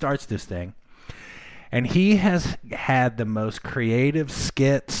 and he starts this thing. And he has had the most creative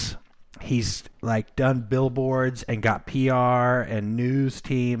skits. He's done billboards and got PR and news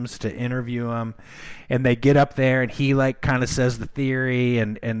teams to interview him, and they get up there and he kind of says the theory,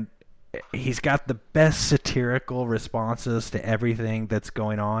 and he's got the best satirical responses to everything that's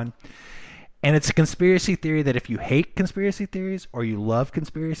going on. And it's a conspiracy theory that if you hate conspiracy theories or you love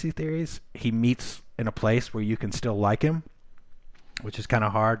conspiracy theories, he meets in a place where you can still like him, which is kind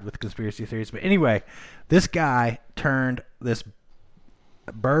of hard with conspiracy theories. But anyway, this guy turned this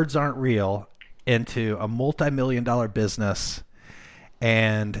birds aren't real into a multi-million-dollar business,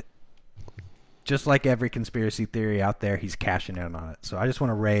 and just like every conspiracy theory out there, he's cashing in on it. So I just want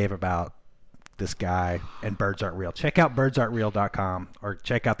to rave about this guy and birds aren't real. Check out birdsaren'treal.com or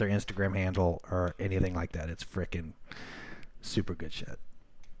check out their Instagram handle or anything like that. It's freaking super good shit.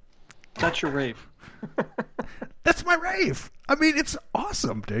 That's your rave. That's my rave. I mean, it's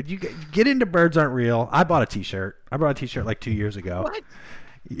awesome, dude. You get into Birds Aren't Real. I bought a t-shirt. I bought a t-shirt 2 years ago. What?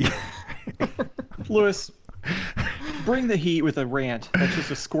 Lewis, bring the heat with a rant. That's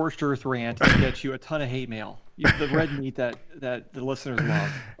just a scorched earth rant that gets you a ton of hate mail. The red meat that the listeners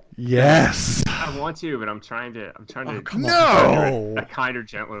love. Yes. I want to, but I'm trying to. No. A kinder,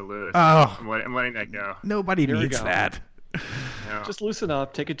 gentler Lewis. Oh. I'm letting that go. Nobody Here we needs go. that. No. Just loosen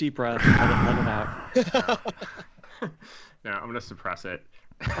up, take a deep breath, let it out. No, I'm gonna suppress it.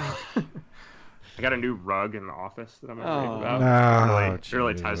 I got a new rug in the office that I'm gonna rave about. It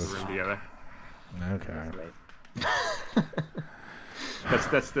really ties the room together. Okay.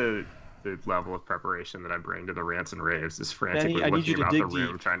 That's the level of preparation that I bring to the rants and raves, is frantically Benny, I need you looking to around the dig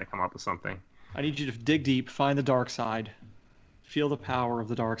room deep. trying to come up with something. I need you to dig deep, find the dark side, feel the power of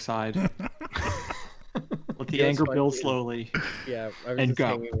the dark side, The It was anger fun builds too. slowly. Yeah, I was And just go.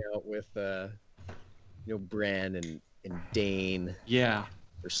 hanging out with Bran and Dane Yeah.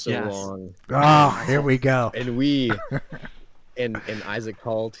 for so Yes. long, Oh, here we go. and we and Isaac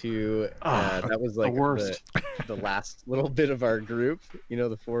Hall too. Ah, That was the like worst. the last little bit of our group.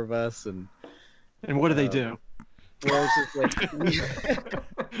 The four of us, and And what do they do? well, it's just like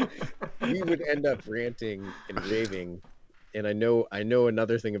we would end up ranting and raving. And I know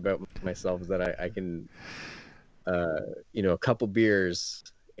another thing about myself is that I can, a couple beers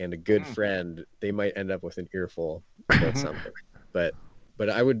and a good friend, they might end up with an earful about something. But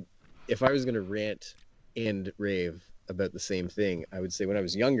I would, if I was going to rant and rave about the same thing, I would say when I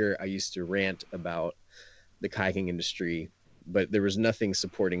was younger, I used to rant about the kayaking industry, but there was nothing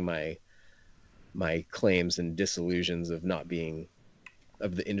supporting my claims and disillusions of the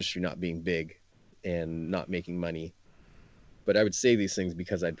industry not being big and not making money. But I would say these things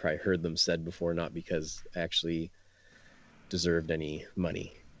because I'd probably heard them said before, not because I actually deserved any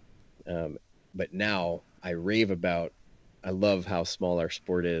money. But now I rave about, I love how small our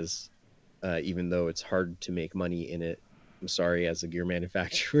sport is, even though it's hard to make money in it. I'm sorry, as a gear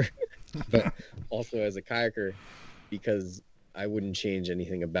manufacturer, but also as a kayaker, because I wouldn't change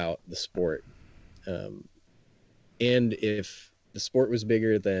anything about the sport. And if the sport was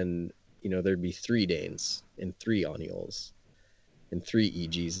bigger, then there'd be 3 Danes and 3 Oniols and 3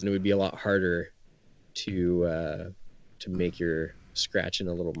 EGs, and it would be a lot harder to make your scratching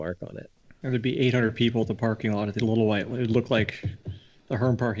a little mark on it. And there'd be 800 people at the parking lot at the Little White. It would look like the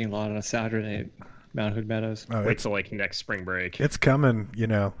Hearn parking lot on a Saturday at Mount Hood Meadows. Oh, Wait till like next spring break. it's coming.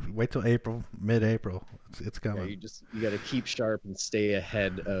 Wait till April, mid-April. It's Yeah, coming. you got to keep sharp and stay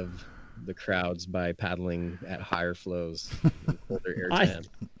ahead of the crowds by paddling at higher flows and colder air time.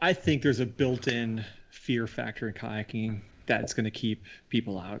 I think there's a built-in fear factor in kayaking that's going to keep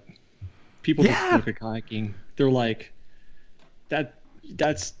people out. People Yeah. that look at kayaking, they're like,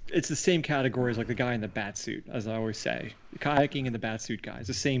 it's the same category as like the guy in the bat suit, as I always say. The kayaking and the bat suit guy is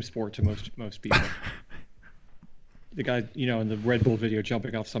the same sport to most people. The guy, in the Red Bull video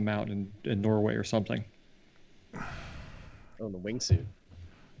jumping off some mountain in Norway or something. Oh, the wingsuit.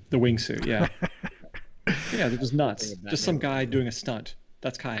 The wingsuit, yeah. Yeah, they're just nuts. Like a Just some Batman. guy doing a stunt.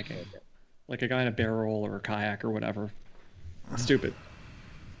 That's kayaking. Okay. Like a guy in a barrel or a kayak or whatever. Stupid.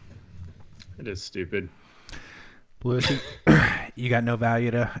 It is stupid. Lewis, you got no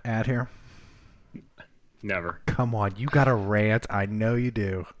value to add here? Never. Come on, you got a rant. I know you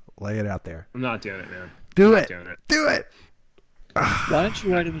do. Lay it out there. I'm not doing it, man. Do Not it. doing it. Do it. Why don't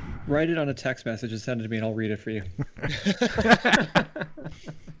you write it on a text message and send it to me and I'll read it for you.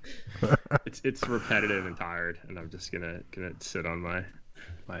 It's repetitive and tired, and I'm just gonna sit on my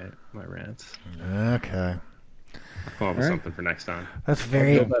rants. Okay. I'll come up with All right. something for next time. That's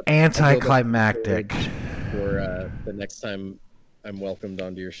very build up- anticlimactic. For the next time I'm welcomed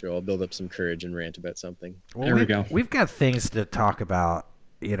onto your show, I'll build up some courage and rant about something. Well, There we go. We've got things to talk about.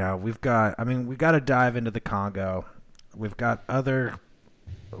 We've got to dive into the Congo. We've got other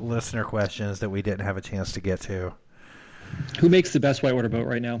listener questions that we didn't have a chance to get to. Who makes the best whitewater boat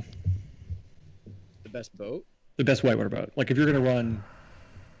right now? The best boat? The best whitewater boat. Like if you're going to run,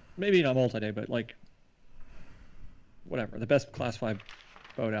 maybe not multi-day, but like whatever. The best Class 5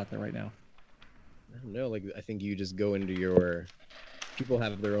 boat out there right now. I don't know. Like, I think you just go into your. People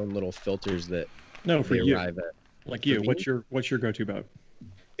have their own little filters that No, for they you. arrive at. Like For you. me? What's your go-to boat?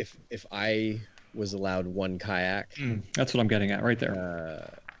 If I was allowed one kayak, That's what I'm getting at right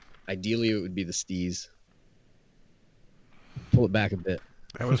there. ideally it would be the Steez. Pull it back a bit.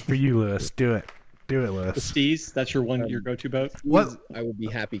 That was for you, Lewis. Do it. Do it, The Lewis. Steez, that's your go-to boat? What? I would be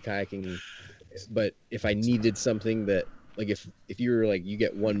happy kayaking, but if I needed something that, like, if you were like, you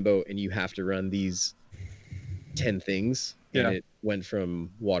get one boat and you have to run these 10 things, Yeah. and it went from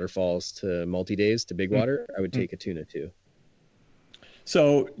waterfalls to multi-days to big water, I would take a tuna too.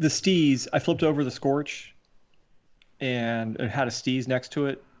 So the Steez, I flipped over the Scorch and it had a Steez next to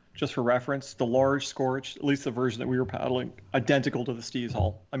it. Just for reference, the large Scorch, at least the version that we were paddling, identical to the Steez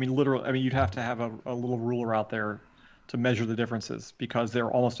hull. I mean, literally, you'd have to have a little ruler out there to measure the differences because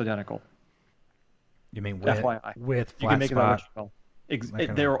they're almost identical. You mean FYI. with You can flat make it that much. spot? Well. That kind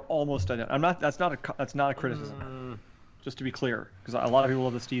of- They're almost identical. That's not a criticism. Just to be clear, because a lot of people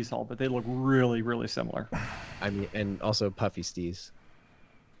love the Steez hull, but they look really, really similar. I mean, and also puffy Steez.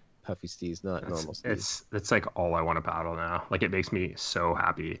 Puffy Steez, not normal Steez. It's like all I want to paddle now. Like it makes me so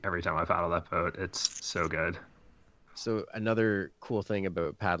happy every time I paddle that boat. It's so good. So another cool thing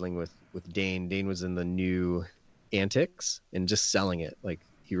about paddling with Dane was in the new Antics and just selling it. Like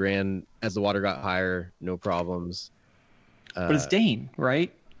he ran as the water got higher, no problems. But it's Dane,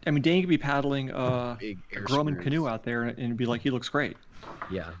 right? I mean, Dane could be paddling Big a air Grumman screws. canoe out there, and it'd be like, he looks great.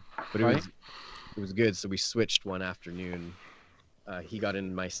 Yeah, but Right? it was good. So we switched one afternoon. He got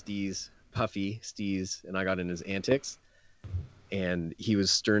in my puffy steez, and I got in his antics. And he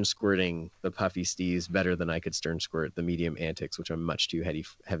was stern squirting the puffy steez better than I could stern squirt the medium antics, which I'm much too heavy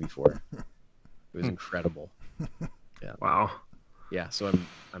for. It was incredible. Wow. Yeah, so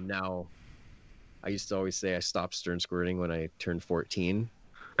I'm now. I used to always say I stopped stern squirting when I turned 14,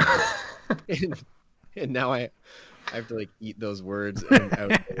 and now I have to like eat those words, and out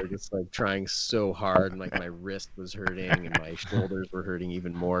there just like trying so hard, and like my wrist was hurting and my shoulders were hurting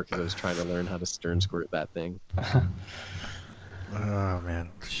even more because I was trying to learn how to stern squirt that thing. Oh man,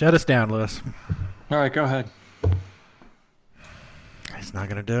 shut us down, Lewis. All right, go ahead. He's not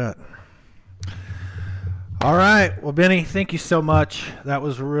gonna do it. All right, well, Benny, thank you so much. That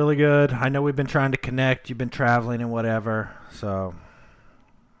was really good. I know we've been trying to connect. You've been traveling and whatever, so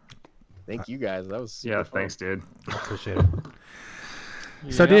Thank you guys. That was super Yeah, fun. thanks, dude. I appreciate it.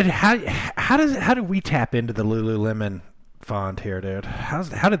 So, Yeah. dude, how did we tap into the Lululemon fond here, dude?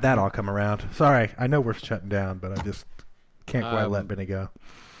 How did that all come around? Sorry, I know we're shutting down, but I just can't quite let Benny go.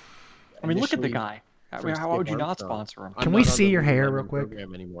 I mean, look at the Initially, guy. I from mean, how would you Skip not Armstrong. sponsor him? I'm Can we not on see the your hair Lululemon real quick?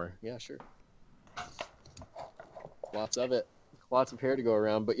 program anymore. Yeah, sure. Lots of it. Lots of hair to go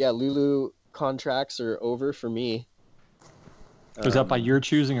around. But yeah, Lulu contracts are over for me. Was that by your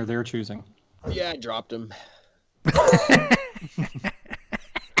choosing or their choosing? Yeah, I dropped them.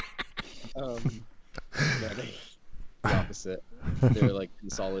 No, the opposite. They're like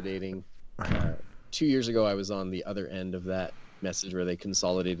consolidating. 2 years ago, I was on the other end of that message where they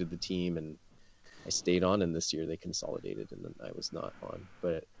consolidated the team, and I stayed on. And this year they consolidated, and then I was not on.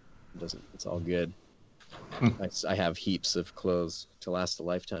 But it doesn't. It's all good. I have heaps of clothes to last a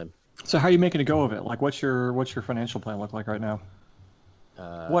lifetime. So how are you making a go of it? Like, what's your financial plan look like right now?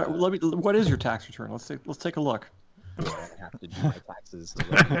 What is your tax return? Let's take a look. I have to do my taxes to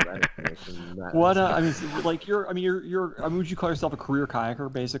look at that information. What I mean, like you're. I mean, would you call yourself a career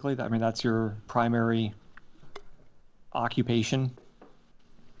kayaker? Basically, I mean, that's your primary occupation.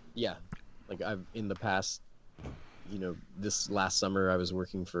 Yeah, like I've in the past, this last summer I was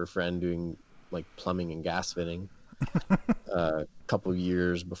working for a friend doing like plumbing and gas fitting. A couple of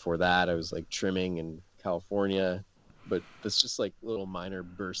years before that, I was like trimming in California, but that's just like little minor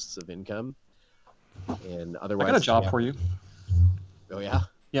bursts of income. And otherwise, I got a job for you. Oh yeah.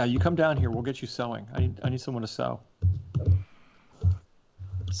 Yeah, you come down here. We'll get you sewing. I need someone to sew.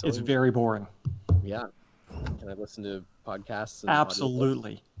 So It's very boring. yeah. Can I listen to podcasts? And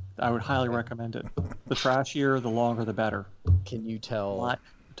Absolutely. I would highly recommend it. The trashier, the longer, the better. audiobooks? Can you tell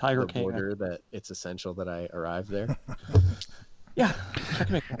Tiger the King. border that it's essential that I arrive there? Yeah, I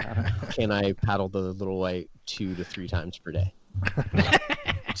can make that happen. Can I paddle the little white 2 to 3 times per day?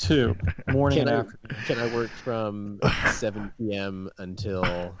 2 morning Can and I, afternoon. can I work from 7 p.m.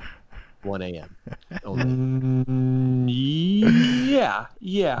 until 1 a.m. only?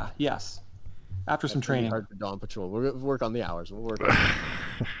 Yes. After some That's gonna be training. hard for Dawn Patrol. We'll work on the hours. We'll work on it.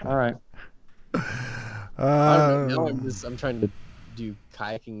 All right. Now I'm trying to do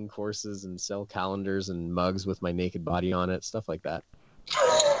kayaking courses and sell calendars and mugs with my naked body on it, stuff like that.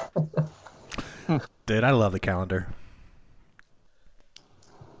 Dude, I love the calendar.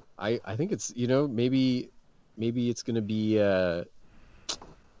 I think it's maybe it's gonna be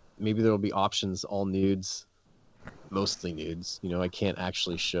maybe there'll be options, all nudes, mostly nudes. I can't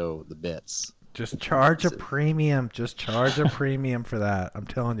actually show the bits. Just charge a premium. Just charge a premium for that. I'm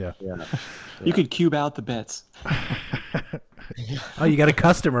telling you. Yeah. You could cube out the bits. Oh, you got a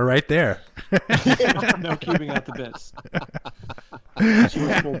customer right there. No cubing out the bits.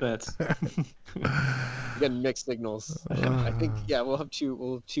 Switchable bits. Getting mixed signals. I think we'll have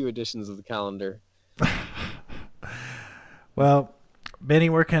two editions of the calendar. Well, Benny,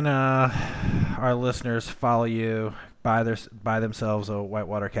 where can our listeners follow you, buy themselves a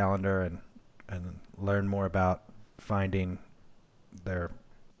whitewater calendar, and learn more about finding their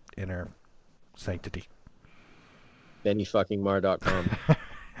inner sanctity? BennyFuckingMar.com.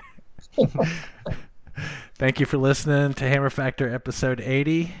 Thank you for listening to Hammer Factor episode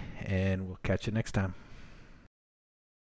 80, and we'll catch you next time.